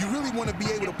when you really want to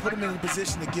be able to put them in a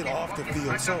position to get off the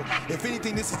field. So if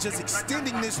anything, this is just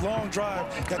extending this long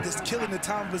drive that is killing the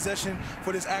time of possession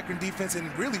for this Akron defense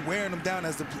and really wearing them down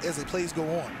as the plays go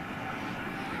on.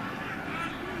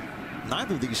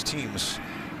 Neither of these teams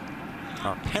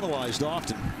are penalized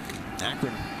often.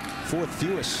 Akron, 4th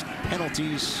fewest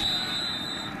penalties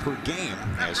per game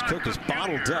as Cook is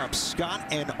bottled up. Scott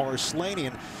and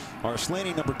Arslanian.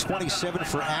 Arslanian, number 27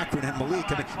 for Akron, and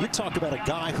Malik. I mean, you talk about a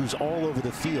guy who's all over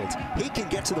the field. He can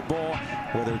get to the ball,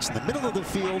 whether it's in the middle of the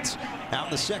field, out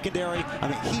in the secondary. I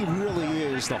mean, he really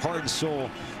is the heart and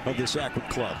soul of this Akron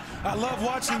club. I love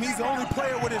watching him. He's the only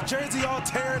player with his jersey all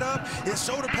teared up, his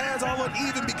shoulder pads all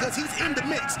uneven, because he's in the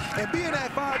mix. And being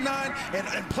at 5'9"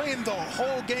 and playing the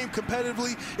whole game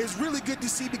competitively is really good to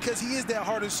see, because he is that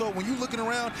heart and soul. When you're looking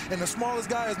around and the smallest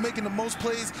guy is making the most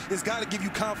plays, it's got to give you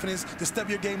confidence to step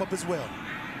your game up as well.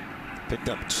 Picked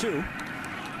up 2.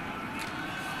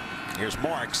 Here's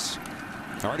Marks,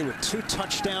 already with 2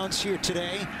 touchdowns here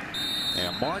today.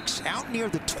 And Marks out near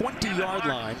the 20-yard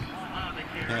line.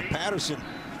 And Patterson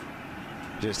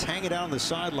just hanging out on the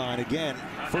sideline again.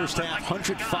 First half,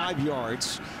 105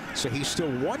 yards. So he's still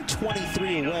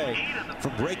 123 away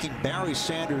from breaking Barry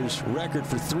Sanders' record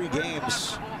for 3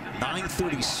 games.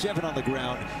 937 on the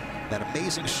ground. That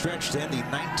amazing stretch to end the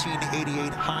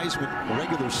 1988 Heisman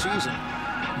regular season.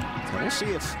 And we'll see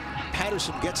if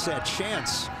Patterson gets that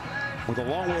chance with a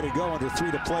long way to go, under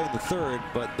 3 to play in the 3rd,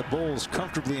 but the Bulls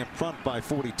comfortably in front by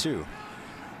 42.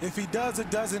 If he does or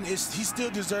doesn't, he still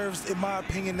deserves, in my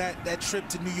opinion, that trip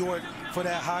to New York for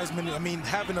that Heisman. I mean,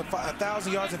 having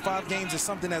 1,000 yards in 5 games is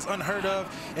something that's unheard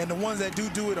of, and the ones that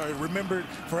do it are remembered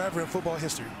forever in football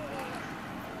history.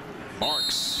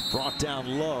 Marks brought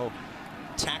down low.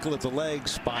 Tackle at the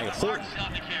legs by Horton.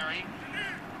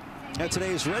 And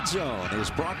today's Red Zone is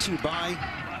brought to you by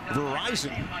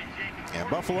Verizon. And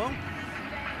Buffalo,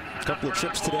 a couple of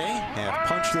trips today, have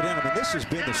punched it in. I mean, this has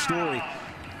been the story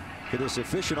for this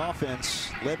efficient offense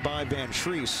led by Van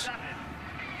Treese.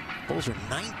 Bulls are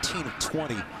 19 of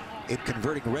 20 in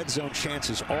converting red zone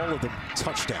chances, all of them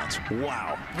touchdowns.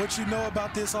 Wow. What you know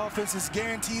about this offense is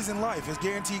guarantees in life. It's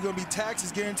guaranteed you're going to be taxed.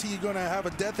 It's guaranteed you're going to have a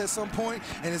death at some point.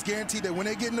 And it's guaranteed that when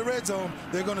they get in the red zone,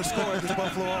 they're going to score at this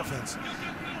Buffalo offense.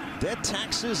 Dead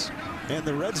taxes and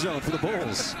the red zone for the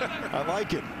Bulls. I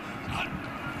like it.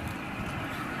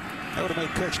 That would have made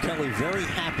Coach Kelly very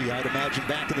happy, I'd imagine,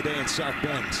 back in the day in South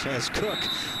Bend, as Cook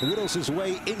whittles his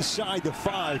way inside the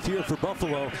 5 here for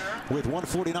Buffalo with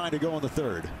 1:49 to go in the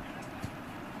 3rd.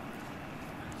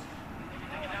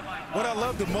 What I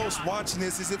love the most watching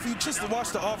this is if you just watch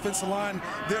the offensive line,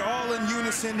 they're all in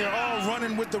unison. They're all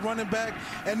running with the running back.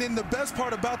 And then the best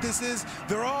part about this is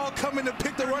they're all coming to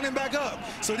pick the running back up.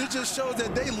 So this just shows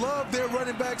that they love their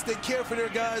running backs. They care for their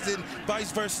guys and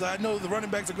vice versa. I know the running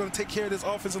backs are going to take care of this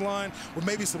offensive line with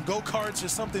maybe some go-karts or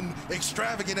something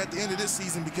extravagant at the end of this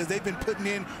season because they've been putting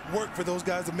in work for those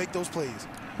guys to make those plays.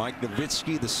 Mike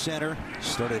Nowitzki, the center,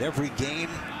 started every game,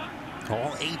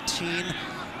 all 18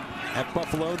 at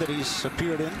Buffalo that he's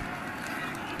appeared in.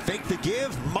 Fake the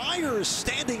give. Myers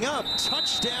standing up.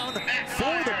 Touchdown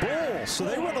for the Bulls. So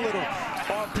they went a little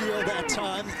RPO that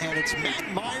time, and it's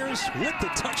Matt Myers with the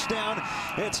touchdown.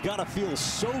 It's got to feel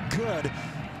so good.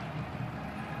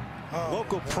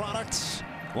 Local products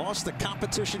lost the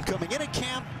competition coming into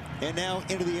camp and now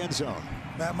into the end zone.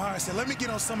 Matt Myers said, let me get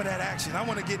on some of that action. I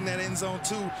want to get in that end zone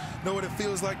too, know what it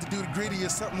feels like to do the gritty or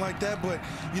something like that. But,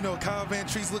 you know, Kyle Van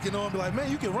Tree's looking on and be like,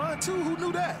 man, you can run too. Who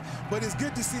knew that? But it's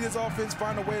good to see this offense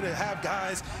find a way to have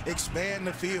guys expand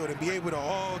the field and be able to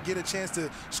all get a chance to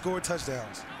score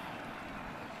touchdowns.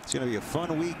 It's going to be a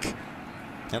fun week,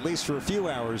 at least for a few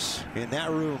hours in that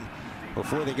room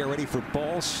before they get ready for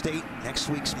Ball State next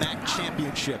week's MAC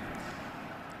championship.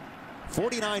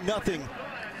 49-0.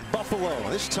 Buffalo.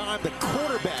 This time the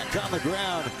quarterback on the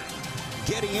ground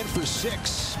getting in for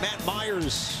 6. Matt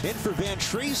Myers in for Van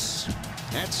Treese.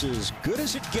 That's as good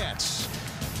as it gets.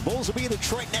 Bulls will be in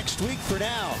Detroit next week. For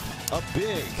now, a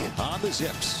big on the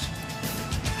Zips.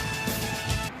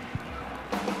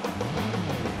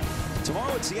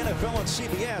 Tomorrow it's the NFL on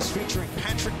CBS featuring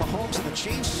Patrick Mahomes and the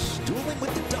Chiefs dueling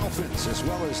with the Dolphins, as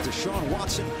well as Deshaun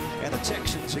Watson and the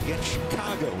Texans against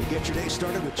Chicago. We get your day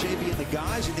started with JB and the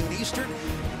guys at noon Eastern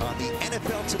on the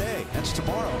NFL Today. That's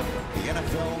tomorrow. The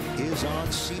NFL is on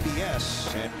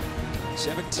CBS, and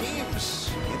 7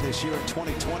 teams in this year in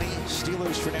 2020.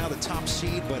 Steelers for now the top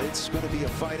seed, but it's going to be a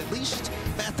fight, at least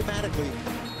mathematically,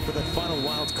 for that final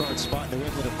wild card spot. New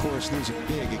England, of course, losing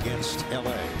big against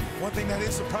LA. One thing that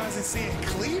is surprising, seeing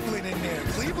Cleveland in there.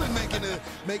 Cleveland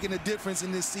making a difference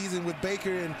in this season with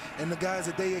Baker and the guys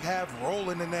that they have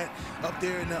rolling in that up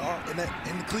there in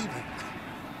the Cleveland.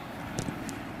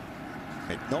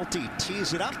 McNulty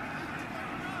tees it up,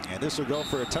 and this will go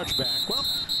for a touchback. Well,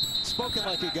 spoken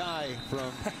like a guy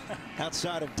from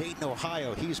outside of Dayton,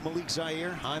 Ohio. He's Malik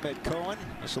Zaire. I'm Ed Cohen.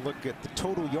 Let's look at the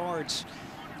total yards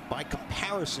by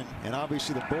comparison, and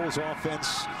obviously the Bulls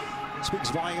offense speaks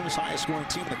volumes. Highest scoring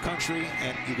team in the country,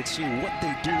 and you can see what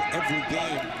they do every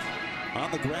game on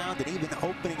the ground, and even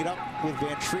opening it up with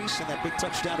Van Treese and that big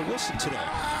touchdown to Wilson today.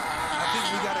 I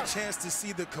think we got a chance to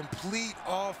see the complete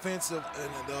offensive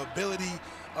and the ability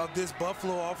of this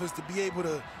Buffalo offense to be able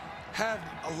to have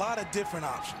a lot of different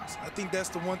options. I think that's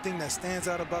the one thing that stands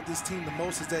out about this team the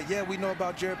most is that, yeah, we know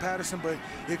about Jared Patterson, but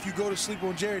if you go to sleep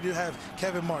on Jared, you have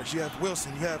Kevin Marks, you have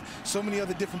Wilson, you have so many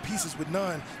other different pieces with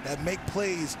none that make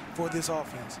plays for this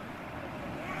offense.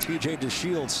 TJ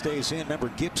DeShields stays in. Remember,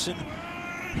 Gibson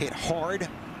hit hard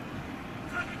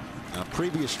on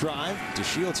previous drive.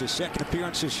 DeShields, his second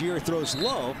appearance this year, throws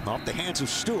low off the hands of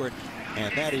Stewart,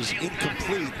 and that is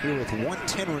incomplete here with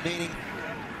 1:10 remaining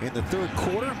in the third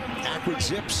quarter. Akron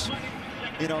Zips,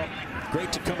 you know,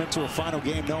 great to come into a final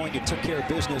game knowing you took care of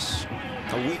business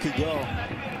a week ago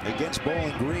against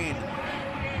Bowling Green.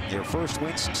 Their first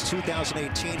win since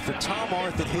 2018 for Tom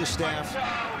Arth and his staff.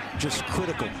 Just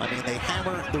critical. I mean, they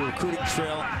hammer the recruiting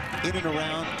trail in and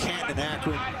around Canton and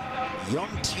Akron. Young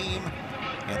team,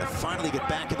 and to finally get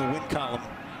back in the win column.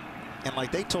 And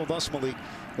like they told us, Malik,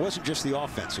 it wasn't just the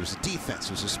offense, it was the defense,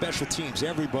 it was the special teams.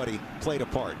 Everybody played a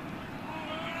part.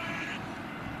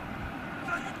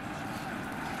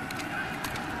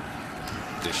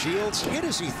 DeShields hit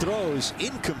as he throws,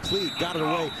 incomplete, got it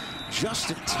away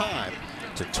just in time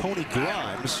to Tony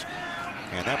Grimes,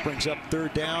 and that brings up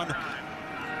third down.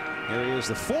 There he is.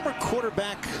 The former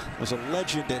quarterback was a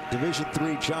legend at Division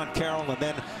III, John Carroll, and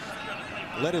then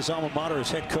led his alma mater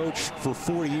as head coach for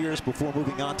 4 years before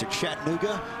moving on to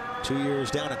Chattanooga, 2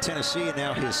 years down at Tennessee, and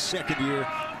now his second year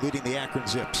leading the Akron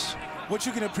Zips. What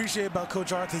you can appreciate about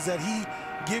Coach Arth is that he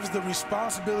gives the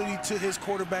responsibility to his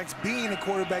quarterbacks, being a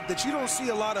quarterback that you don't see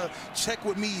a lot of check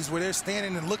with me's where they're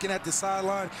standing and looking at the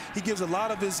sideline. He gives a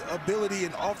lot of his ability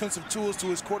and offensive tools to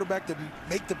his quarterback to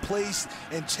make the plays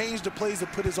and change the plays to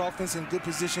put his offense in good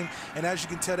position. And as you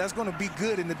can tell, that's going to be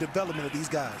good in the development of these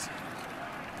guys.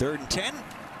 3rd and 10.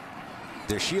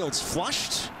 DeShields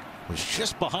flushed, was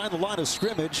just behind the line of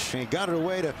scrimmage, and got it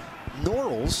away to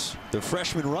Norrells, the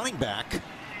freshman running back.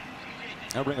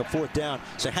 That'll bring up 4th down.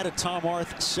 So how did Tom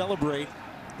Arth celebrate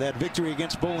that victory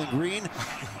against Bowling Green?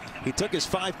 He took his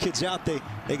 5 kids out.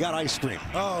 They got ice cream.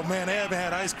 Oh, man, they haven't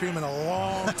had ice cream in a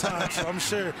long time. So I'm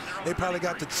sure they probably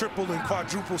got the triple and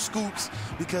quadruple scoops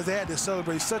because they had to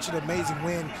celebrate such an amazing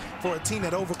win for a team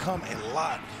that overcome a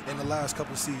lot in the last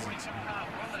couple seasons.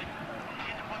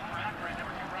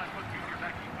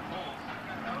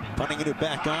 Punting it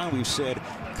back on, we've said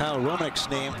Kyle Romanek's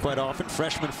name quite often.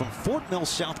 Freshman from Fort Mill,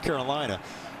 South Carolina,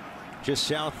 just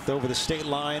south over the state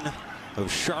line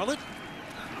of Charlotte.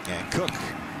 And Cook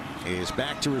is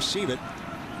back to receive it.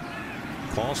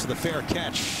 Calls for the fair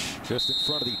catch just in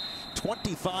front of the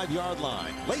 25-yard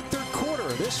line. Late third quarter,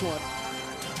 this one.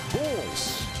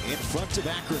 Bulls in front of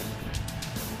Akron.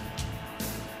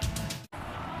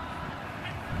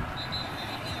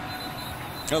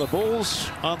 Now the Bulls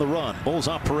on the run. Bulls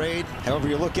on parade, however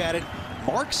you look at it.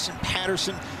 Marks and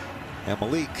Patterson and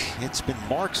Malik. It's been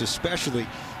Marks especially,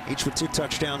 each with 2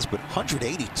 touchdowns, but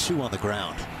 182 on the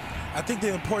ground. I think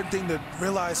the important thing to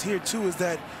realize here, too, is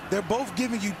that they're both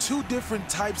giving you 2 different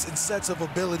types and sets of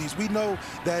abilities. We know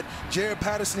that Jared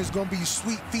Patterson is going to be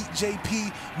sweet feet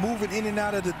JP, moving in and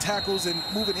out of the tackles and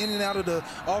moving in and out of the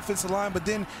offensive line. But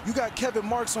then you got Kevin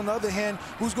Marks, on the other hand,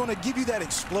 who's going to give you that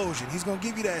explosion. He's going to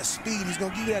give you that speed. He's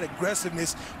going to give you that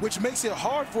aggressiveness, which makes it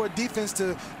hard for a defense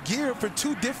to gear for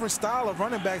 2 different style of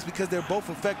running backs because they're both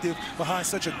effective behind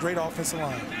such a great offensive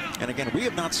line. And again, we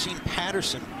have not seen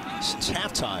Patterson since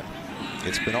halftime.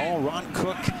 It's been all Ron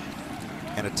Cook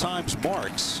and at times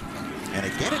Marks. And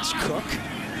again, it's Cook.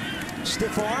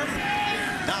 Stiff arm,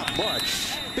 not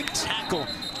much. Big tackle,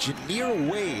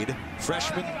 Janier Wade,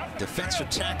 freshman defensive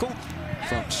tackle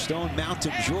from Stone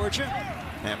Mountain, Georgia.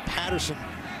 And Patterson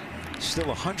still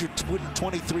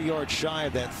 123 yards shy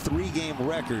of that 3-game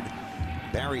record.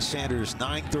 Barry Sanders,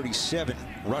 937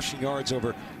 rushing yards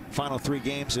over final 3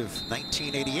 games of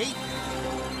 1988.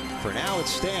 For now, it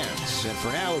stands, and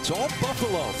for now, it's all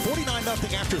Buffalo.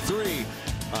 49-0 after 3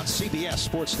 on CBS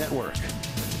Sports Network.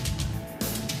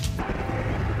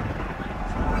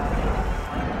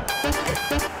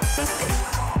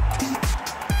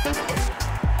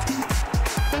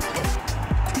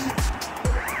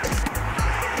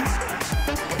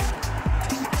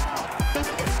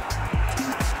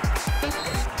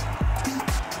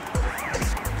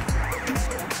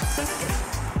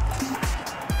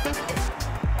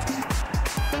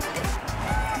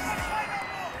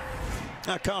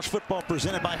 Now, college football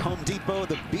presented by Home Depot.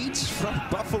 The beats from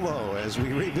Buffalo as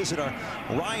we revisit our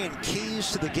Ryan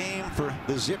Keys to the game for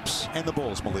the Zips and the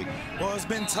Bulls, Malik. Well, it's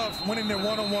been tough winning their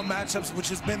one-on-one matchups, which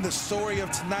has been the story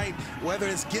of tonight, whether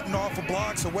it's getting off of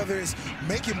blocks or whether it's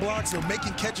making blocks or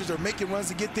making catches or making runs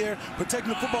to get there. Protecting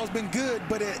the football has been good,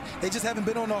 but they just haven't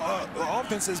been on the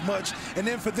offense as much. And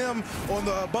then for them on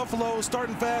the Buffalo,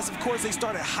 starting fast, of course, they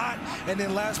started hot. And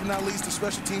then last but not least, the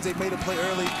special teams, they made a play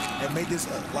early and made this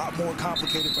a lot more complicated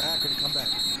for Akron to come back.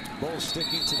 Bulls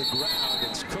sticking to the ground.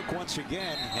 It's Cook once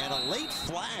again, and a late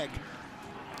flag.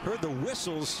 Heard the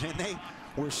whistles, and they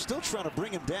were still trying to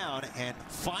bring him down, and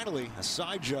finally a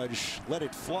side judge let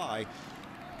it fly.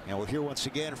 And we'll hear once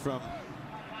again from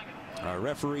our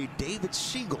referee David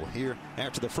Siegel here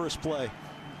after the first play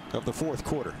of the 4th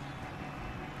quarter.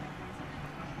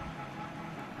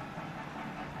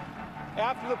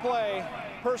 After the play,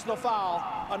 personal foul,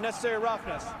 unnecessary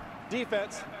roughness.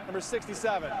 Defense, number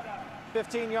 67.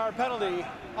 15-yard penalty,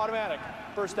 automatic.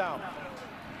 First down.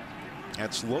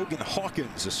 That's Logan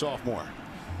Hawkins, a sophomore.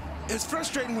 It's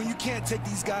frustrating when you can't take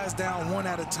these guys down one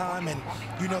at a time, and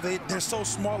you know they're so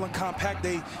small and compact,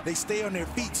 they stay on their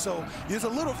feet. So there's a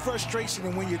little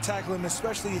frustration when you're tackling them,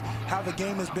 especially how the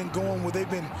game has been going, where they've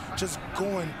been just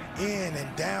going in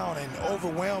and down and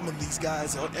overwhelming these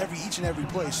guys each and every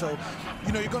play. So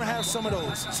you know you're going to have some of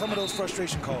those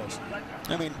frustration calls.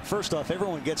 I mean, first off,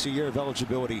 everyone gets a year of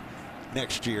eligibility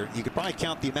next year. You could probably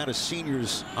count the amount of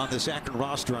seniors on this Akron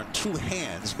roster on 2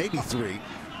 hands, maybe 3.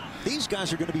 These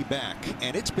guys are going to be back,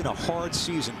 and it's been a hard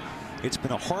season. It's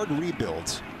been a hard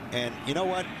rebuild. And you know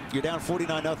what? You're down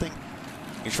 49-0.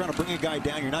 You're trying to bring a guy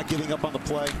down. You're not giving up on the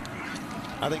play.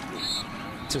 I think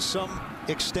to some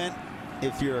extent,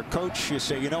 if you're a coach, you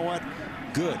say, you know what?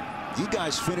 Good. You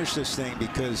guys finish this thing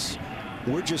because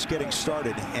we're just getting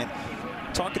started. And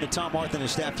talking to Tom Arthur and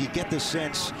his staff, you get the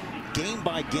sense game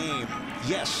by game,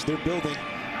 yes, they're building,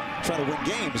 trying to win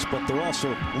games, but they're also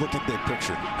looking big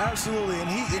picture. Absolutely, and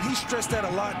he stressed that a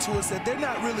lot to us, that they're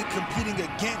not really competing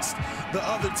against the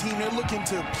other team. They're looking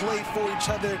to play for each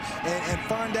other and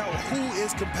find out who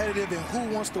is competitive and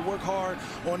who wants to work hard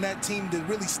on that team to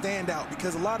really stand out,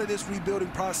 because a lot of this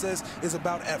rebuilding process is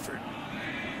about effort.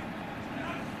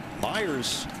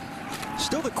 Myers,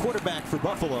 still the quarterback for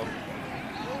Buffalo.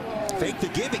 Fake the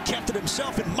give, he kept it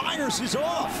himself, and Myers is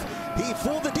off. He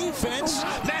fooled the defense.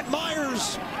 Matt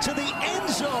Myers to the end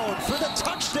zone for the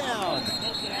touchdown.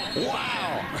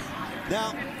 Wow.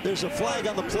 Now, there's a flag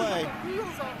on the play.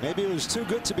 Maybe it was too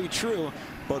good to be true,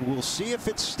 but we'll see if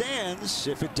it stands.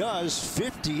 If it does,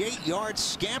 58-yard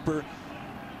scamper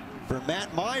for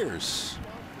Matt Myers.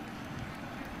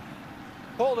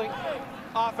 Holding,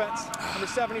 offense, number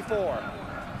 74.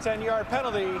 10-yard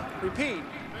penalty, repeat,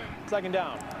 second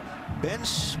down. Ben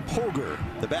Polger,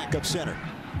 the backup center.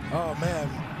 Oh, man.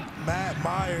 Matt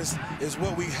Myers is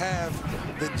what we have,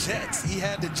 the Jets. He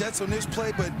had the Jets on this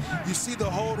play, but you see the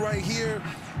hold right here.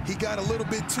 He got a little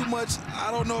bit too much. I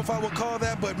don't know if I would call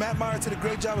that, but Matt Myers did a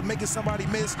great job of making somebody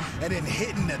miss and then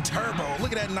hitting the turbo.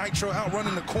 Look at that nitro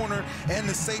outrunning the corner and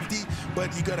the safety,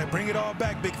 but you got to bring it all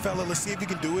back, big fella. Let's see if you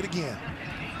can do it again.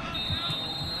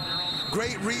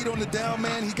 Great read on the down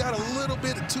man. He got a little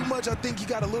bit too much. I think he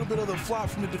got a little bit of the flop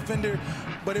from the defender,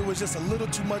 but it was just a little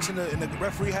too much, and the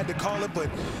referee had to call it. But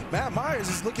Matt Myers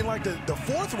is looking like the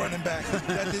fourth running back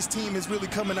that this team is really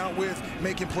coming out with,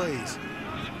 making plays.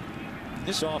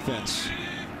 This offense,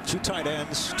 2 tight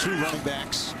ends, 2 running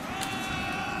backs.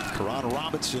 Karan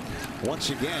Robinson once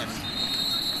again,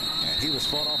 and he was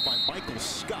fought off by Michael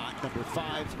Scott, number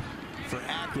 5 for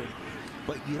Akron.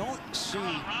 But you don't see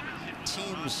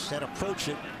teams that approach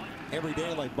it every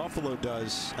day like Buffalo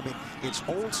does. I mean, it's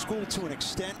old school to an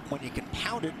extent when you can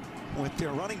pound it with their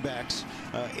running backs.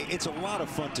 It's a lot of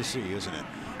fun to see, isn't it?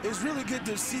 It's really good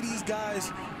to see these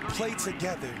guys play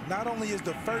together. Not only is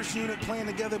the first unit playing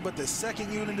together, but the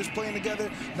second unit is playing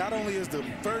together. Not only is the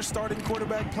first starting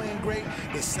quarterback playing great,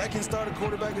 the second starting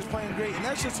quarterback is playing great. And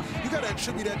that's just, you got to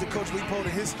attribute that to Coach Leopold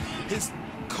and his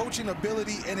coaching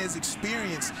ability and his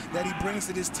experience that he brings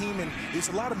to this team. And it's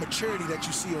a lot of maturity that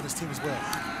you see on this team as well.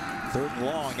 3rd and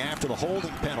long after the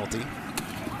holding penalty.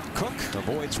 Cook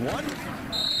avoids one.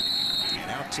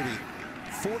 And out to the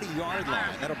 40-yard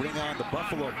line. That'll bring on the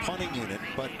Buffalo punting unit.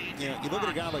 But, you know, you look at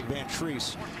a guy like Van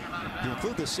Treese. You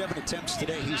include the 7 attempts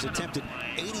today, he's attempted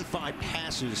 85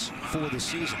 passes for the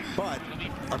season. But,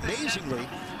 amazingly,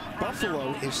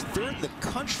 Buffalo is 3rd in the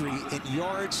country in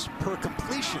yards per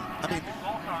completion. I mean,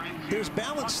 there's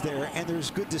balance there, and there's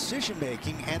good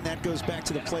decision-making, and that goes back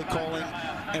to the play calling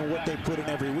and what they put in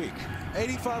every week.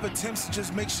 85 attempts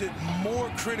just makes it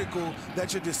more critical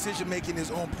that your decision-making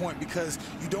is on point, because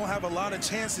you don't have a lot of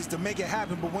chances to make it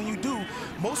happen. But when you do,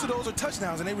 most of those are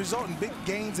touchdowns, and they result in big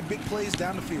gains and big plays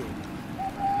down the field.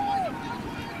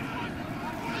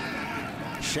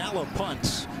 Shallow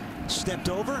punts stepped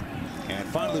over, and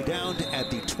finally down at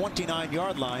the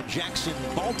 29-yard line. Jackson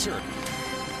Balter,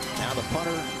 now the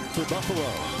punter for Buffalo.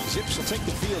 Zips will take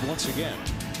the field once again.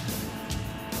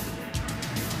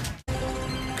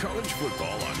 College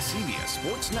football on CBS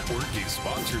Sports Network is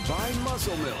sponsored by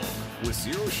Muscle Milk. With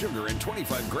 0 sugar and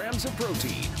 25 grams of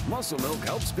protein, Muscle Milk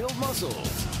helps build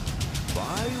muscles.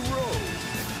 By Rogue,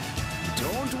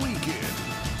 don't weaken.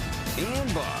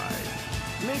 And by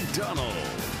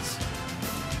McDonald's.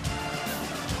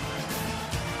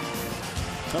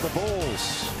 Now the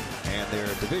Bulls and their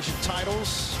division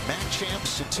titles, MAC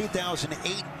champs in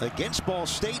 2008 against Ball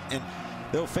State, and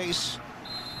they'll face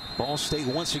Ball State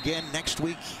once again next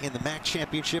week in the MAC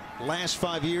championship. Last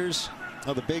 5 years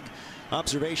of the big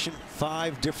observation,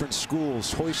 5 different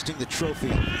schools hoisting the trophy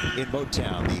in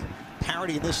Motown. The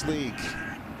parity in this league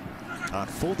on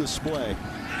full display.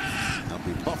 That'll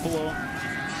be Buffalo,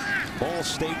 Ball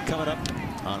State coming up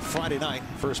on Friday night.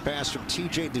 First pass from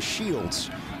T.J.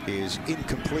 DeShields is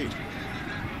incomplete.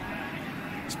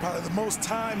 It's probably the most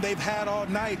time they've had all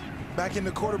night back in the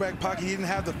quarterback pocket. He didn't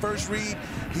have the first read.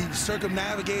 He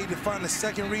circumnavigated to find the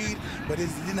second read, but he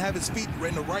didn't have his feet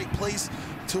in the right place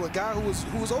to a guy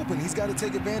who was open. He's got to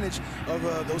take advantage of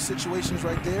those situations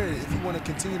right there if you want to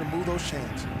continue to move those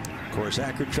chains. Of course,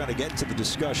 Akron trying to get to the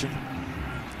discussion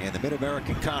in the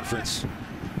Mid-American Conference.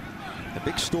 The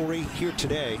big story here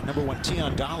today, number 1,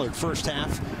 Tion Dollard, first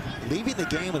half, leaving the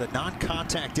game with a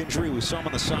non-contact injury. We saw him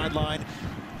on the sideline,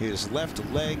 his left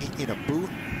leg in a boot,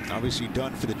 obviously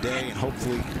done for the day, and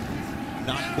hopefully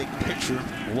not big picture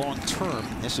long term.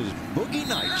 This is Boogie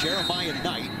Knight, Jeremiah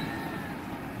Knight,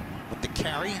 with the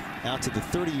carry out to the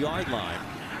 30-yard line.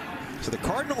 So the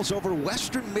Cardinals over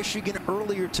Western Michigan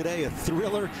earlier today, a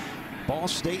thriller. Ball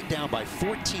State down by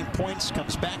 14 points,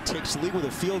 comes back, takes the lead with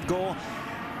a field goal.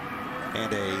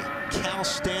 And a Cal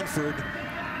Stanford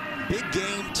big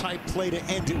game type play to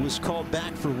end it was called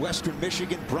back for Western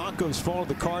Michigan. Broncos fall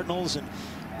to the Cardinals, and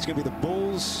it's going to be the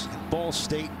Bulls and Ball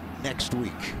State next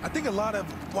week. I think a lot of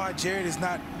why Jared is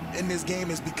not in this game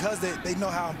is because they know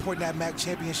how important that MAC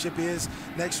championship is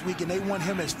next week, and they want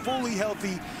him as fully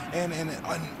healthy and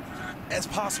as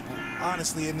possible,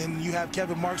 honestly. And then you have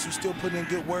Kevin Marks, who's still putting in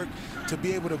good work to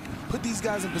be able to put these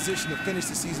guys in position to finish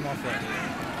the season off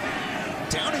right.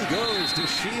 Down he goes.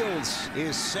 DeShields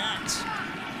is sacked.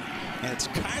 And it's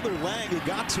Kyler Lang who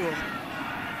got to him.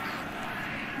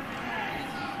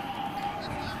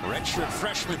 Redshirt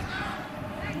freshman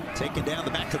taking down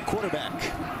the back of quarterback.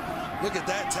 Look at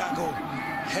that tackle.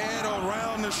 Head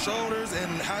around the shoulders, and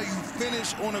how you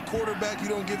finish on a quarterback. You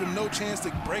don't give him no chance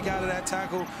to break out of that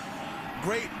tackle.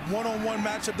 Great one-on-one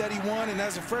matchup that he won, and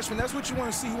as a freshman, that's what you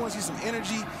want to see. You want to see some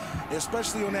energy,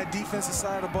 especially on that defensive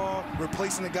side of the ball,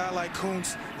 replacing a guy like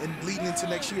Kuntz and leading into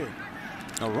next year.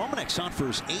 Now, Romanek's on for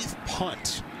his 8th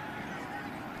punt.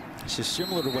 This is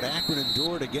similar to what Akron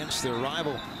endured against their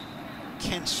rival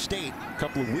Kent State a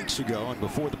couple of weeks ago, and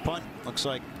before the punt, looks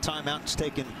like timeout is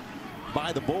taken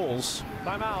by the Bulls.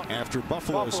 Timeout after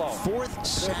Buffalo's 4th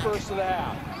sack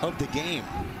of the game.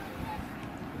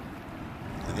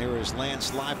 And there is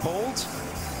Lance Leipold.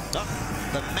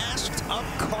 The masked up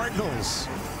Cardinals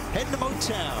heading to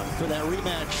Motown for that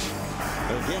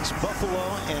rematch against Buffalo.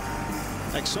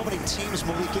 And like so many teams,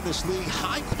 Malik, in this league,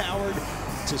 high-powered,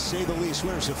 to say the least,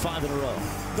 winners of 5 in a row.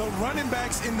 The running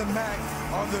backs in the MAC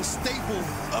are the staple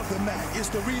of the MAC. It's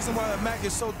the reason why the MAC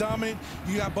is so dominant.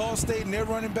 You got Ball State and their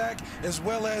running back, as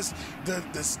well as the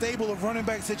stable of running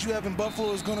backs that you have in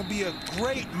Buffalo is going to be a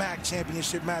great MAC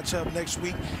championship matchup next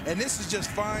week. And this is just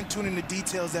fine-tuning the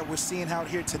details that we're seeing out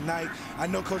here tonight. I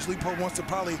know Coach Leipold wants to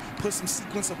probably put some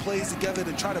sequence of plays together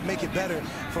to try to make it better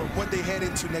for what they head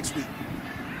into next week.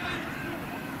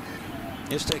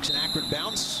 This takes an Akron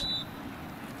bounce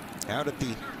out at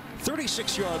the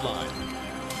 36-yard line.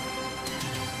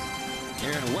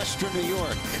 Here in Western New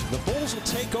York, the Bulls will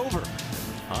take over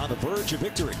on the verge of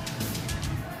victory.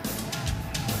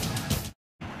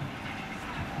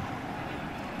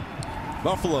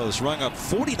 Buffalo's rung up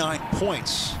 49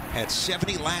 points at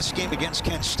 70 last game against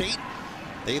Kent State.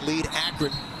 They lead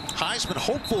Akron. Heisman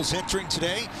hopefuls entering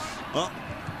today. Well,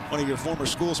 one of your former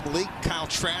schools, Malik, Kyle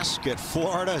Trask at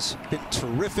Florida has been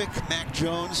terrific. Mac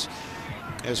Jones,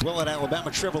 as well at Alabama,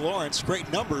 Trevor Lawrence.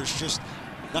 Great numbers, just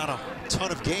not a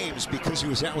ton of games because he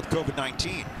was out with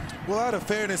COVID-19. Well, out of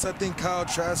fairness, I think Kyle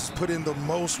Trask has put in the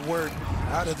most work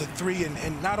out of the three,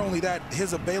 and not only that,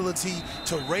 his ability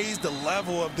to raise the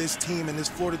level of this team and this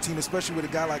Florida team, especially with a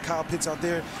guy like Kyle Pitts out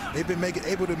there. They've been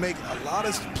able to make a lot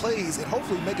of plays and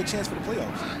hopefully make a chance for the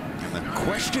playoffs. And the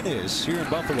question is, here in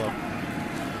Buffalo,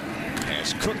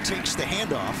 as Cook takes the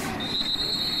handoff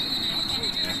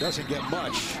and doesn't get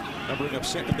much, numbering up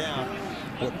 2nd down,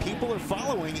 what people are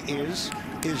following is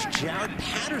Jared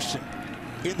Patterson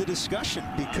in the discussion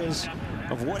because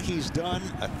of what he's done.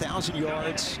 1,000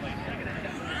 yards,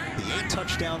 the 8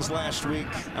 touchdowns last week.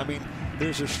 I mean,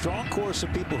 there's a strong chorus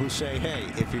of people who say, hey,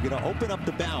 if you're going to open up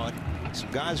the ballot,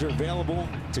 some guys are available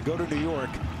to go to New York,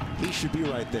 he should be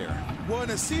right there. Well,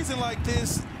 in a season like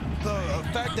this, the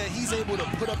fact that he's able to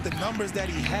put up the numbers that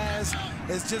he has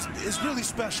is really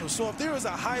special. So if there was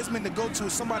a Heisman to go to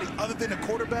somebody other than a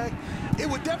quarterback, it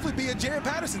would definitely be a Jared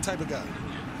Patterson type of guy.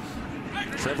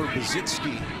 Trevor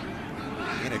Buzitsky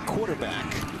in at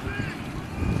quarterback.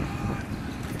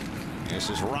 This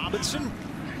is Robinson.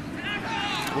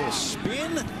 A little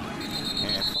spin.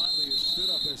 And finally is stood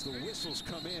up as the whistles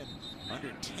come in.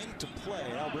 Under 10 to play.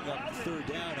 That'll bring up 3rd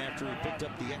down after he picked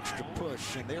up the extra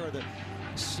push. And there are the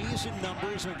season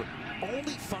numbers. Remember,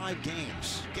 only 5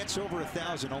 games. Gets over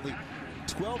 1,000. Only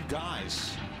 12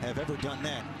 guys have ever done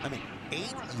that. I mean,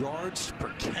 8 yards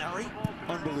per carry.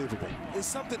 Unbelievable. It's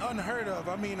something unheard of.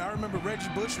 I mean, I remember Reggie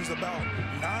Bush was about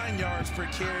 9 yards per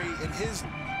carry in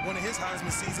one of his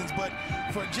Heisman seasons. But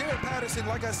for Jared Patterson,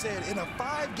 like I said, in a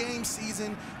 5-game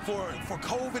season for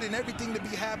COVID and everything to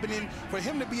be happening, for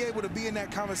him to be able to be in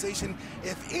that conversation,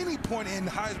 if any point in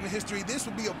Heisman history, this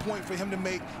would be a point for him to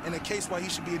make in a case why he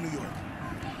should be in New York.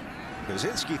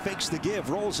 Kozinski fakes the give,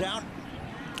 rolls out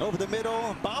over the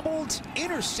middle, bobbled,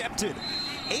 intercepted.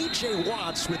 A.J.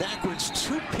 Watts with Akron's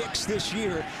 2 picks this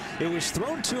year. It was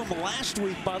thrown to him last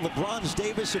week by LeBron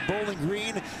Davis at Bowling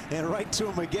Green, and right to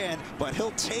him again, but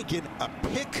he'll take it. A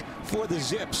pick for the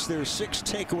Zips, their 6th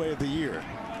takeaway of the year.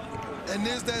 And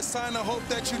there's that sign of hope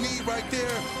that you need right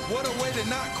there. What a way to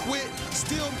not quit.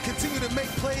 Still continue to make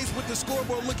plays with the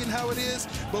scoreboard looking how it is.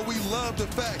 But we love the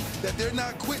fact that they're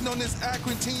not quitting on this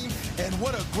Akron team. And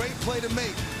what a great play to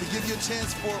make to give you a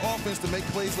chance for offense to make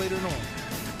plays later on.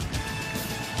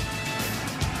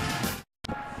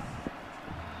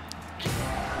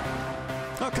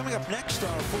 coming up next,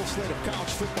 our full slate of college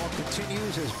football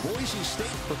continues as Boise State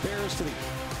prepares for the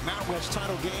Mountain West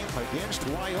title game against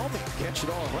Wyoming. Catch it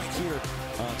all right here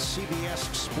on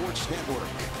CBS Sports Network.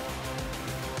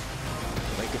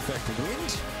 Lake effect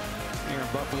wind here in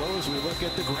Buffalo as we look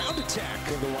at the ground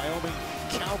attack of the Wyoming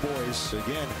Cowboys.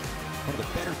 Again, one of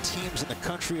the better teams in the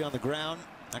country on the ground.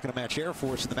 Not going to match Air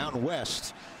Force in the Mountain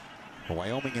West.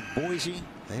 Wyoming and Boise,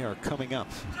 they are coming up.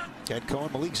 Ted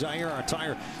Cohen, Malik Zaire, our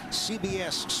entire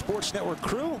CBS Sports Network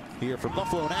crew here from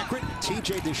Buffalo and Akron.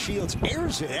 TJ DeShields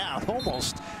airs it out,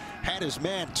 almost had his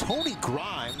man Tony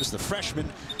Grimes, the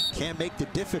freshman, can't make the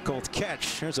difficult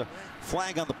catch. There's a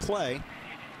flag on the play.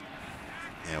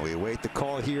 And we await the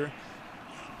call here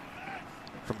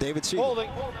from David Siegel. Holding,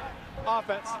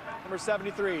 offense, number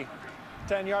 73,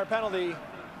 10-yard penalty,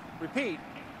 repeat,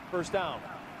 first down.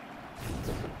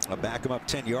 I'll back him up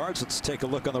 10 yards. Let's take a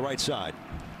look on the right side.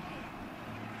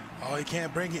 Oh, he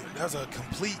can't bring it. That's a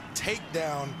complete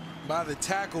takedown by the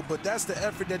tackle, but that's the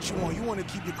effort that you want. You want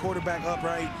to keep your quarterback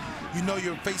upright. You know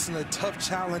you're facing a tough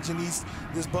challenge in this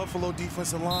Buffalo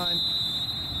defensive line.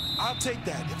 I'll take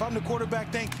that. If I'm the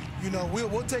quarterback, thank you. You know,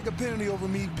 we'll take a penalty over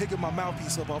me picking my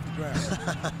mouthpiece up off the ground.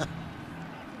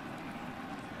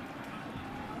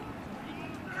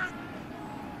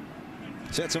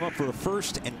 Sets him up for a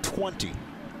 1st and 20.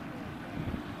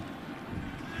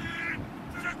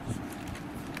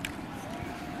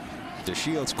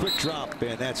 DeShields quick drop,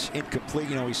 and that's incomplete.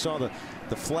 You know, we saw the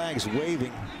flags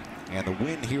waving and the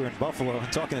wind here in Buffalo.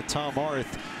 I'm talking to Tom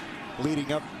Arth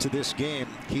leading up to this game.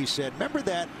 He said, remember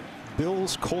that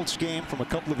Bills-Colts game from a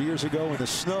couple of years ago in the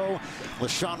snow?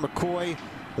 LaShawn McCoy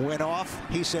went off.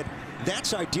 He said,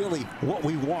 that's ideally what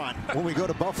we want when we go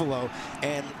to Buffalo.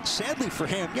 And sadly for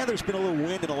him, yeah, there's been a little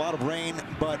wind and a lot of rain,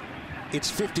 but it's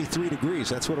 53 degrees.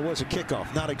 That's what it was at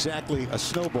kickoff, not exactly a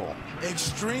snowball.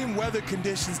 Extreme weather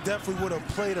conditions definitely would have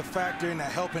played a factor in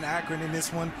helping Akron in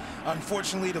this one.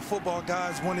 Unfortunately, the football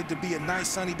guys wanted to be a nice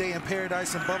sunny day in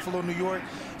paradise in Buffalo, New York,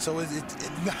 so it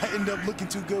ended up looking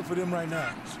too good for them right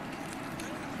now.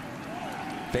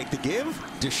 Fake the give.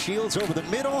 DeShields over the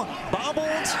middle.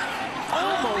 Bobbled.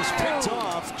 Almost picked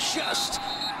off just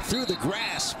through the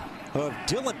grasp of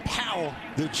Dylan Powell,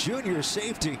 the junior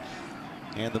safety.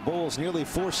 And the Bulls nearly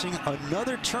forcing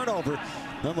another turnover.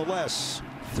 Nonetheless,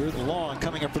 3rd and long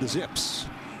coming up for the Zips.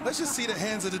 Let's just see the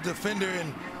hands of the defender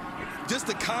and just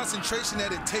the concentration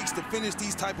that it takes to finish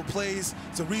these type of plays.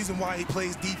 It's the reason why he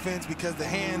plays defense, because the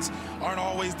hands aren't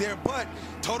always there. But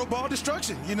total ball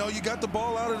destruction. You know, you got the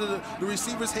ball out of the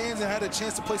receiver's hands and had a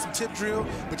chance to play some tip drill,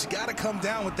 but you got to come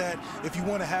down with that if you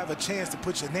want to have a chance to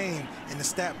put your name in the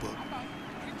stat book.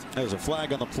 There's a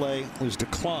flag on the play. It was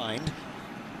declined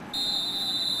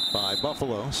by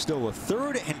Buffalo. Still a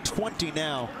 3rd and 20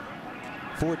 now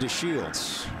for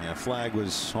DeShields. Yeah, flag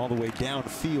was all the way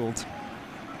downfield.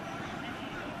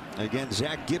 Again,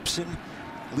 Zach Gibson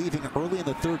leaving early in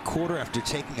the 3rd quarter after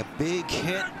taking a big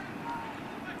hit.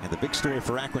 And the big story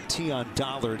for Akron, Tion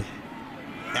Dollard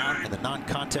out in the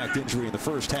non-contact injury in the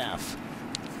 1st half.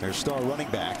 Their star running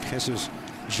back. This is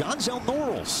Jonzel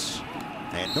Norrells.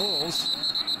 And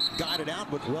Norrells guided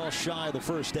out, but well shy of the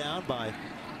 1st down by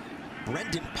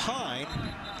Brendan Pine.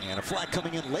 And a flag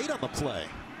coming in late on the play.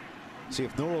 See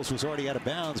if Norrells was already out of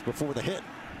bounds before the hit.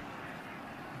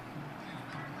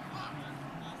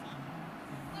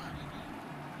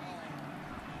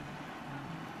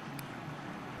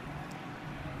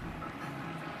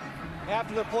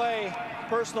 After the play,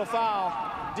 personal foul.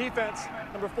 Defense,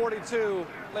 number 42,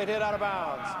 late hit out of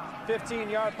bounds.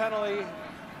 15-yard penalty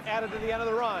added to the end of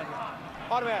the run.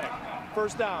 Automatic,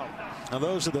 1st down. Now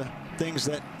those are the things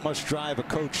that must drive a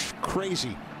coach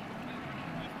crazy.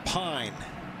 Pine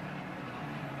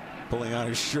pulling out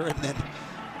his shirt and then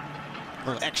a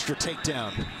little extra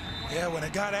takedown. Yeah, when a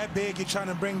guy that big you're trying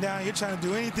to bring down, you're trying to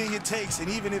do anything it takes. And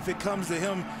even if it comes to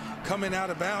him coming out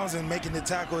of bounds and making the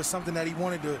tackle, is something that he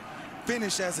wanted to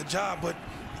finish as a job. But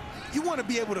you want to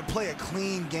be able to play a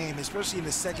clean game, especially in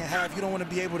the 2nd half. You don't want to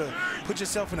be able to put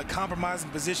yourself in a compromising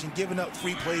position, giving up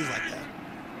free plays like that.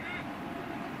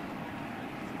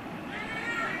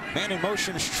 Man in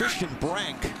motion is Tristan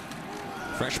Brank.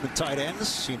 Freshman tight ends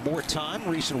seen more time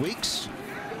recent weeks.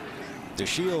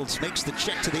 DeShields makes the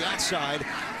check to the outside.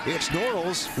 It's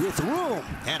Norrells with room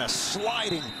and a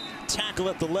sliding tackle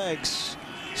at the legs.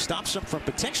 Stops him from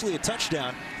potentially a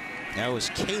touchdown. That was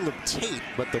Caleb Tate,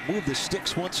 but the move the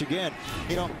sticks once again.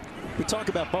 You know, we talk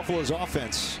about Buffalo's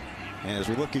offense, and as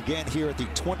we look again here at the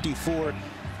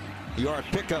 24-yard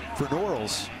pickup for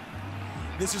Norrells,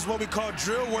 This is what we call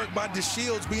drill work by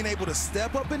DeShields, being able to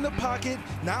step up in the pocket,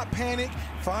 not panic,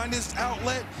 find his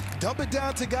outlet, dump it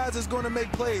down to guys that's going to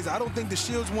make plays. I don't think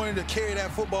DeShields wanted to carry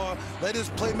that football. Let his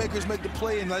playmakers make the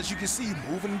play, and as you can see,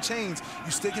 moving the chains.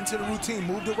 You stick into the routine,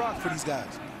 move the rock for these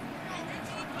guys.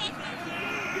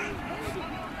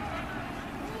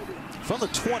 From the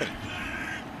 20.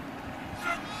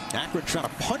 Akron trying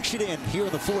to punch it in here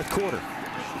in the fourth quarter.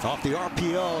 Off the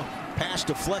RPO, pass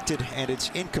deflected, and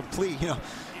it's incomplete. You know,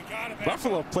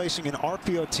 Buffalo placing an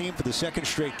RPO team for the second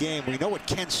straight game. We know what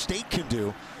Kent State can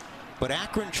do, but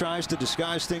Akron tries to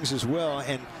disguise things as well,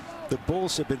 and the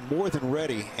Bulls have been more than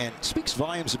ready, and speaks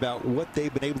volumes about what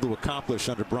they've been able to accomplish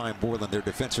under Brian Borland, their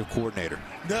defensive coordinator.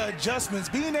 The adjustments,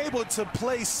 being able to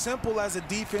play simple as a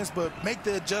defense, but make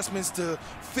the adjustments to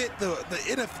fit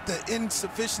the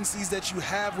insufficiencies that you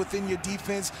have within your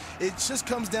defense. It just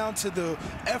comes down to the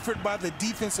effort by the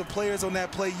defensive players on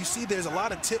that play. You see there's a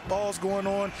lot of tip balls going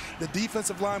on, the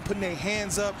defensive line putting their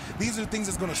hands up. These are the things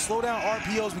that's going to slow down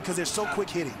RPOs because they're so quick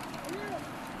hitting.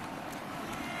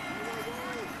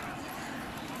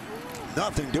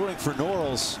 Nothing doing for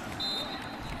Norrells.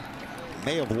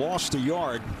 May have lost a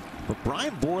yard, but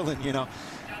Brian Borland, you know,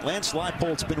 Lance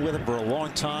Leipold's been with him for a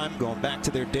long time, going back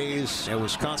to their days at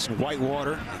Wisconsin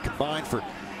Whitewater. They combined for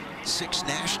 6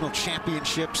 national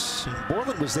championships, and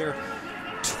Borland was there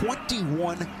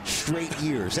 21 straight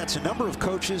years. That's a number of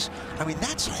coaches. I mean,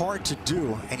 that's hard to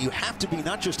do, and you have to be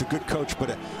not just a good coach, but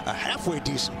a halfway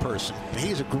decent person. And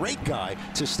he's a great guy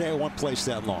to stay at one place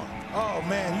that long. Oh,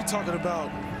 man, you're talking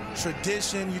about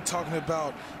tradition, you're talking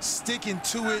about sticking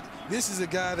to it. This is a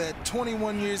guy that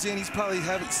 21 years in, he's probably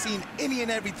haven't seen any and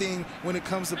everything when it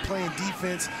comes to playing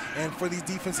defense, and for these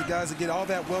defensive guys to get all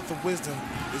that wealth of wisdom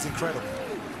is incredible.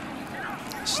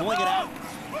 Sling it out.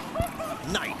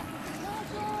 Knight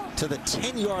to the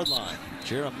 10-yard line.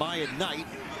 Jeremiah Knight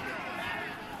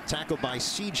tackled by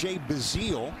C.J.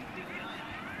 Bazile.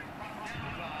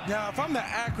 Now, if I'm the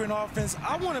Akron offense,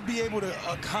 I want to be able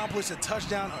to accomplish a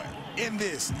touchdown in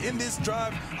this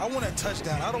drive. I want a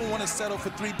touchdown. I don't want to settle for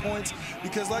 3 points,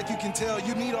 because like you can tell,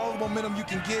 you need all the momentum you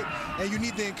can get, and you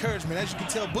need the encouragement. As you can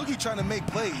tell, Boogie trying to make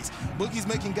plays. Boogie's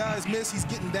making guys miss. He's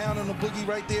getting down on the Boogie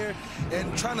right there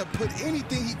and trying to put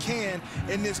anything he can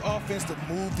in this offense to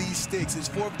move these sticks. It's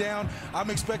 4th down.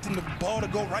 I'm expecting the ball to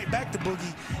go right back to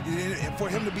Boogie and for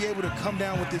him to be able to come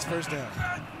down with this 1st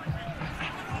down.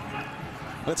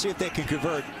 Let's see if they can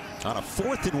convert on a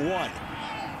 4th and 1.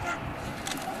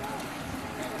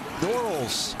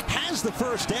 Norrells has the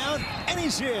 1st down, and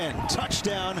he's in.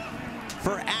 Touchdown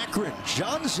for Akron.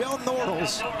 Jonzel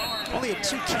Norrells only had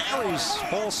 2 carries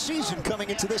all season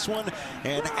coming into this one,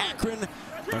 and Akron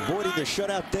avoiding the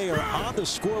shutout. They are on the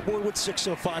scoreboard with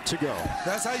 6:05 to go.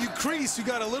 That's how you crease. You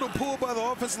got a little pull by the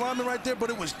offensive lineman right there, but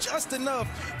it was just enough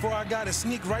for our guy to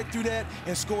sneak right through that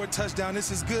and score a touchdown. This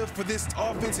is good for this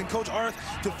offense and Coach Arth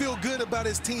to feel good about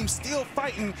his team still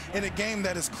fighting in a game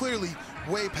that is clearly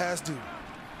way past due.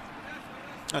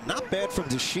 Not bad from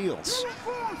DeShields.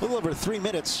 A little over 3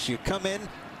 minutes. You come in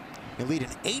and lead an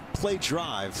 8-play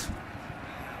drive.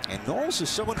 And Norrells is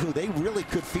someone who they really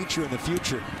could feature in the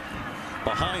future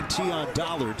behind Tion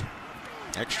Dollard.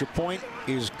 Extra point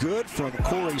is good from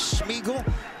Corey Smeagol.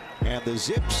 And the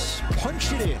Zips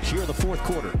punch it in here in the 4th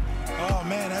quarter. Oh,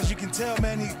 man, as you can tell,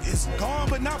 man, it's gone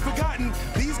but not forgotten.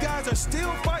 These guys are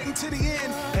still fighting to the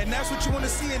end, and that's what you want to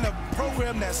see in a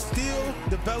program that's still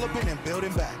developing and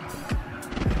building back.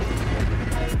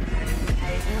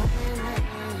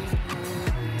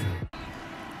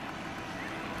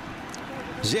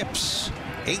 Zips,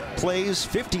 8 plays,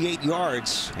 58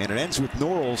 yards, and it ends with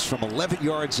Norrells from 11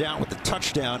 yards out with the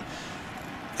touchdown.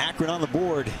 Akron on the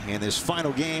board in this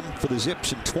final game for the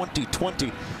Zips in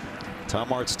 2020.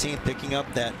 Tom Art's team picking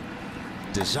up that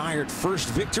desired first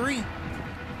victory,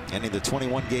 ending the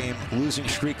 21-game losing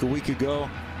streak a week ago.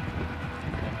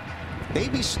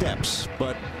 Baby steps,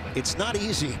 but it's not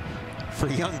easy for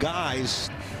young guys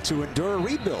to endure a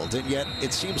rebuild, and yet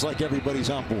it seems like everybody's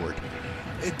on board.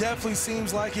 It definitely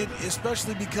seems like it,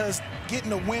 especially because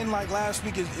getting a win like last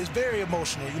week is very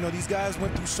emotional. You know, these guys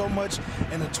went through so much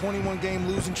in a 21-game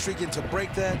losing streak, and to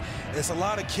break that, it's a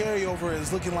lot of carryover.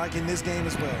 It's looking like in this game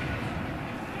as well.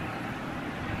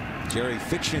 Jerry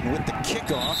Fiction with the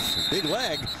kickoff. Big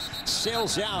leg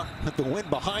sails out with the wind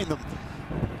behind them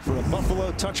for a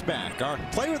Buffalo touchback. Our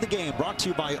player of the game brought to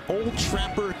you by Old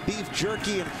Trapper Beef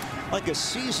Jerky. And like a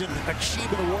season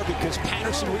achievement award because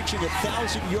Patterson reaching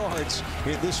 1,000 yards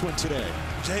in this one today.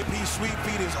 JP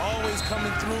Sweetfeet is always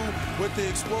coming through with the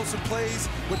explosive plays,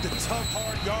 with the tough,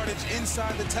 hard yardage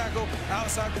inside the tackle,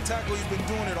 outside the tackle. He's been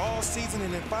doing it all season,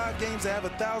 and in 5 games to have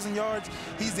 1,000 yards,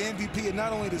 he's the MVP of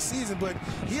not only the season, but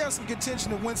he has some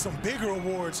contention to win some bigger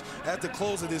awards at the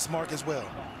close of this mark as well.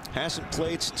 Hasn't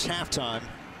played since halftime.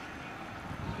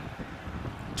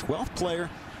 12th player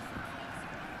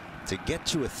to get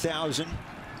to 1,000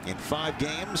 in 5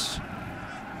 games.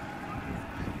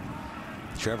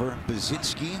 Trevor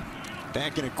Bazinski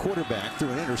back in a quarterback through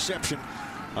an interception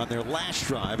on their last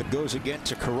drive. It goes again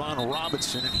to Karan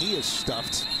Robinson, and he is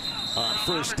stuffed on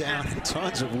first down.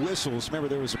 Tons of whistles. Remember,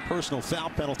 there was a personal foul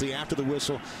penalty after the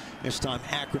whistle. This time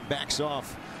Akron backs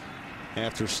off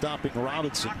after stopping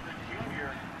Robinson.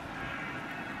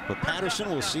 But Patterson,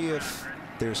 will see if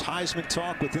there's Heisman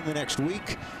talk within the next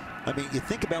week. I mean, you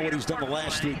think about what he's done the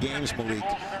last 3 games, Malik.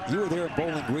 You were there at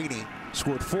Bowling Green. He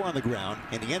scored 4 on the ground,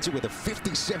 and he ends it with a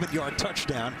 57-yard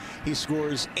touchdown. He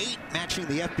scores 8, matching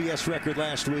the FBS record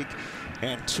last week,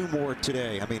 and 2 more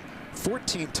today. I mean,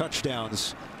 14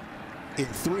 touchdowns in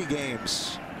 3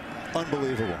 games.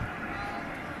 Unbelievable.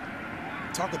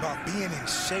 Talk about being in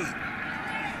shape.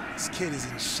 This kid is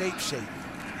in shape.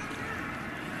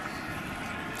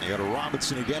 They go to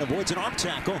Robinson again, avoids an arm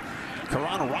tackle.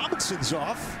 Karan Robinson's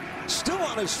off, still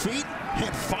on his feet,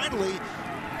 and finally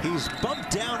he's bumped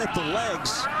down at the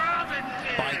legs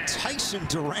by Tyson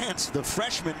Durant, the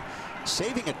freshman,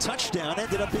 saving a touchdown.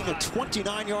 Ended up being a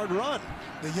 29-yard run.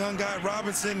 The young guy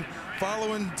Robinson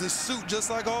following the suit just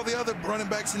like all the other running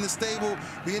backs in the stable,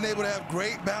 being able to have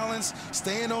great balance,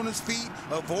 staying on his feet,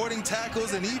 avoiding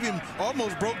tackles, and even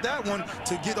almost broke that one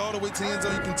to get all the way to the end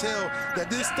zone. You can tell that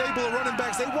this stable of running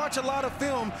backs, they watch a lot of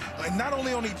film, not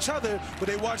only on each other, but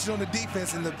they watch it on the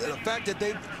defense. And the fact that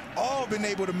they've all been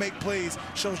able to make plays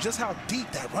shows just how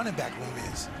deep that running back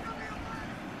room is.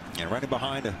 And running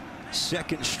behind a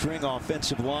second-string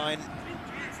offensive line.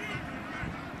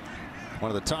 One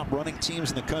of the top running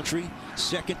teams in the country,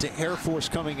 second to Air Force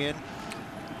coming in.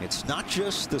 It's not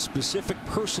just the specific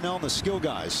personnel and the skill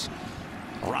guys.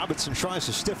 Robinson tries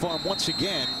to stiff arm once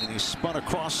again, and he's spun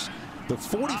across the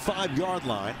 45-yard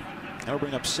line. That'll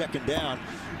bring up second down.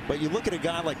 But you look at a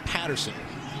guy like Patterson.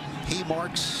 He,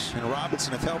 Marks, and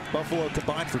Robinson have helped Buffalo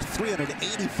combine for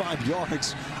 385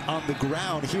 yards on the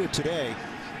ground here today.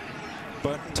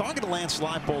 But talking to Lance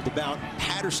Leipold about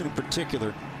Patterson in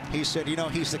particular, he said, you know,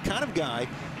 he's the kind of guy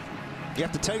you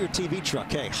have to tell your TV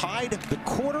truck, hey, hide the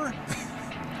quarter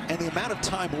and the amount of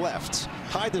time left.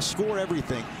 Hide the score,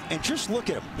 everything. And just look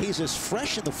at him. He's as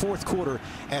fresh in the 4th quarter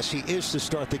as he is to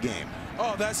start the game.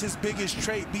 Oh, that's his biggest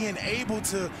trait, being able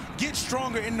to get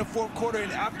stronger in the 4th quarter.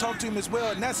 And I've talked to him as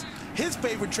well, and that's his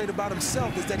favorite trait about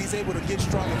himself, is that he's able to get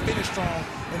strong and finish strong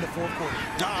in the 4th quarter.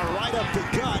 Right up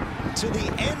the gut to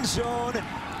the end zone.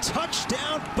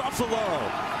 Touchdown, Buffalo.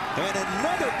 And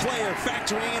another player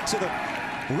factoring into the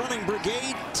running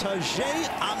brigade, Tajay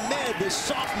Ahmed, the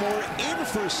sophomore, in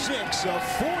for 6, a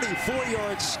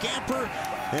 44-yard scamper.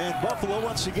 And Buffalo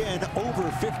once again over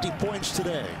 50 points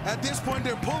today. At this point,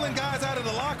 they're pulling guys out of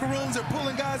the locker rooms. They're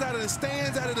pulling guys out of the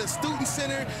stands, out of the student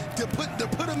center to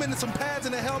put them into some pads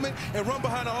and a helmet and run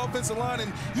behind the offensive line.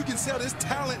 And you can see this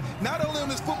talent not only on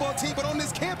this football team but on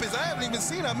this campus. I haven't even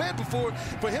seen Ahmed before.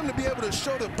 For him to be able to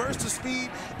show the burst of speed,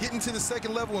 getting to the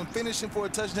 2nd level and finishing for a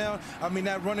touchdown, I mean,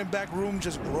 that running back room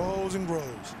just grows and grows.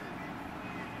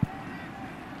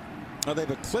 Now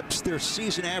they've eclipsed their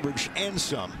season average and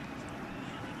some.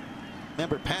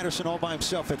 Remember, Patterson all by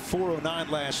himself at 409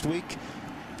 last week.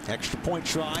 Extra point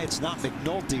try. It's not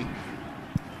McNulty.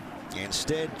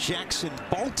 Instead, Jackson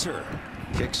Bolter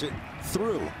kicks it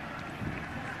through.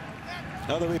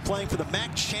 Now they'll be playing for the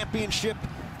MAC championship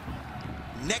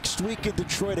next week in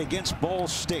Detroit against Ball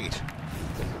State.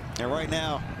 And right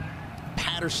now,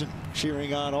 Patterson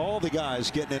cheering on all the guys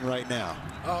getting in right now.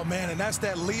 Oh, man, and that's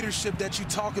that leadership that you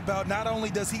talk about. Not only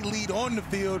does he lead on the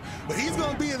field, but he's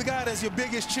going to be the guy that's your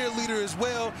biggest cheerleader as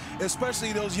well,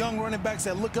 especially those young running backs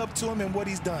that look up to him and what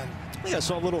he's done. Yeah, I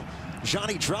saw a little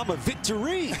Johnny Drama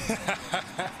victory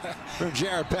from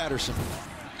Jared Patterson.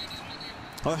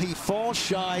 Well, he falls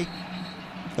shy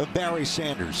of Barry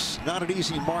Sanders. Not an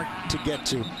easy mark to get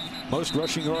to. Most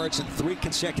rushing yards in 3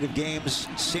 consecutive games.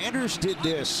 Sanders did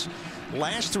this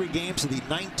last 3 games of the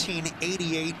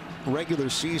 1988 regular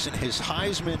season, his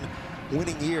Heisman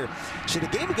winning year. So the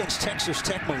game against Texas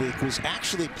Tech, Malik, was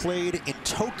actually played in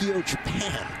Tokyo,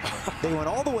 Japan. They went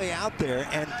all the way out there,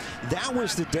 and that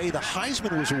was the day the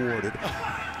Heisman was awarded.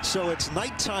 So it's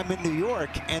nighttime in New York,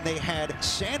 and they had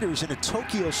Sanders in a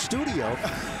Tokyo studio.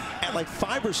 And at like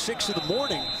 5 or 6 in the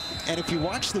morning. And if you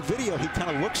watch the video, he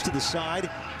kind of looks to the side.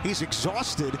 He's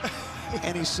exhausted.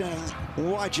 And he's saying,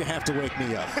 why'd you have to wake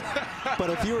me up? But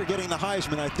if you were getting the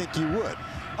Heisman, I think you would.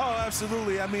 Oh,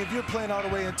 absolutely. I mean, if you're playing all the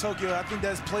way in Tokyo, I think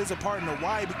that plays a part in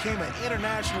why he became an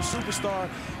international superstar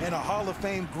and a Hall of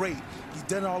Fame great. He's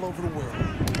done it all over the world.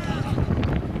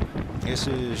 This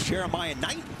is Jeremiah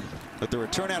Knight with the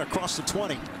return out across the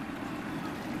 20.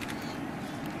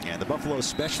 And the Buffalo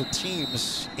special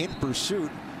teams in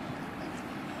pursuit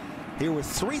here with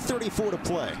 3:34 to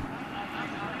play.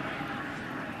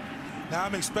 Now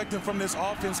I'm expecting from this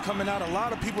offense coming out, a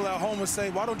lot of people at home would say,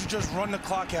 why don't you just run the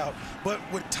clock out? But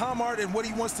with Tom Hart and what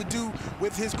he wants to do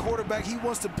with his quarterback, he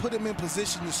wants to put him in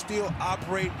position to still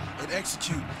operate and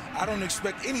execute. I don't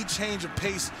expect any change of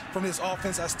pace from this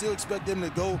offense. I still expect them to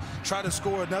go try to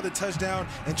score another touchdown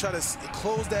and try to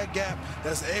close that gap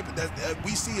that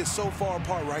we see is so far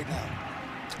apart right now.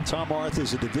 Tom Hart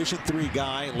is a Division III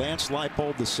guy. Lance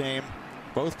Leipold the same.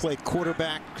 Both played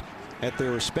quarterback at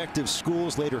their respective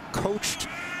schools, later coached.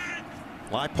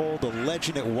 Leipold, a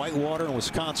legend at Whitewater in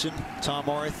Wisconsin. Tom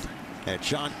Arth at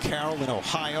John Carroll in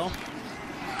Ohio.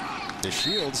 The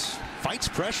Shields fights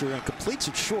pressure and completes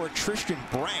it short. Tristan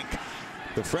Brank,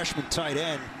 the freshman tight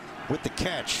end, with the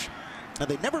catch. Now,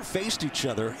 they never faced each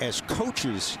other as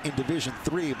coaches in Division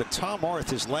III, but Tom Arth,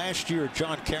 his last year,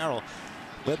 John Carroll,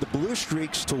 led the Blue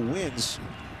Streaks to wins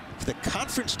for the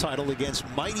conference title against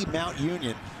mighty Mount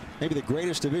Union, maybe the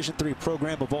greatest Division III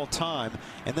program of all time.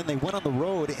 And then they went on the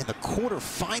road in the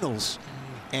quarterfinals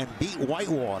and beat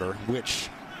Whitewater, which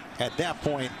at that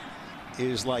point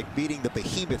is like beating the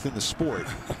behemoth in the sport.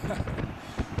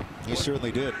 He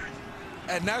certainly did.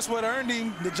 And that's what earned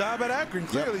him the job at Akron.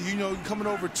 Clearly, you know, coming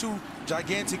over 2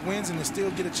 gigantic wins and to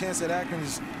still get a chance at Akron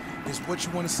is what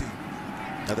you want to see.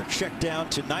 Another check down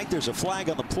tonight. There's a flag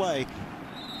on the play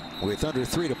with under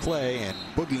 3 to play, and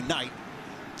Boogie Knight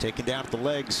taken down at the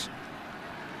legs.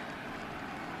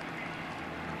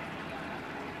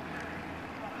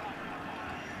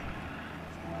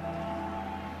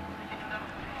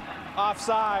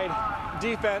 Offside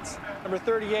defense, number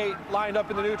 38 lined up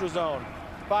in the neutral zone.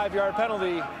 5-yard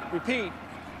penalty. Repeat,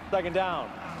 second down.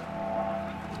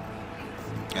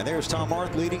 And there's Tom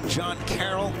Arth leading John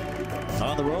Carroll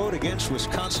on the road against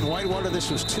Wisconsin Whitewater.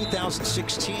 This was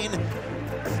 2016.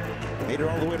 Made it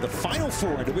all the way to the Final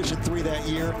Four in Division III that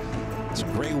year.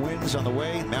 Some great wins on the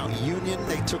way. Mount Union,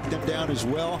 they took them down as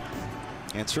well.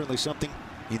 And certainly something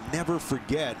you never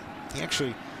forget. He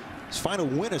actually, his final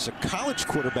win as a college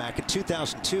quarterback in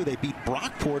 2002, they beat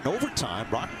Brockport in overtime.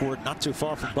 Brockport not too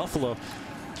far from Buffalo.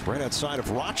 It's right outside of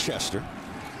Rochester.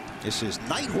 This is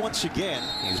Knight once again.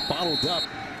 He's bottled up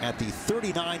at the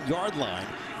 39-yard line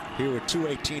here with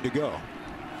 2:18 to go.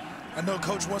 I know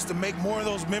Coach wants to make more of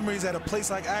those memories at a place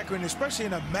like Akron, especially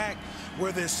in a MAC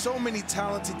where there's so many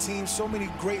talented teams, so many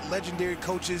great legendary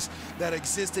coaches that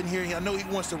exist in here. I know he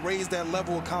wants to raise that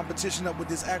level of competition up with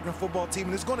this Akron football team,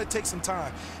 and it's going to take some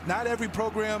time. Not every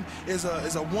program is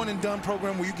a one-and-done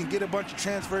program where you can get a bunch of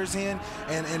transfers in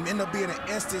and end up being an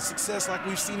instant success like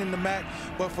we've seen in the MAC.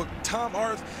 But for Tom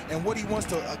Arth and what he wants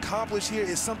to accomplish here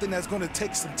is something that's going to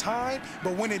take some time,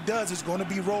 but when it does, it's going to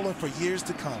be rolling for years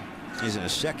to come. He's in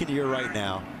his second year right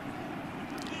now.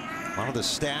 One of the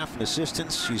staff and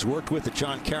assistants he's worked with at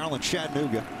John Carroll in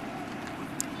Chattanooga.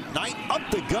 Knight up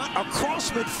the gut,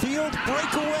 across midfield,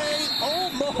 breakaway,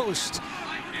 almost.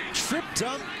 Tripped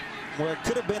up where it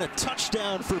could have been a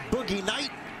touchdown for Boogie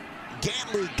Knight.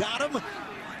 Gantley got him.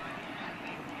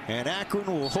 And Akron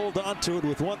will hold on to it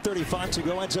with 1:35 to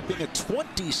go. Ends up being a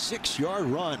 26-yard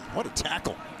run. What a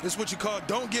tackle. This is what you call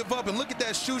don't give up. And look at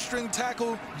that shoestring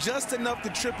tackle, just enough to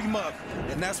trip him up.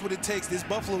 And that's what it takes. This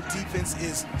Buffalo defense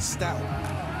is stout.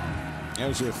 That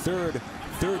was their third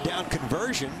down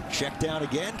conversion. Check down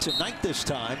again tonight this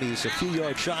time. He's a few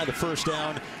yards shy of the first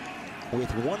down with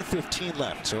 1:15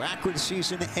 left. So Akron's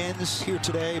season ends here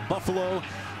today. Buffalo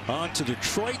on to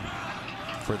Detroit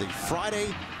for the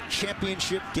Friday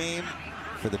championship game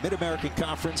for the Mid-American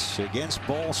Conference against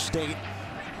Ball State.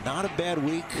 Not a bad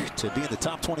week to be in the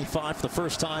top 25 for the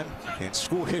first time in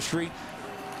school history.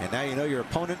 And now you know your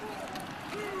opponent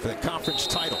for the conference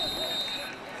title.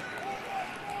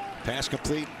 Pass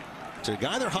complete to the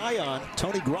guy they're high on,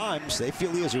 Tony Grimes. They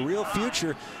feel he has a real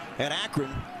future at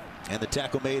Akron. And the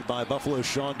tackle made by Buffalo's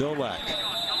Sean Dolak.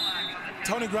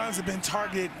 Tony Grimes has been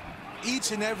targeted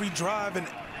each and every drive and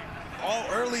all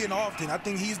early and often. I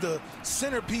think he's the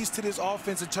centerpiece to this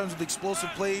offense in terms of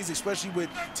explosive plays, especially with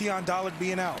Tion Dollard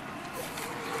being out.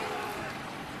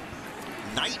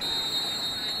 Knight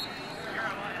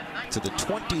to the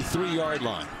 23-yard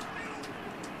line.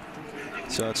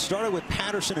 So it started with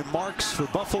Patterson and Marks for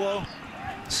Buffalo.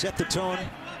 Set the tone.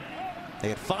 They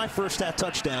had 5 first-half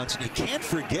touchdowns, and you can't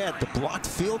forget the blocked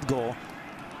field goal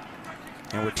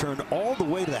and returned all the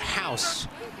way to the house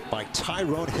by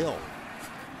Tyrone Hill.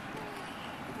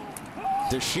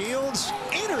 DeShields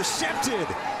intercepted,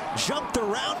 jumped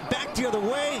around, back the other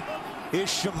way is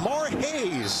Shamar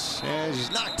Hayes as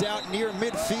he's knocked out near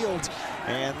midfield,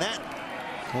 and that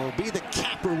will be the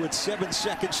capper with 7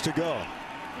 seconds to go.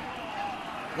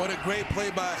 What a great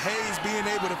play by Hayes, being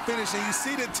able to finish. And you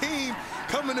see the team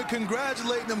coming to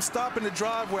congratulate them, stopping the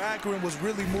drive where Akron was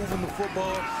really moving the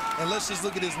football. And let's just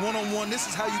look at this one-on-one. This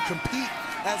is how you compete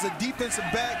as a defensive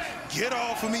back. Get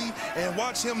off of me and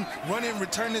watch him run and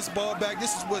return this ball back.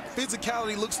 This is what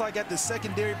physicality looks like at the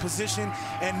secondary position.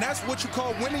 And that's what you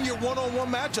call winning your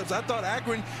one-on-one matchups. I thought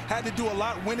Akron had to do a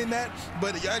lot winning that.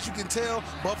 But as you can tell,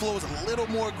 Buffalo was a little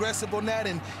more aggressive on that.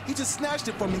 And he just snatched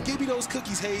it from him. Give me those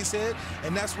cookies, Hayes said.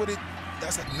 And that's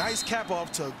a nice cap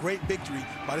off to a great victory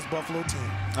by this Buffalo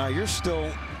team. You're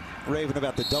still raving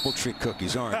about the Doubletree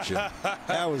cookies, aren't you?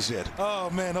 That was it. Oh,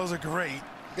 man, those are great.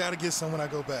 Got to get some when I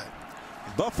go back.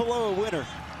 Buffalo a winner.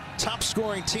 Top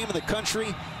scoring team in the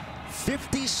country,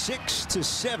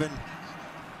 56-7.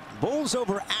 Bulls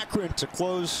over Akron to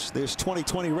close this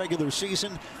 2020 regular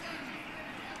season.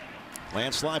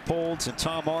 Lance Leipold and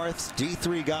Tom Arth,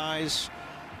 D3 guys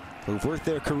who've worked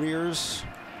their careers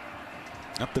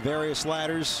up the various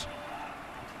ladders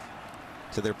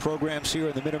to their programs here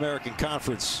in the Mid-American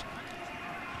Conference.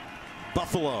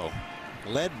 Buffalo,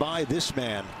 led by this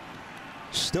man,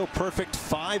 still perfect,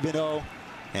 5-0,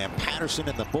 and Patterson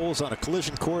and the Bulls on a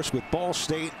collision course with Ball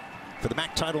State for the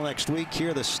MAC title next week. Here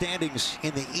are the standings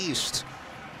in the East.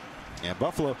 And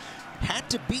Buffalo had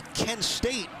to beat Kent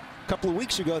State a couple of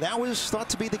weeks ago. That was thought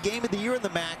to be the game of the year in the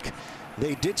MAC.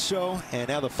 They did so, and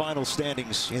now the final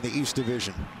standings in the East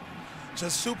Division.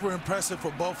 Just super impressive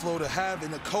for Buffalo to have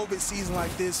in a COVID season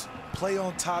like this, play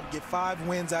on top, get 5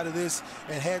 wins out of this,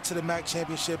 and head to the MAC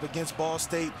championship against Ball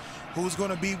State, who's going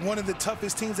to be one of the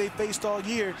toughest teams they faced all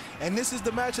year. And this is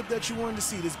the matchup that you wanted to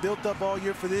see. This built up all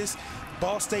year for this.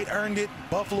 Ball State earned it.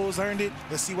 Buffalo's earned it.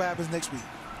 Let's see what happens next week.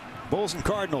 Bulls and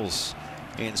Cardinals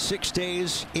in 6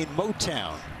 days in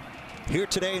Motown. Here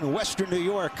today in Western New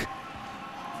York,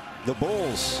 the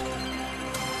Bulls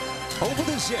over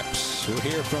the Zips. We'll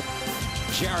hear from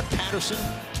Jared Patterson,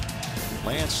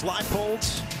 Lance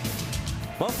Leipold.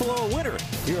 Buffalo a winner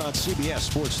here on CBS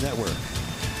Sports Network.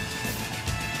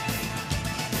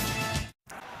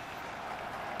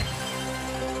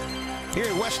 Here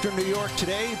in Western New York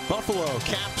today, Buffalo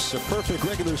caps a perfect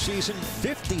regular season,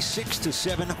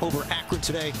 56-7 over Akron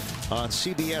today on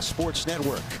CBS Sports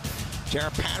Network.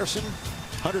 Jared Patterson,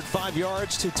 105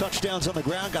 yards, 2 touchdowns on the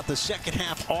ground, got the second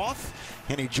half off,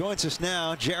 and he joins us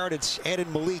now. Jared, it's Ed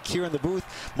and Malik here in the booth.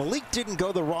 Malik didn't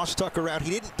go the Ross Tucker route.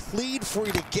 He didn't plead for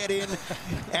you to get in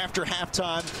after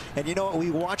halftime. And you know what? We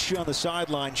watched you on the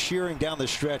sideline cheering down the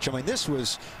stretch. I mean, this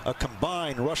was a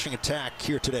combined rushing attack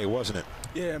here today, wasn't it?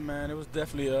 Yeah, man, it was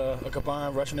definitely a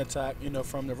combined rushing attack, you know,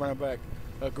 from the running back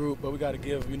group, but we got to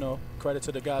give, you know, credit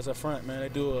to the guys up front, man. They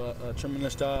do a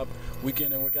tremendous job week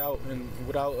in and week out, and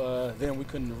without them, we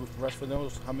couldn't rush for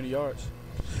those how many yards.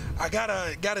 I got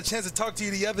a chance to talk to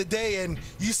you the other day, and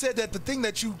you said that the thing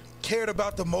that you cared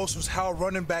about the most was how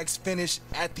running backs finish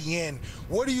at the end.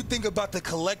 What do you think about the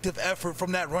collective effort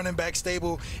from that running back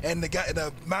stable and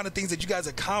the amount of things that you guys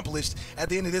accomplished at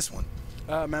the end of this one?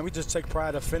 Man, we just take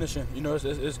pride of finishing. You know,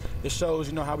 it shows,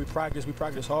 you know, how we practice. We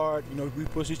practice hard. You know, we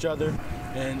push each other,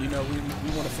 and, you know, we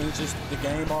want to finish the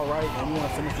game all right, and we want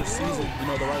to finish this season, you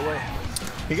know, the right way.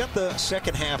 You got the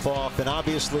second half off, and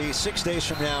obviously 6 days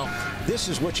from now, this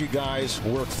is what you guys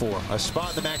work for. A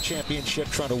spot in the MAC championship,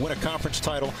 trying to win a conference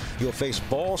title. You'll face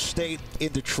Ball State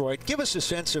in Detroit. Give us a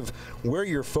sense of where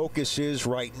your focus is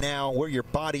right now, where your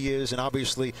body is, and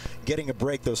obviously getting a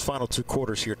break those final 2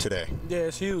 quarters here today. Yeah,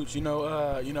 it's huge. You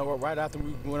know, right after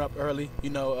we went up early, you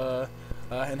know,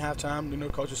 in halftime, you know,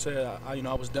 coach said, you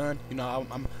know, I was done. You know,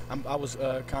 I was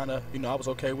kind of, you know, I was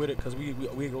okay with it because we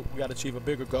got to achieve a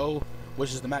bigger goal,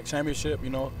 which is the MAC championship. You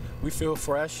know, we feel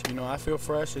fresh. You know, I feel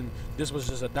fresh, and this was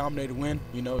just a dominated win.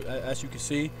 You know, as you can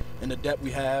see, and the depth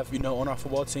we have, you know, on our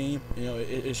football team, you know,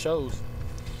 it shows.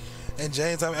 And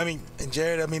James, and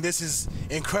Jared, this is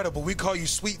incredible. We call you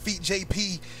Sweet Feet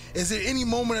JP. Is there any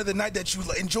moment of the night that you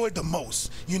enjoyed the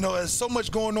most? You know, there's so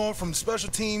much going on from special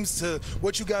teams to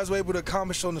what you guys were able to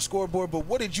accomplish on the scoreboard, but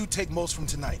what did you take most from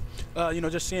tonight? You know,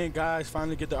 just seeing guys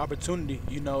finally get the opportunity,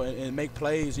 you know, and make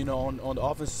plays, you know, on the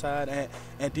offensive side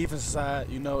and defensive side,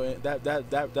 you know, and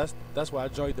that's what I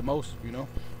enjoyed the most, you know.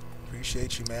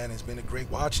 Appreciate you, man. It's been a great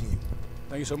watching you.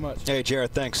 Thank you so much. Hey,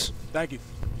 Jarrett, thanks. Thank you.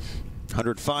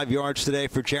 105 yards today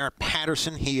for Jarrett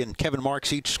Patterson. He and Kevin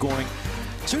Marks each scoring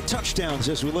 2 touchdowns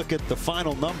as we look at the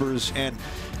final numbers, and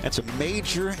that's a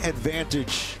major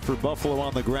advantage for Buffalo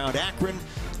on the ground. Akron,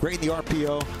 great in the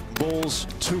RPO. Bulls,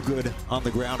 too good on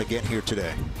the ground again here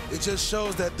today. It just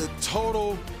shows that the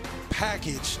total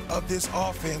package of this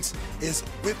offense is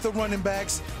with the running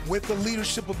backs, with the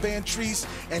leadership of Van Treese,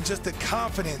 and just the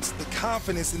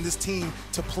confidence in this team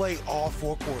to play all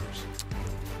 4 quarters.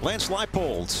 Lance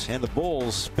Leipold and the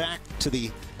Bulls back to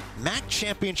the MAC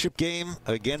championship game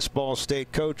against Ball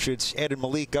State. Coach, it's Ed and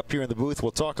Malik up here in the booth.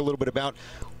 We'll talk a little bit about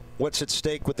what's at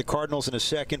stake with the Cardinals in a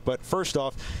second. But first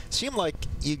off, it seemed like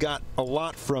you got a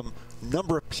lot from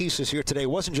number of pieces here today. It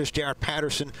wasn't just Jarrett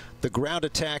Patterson, the ground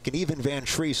attack, and even Van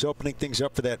Treese opening things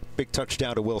up for that big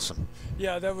touchdown to Wilson.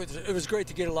 Yeah, it was great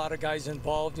to get a lot of guys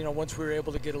involved. You know, once we were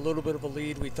able to get a little bit of a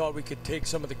lead, we thought we could take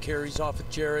some of the carries off of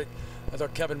Jarrett. I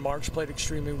thought Kevin Marks played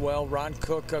extremely well. Ron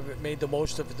Cook made the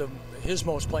most of his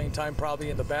most playing time probably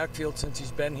in the backfield since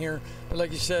he's been here. But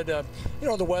like you said, you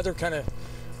know, the weather kind of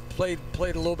played a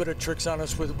little bit of tricks on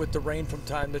us with the rain from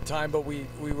time to time, but we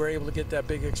were able to get that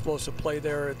big explosive play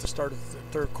there at the start of the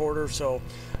third quarter. So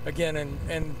again,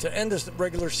 and to end this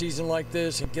regular season like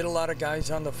this and get a lot of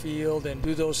guys on the field and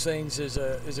do those things is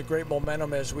a great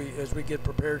momentum as we get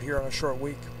prepared here on a short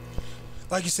week.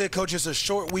 Like you said, Coach, it's a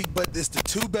short week, but it's the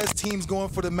 2 best teams going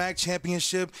for the MAC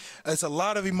championship. It's a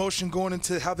lot of emotion going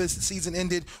into how this season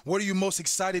ended. What are you most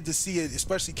excited to see,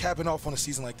 especially capping off on a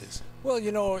season like this? Well,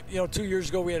 you know, 2 years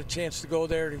ago we had a chance to go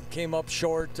there and came up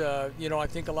short. You know, I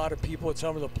think a lot of people and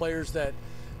some of the players that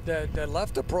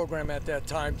left the program at that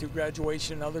time through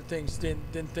graduation and other things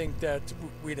didn't think that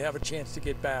we'd have a chance to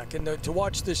get back. And to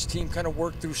watch this team kind of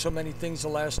work through so many things the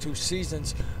last 2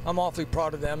 seasons, I'm awfully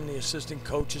proud of them and the assistant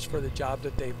coaches for the job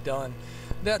that they've done.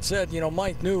 That said, you know,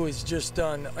 Mike New has just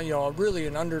done, you know, really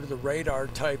an under-the-radar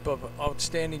type of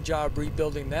outstanding job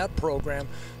rebuilding that program.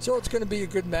 So it's going to be a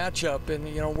good matchup, and,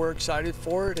 you know, we're excited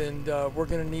for it, and we're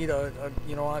going to need a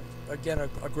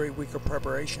great week of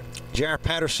preparation. Jarrett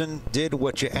Patterson did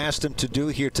what you asked him to do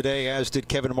here today, as did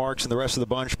Kevin Marks and the rest of the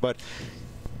bunch, but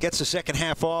gets the second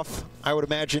half off, I would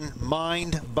imagine.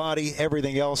 Mind, body,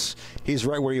 everything else, he's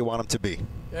right where you want him to be.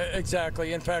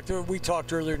 Exactly. In fact, we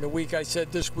talked earlier in the week. I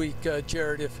said this week,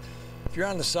 Jared, if you're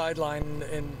on the sideline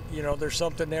and you know there's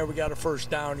something there, we got a first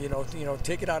down. You know,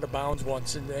 take it out of bounds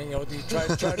once, and you know, you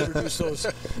try to reduce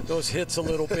those hits a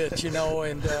little bit. You know,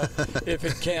 and if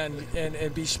it can,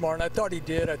 and be smart. And I thought he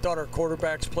did. I thought our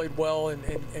quarterbacks played well in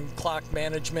clock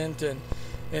management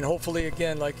and hopefully,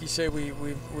 again, like you say,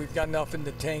 we've got enough in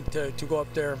the tank to go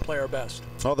up there and play our best.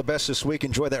 All the best this week.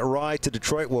 Enjoy that ride to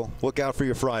Detroit. We'll look out for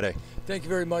you Friday. Thank you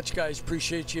very much, guys.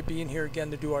 Appreciate you being here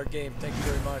again to do our game. Thank you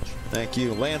very much. Thank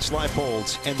you. Lance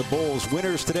Leipold and the Bulls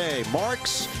winners today.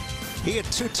 Marks, he had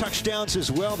 2 touchdowns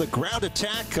as well. The ground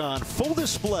attack on full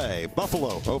display.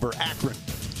 Buffalo over Akron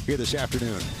here this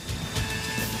afternoon.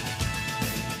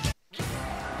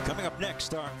 Coming up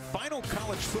next, our final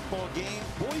college football game.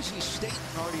 Boise State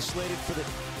already slated for the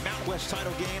Mountain West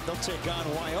title game. They'll take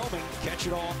on Wyoming. Catch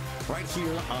it all right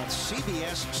here on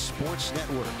CBS Sports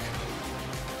Network.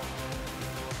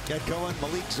 Ed Cohen,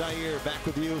 Malik Zaire back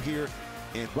with you here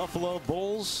in Buffalo.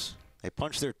 Bulls, they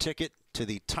punched their ticket to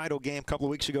the title game a couple of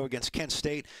weeks ago against Kent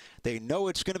State. They know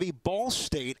it's going to be Ball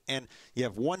State, and you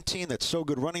have one team that's so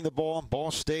good running the ball,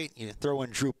 Ball State. You throw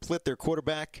in Drew Plitt, their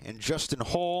quarterback, and Justin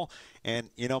Hall, and,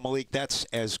 you know, Malik, that's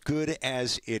as good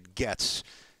as it gets.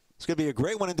 It's going to be a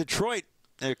great one in Detroit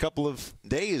in a couple of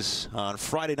days on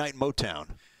Friday night in Motown.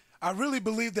 I really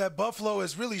believe that Buffalo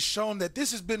has really shown that this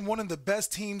has been one of the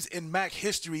best teams in MAC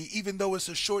history, even though it's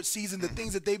a short season. The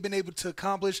things that they've been able to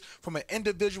accomplish from an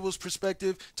individual's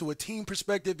perspective to a team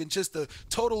perspective and just the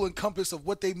total encompass of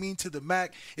what they mean to the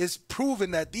MAC is proven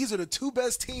that these are the 2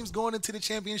 best teams going into the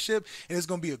championship, and it's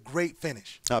going to be a great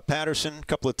finish. Patterson, a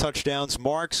couple of touchdowns.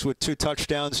 Marks with 2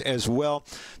 touchdowns as well.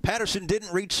 Patterson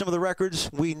didn't reach some of the records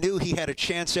we knew he had a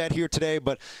chance at here today,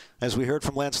 but as we heard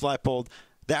from Lance Leipold,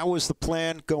 that was the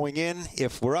plan going in.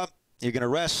 If we're up, you're going to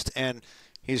rest, and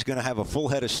he's going to have a full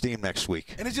head of steam next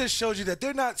week. And it just shows you that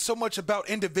they're not so much about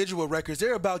individual records.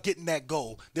 They're about getting that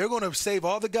goal. They're going to save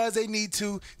all the guys they need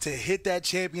to hit that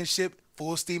championship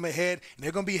full steam ahead, and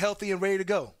they're going to be healthy and ready to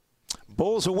go.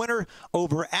 Bulls a winner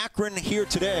over Akron here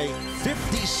today,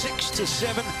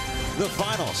 56-7 the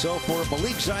final. So for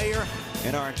Malik Zaire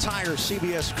and our entire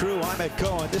CBS crew, I'm Ed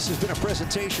Cohen. This has been a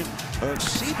presentation of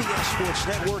CBS Sports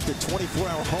Network, the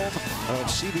 24-hour home of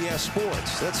CBS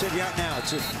Sports. Let's send you out now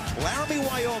to Laramie,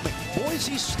 Wyoming,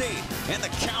 Boise State, and the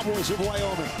Cowboys of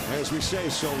Wyoming, as we say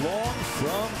so long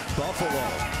from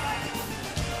Buffalo.